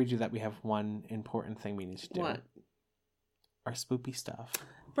before we do that, we have one important thing we need to do. What? Our spoopy stuff.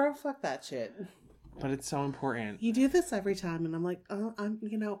 Bro, fuck that shit. But it's so important. You do this every time, and I'm like, oh,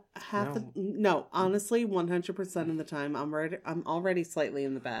 honestly, 100% of the time, I'm already slightly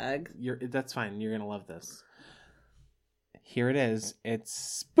in the bag. That's fine. You're gonna love this. Here it is.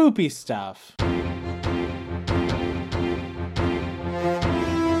 It's spoopy stuff.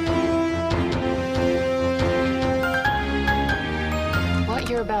 What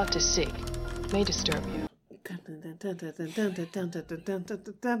you're about to see may disturb you.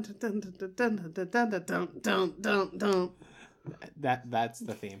 That's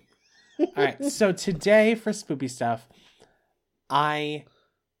the theme. All right. So today for spoopy stuff, I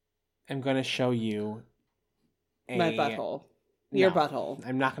am going to show you my butthole. Your butthole.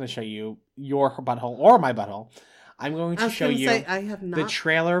 I'm not going to show you your butthole or my butthole. I'm going to show you the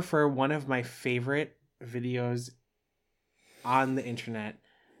trailer for one of my favorite videos on the internet,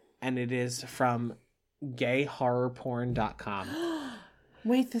 and it is from gayhorrorporn.com.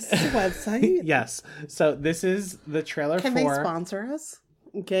 Wait, this is a website? Yes. So this is the trailer Can for... they sponsor us?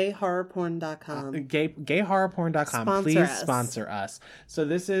 Gayhorrorporn.com. Gayhorrorporn.com. Please sponsor us. So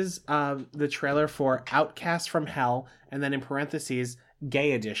this is the trailer for Outcast from Hell, and then in parentheses,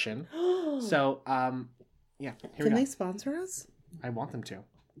 Gay Edition. So, yeah. Can they sponsor us? I want them to.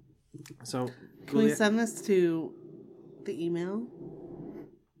 So, can we send this to the email?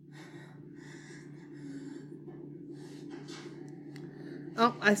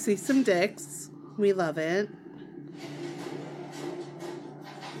 Oh, I see some dicks. We love it.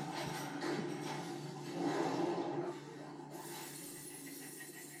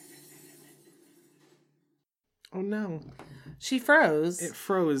 Oh no. She froze. It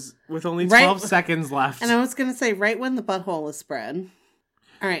froze with only 12 seconds left. And I was going to say right when the butthole is spread.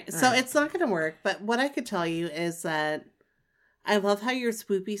 All right. So it's not going to work. But what I could tell you is that I love how your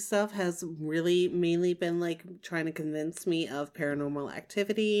spoopy stuff has really mainly been like trying to convince me of Paranormal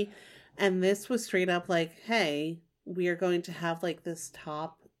Activity. And this was straight up like, hey, we are going to have like this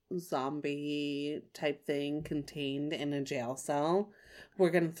top zombie type thing contained in a jail cell.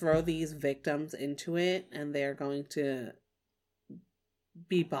 We're going to throw these victims into it and they're going to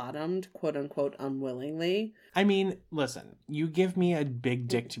be bottomed, quote unquote, unwillingly. I mean, listen, you give me a big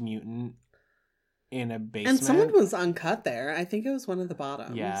dicked mutant in a basement. And someone was uncut there. I think it was one of the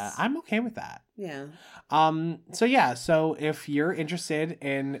bottoms. Yeah, I'm okay with that. Yeah. So if you're interested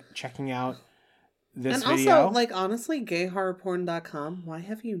in checking out this and video. And also, like, honestly, gayhorrorporn.com, why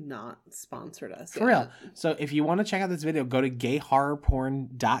have you not sponsored us For real. So if you want to check out this video, go to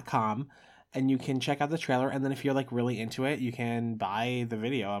gayhorrorporn.com and you can check out the trailer. And then if you're like really into it, you can buy the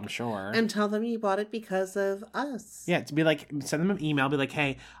video, I'm sure. And tell them you bought it because of us. Yeah, to be like, send them an email, be like,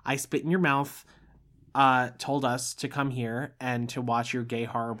 hey, I spit in your mouth. told us to come here and to watch your gay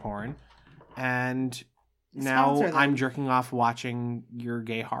horror porn. And now Sponsor them. I'm jerking off watching your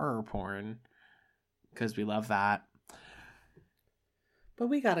gay horror porn because we love that. But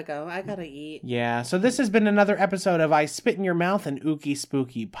we gotta go. I gotta eat. Yeah, so this has been another episode of I Spit in Your Mouth, an Ookie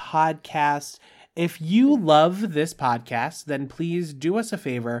Spooky podcast. If you love this podcast, then please do us a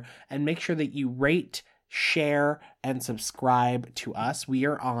favor and make sure that you rate, share, and subscribe to us. We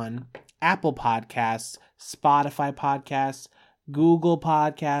are on Apple Podcasts, Spotify Podcasts, Google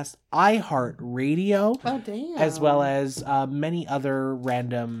Podcasts, iHeartRadio, Oh, damn. as well as many other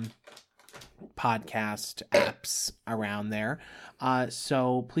random podcast apps around there.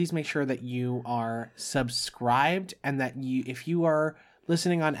 So please make sure that you are subscribed, and that if you are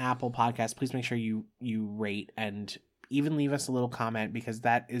listening on Apple Podcasts, please make sure you rate and even leave us a little comment, because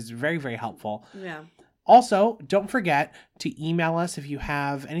that is very, very helpful. Yeah. Also, don't forget to email us if you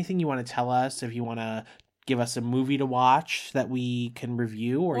have anything you want to tell us, if you want to give us a movie to watch that we can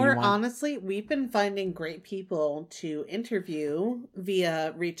review, or you want... honestly, we've been finding great people to interview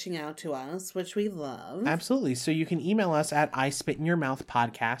via reaching out to us, which we love. Absolutely. So you can email us at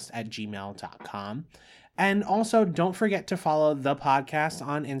ispitinyourmouthpodcast@gmail.com. And also, don't forget to follow the podcast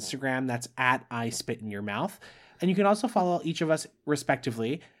on Instagram. That's at ispitinyourmouth. And you can also follow each of us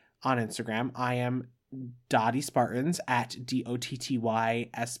respectively on Instagram. I am Dottie Spartans at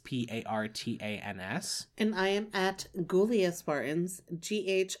DOTTYSPARTANS. And I am at Goulia Spartans,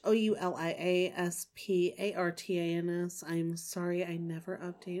 GHOULIASPARTANS. I'm sorry, I never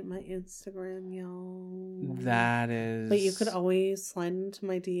update my Instagram, y'all. That is... But you could always slide into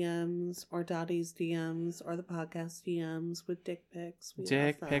my DMs, or Dottie's DMs, or the podcast DMs with dick pics. We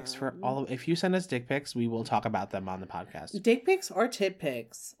dick love pics for them. all of... If you send us dick pics, we will talk about them on the podcast. Dick pics or tit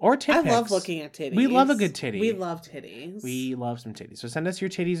pics. Or tit I pics. love looking at titties. We love a good titty. We love titties. We love some titties. So send us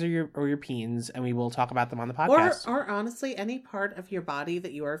your titties or your peens, and we will talk about them on the podcast. Or honestly, any part of your body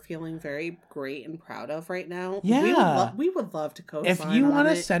that you are feeling very great and proud of right now. Yeah. We would love to co-sign if you want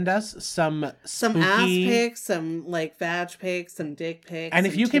to send us some ass spooky... pics, some like vag pics, some dick pics, and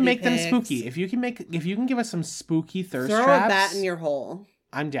if some you can titty make them pics, spooky, if you can give us some spooky thirst throw traps, a bat in your hole.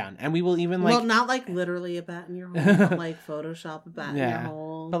 I'm down. And we will even Well, not like literally a bat in your hole, but like Photoshop a bat in your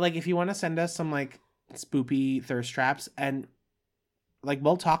hole. But like if you want to send us some like spoopy thirst traps, and like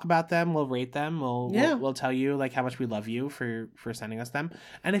we'll talk about them, we'll rate them, we'll tell you like how much we love you for sending us them.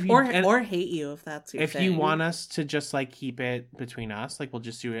 And if you or hate you if that's your if thing. you want us to just like keep it between us, like we'll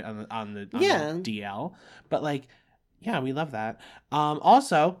just do it on the DL. But like, yeah, we love that.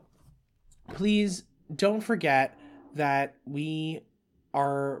 Also, please don't forget that we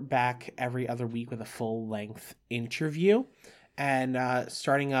are back every other week with a full length interview, and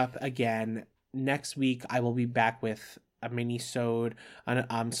starting up again next week, I will be back with a mini-sode.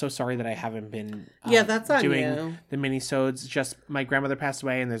 I'm so sorry that I haven't been that's on doing you. the mini-sodes. Just my grandmother passed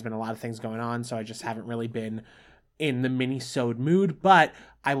away, and there's been a lot of things going on, so I just haven't really been in the mini-sode mood. But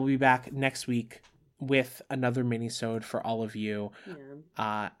I will be back next week with another mini-sode for all of you.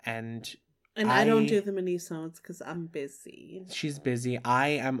 Yeah. And I don't do the mini-sodes because I'm busy. She's busy. I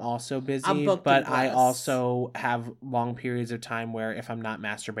am also busy, I'm booked but and I blessed. also have long periods of time where if I'm not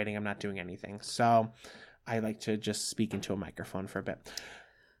masturbating, I'm not doing anything. So I like to just speak into a microphone for a bit.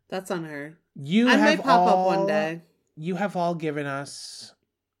 That's on her. I might pop up one day. You have all given us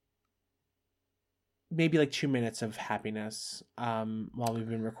maybe like 2 minutes of happiness while we've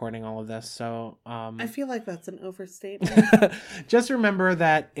been recording all of this. So I feel like that's an overstatement. just remember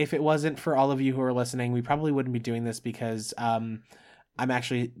that if it wasn't for all of you who are listening, we probably wouldn't be doing this, because I'm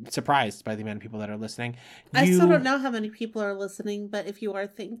actually surprised by the amount of people that are listening. I still don't know how many people are listening, but if you are,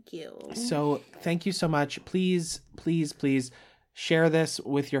 thank you. So thank you so much. Please, please, please share this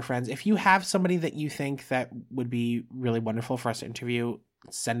with your friends. If you have somebody that you think that would be really wonderful for us to interview,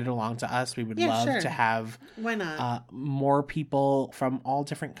 send it along to us. We would love to have why not more people from all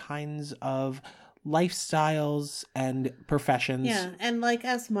different kinds of lifestyles and professions. Yeah, and like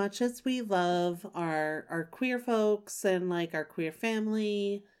as much as we love our queer folks and like our queer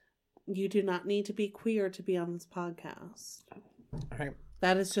family, you do not need to be queer to be on this podcast. All right.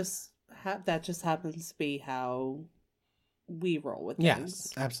 That is just that just happens to be how we roll with things.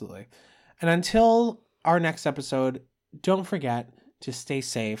 Yes, absolutely. And until our next episode, don't forget to stay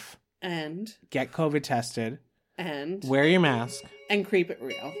safe and get COVID tested and wear your mask and creep it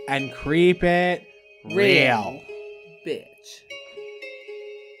real. And creep it real. Bitch.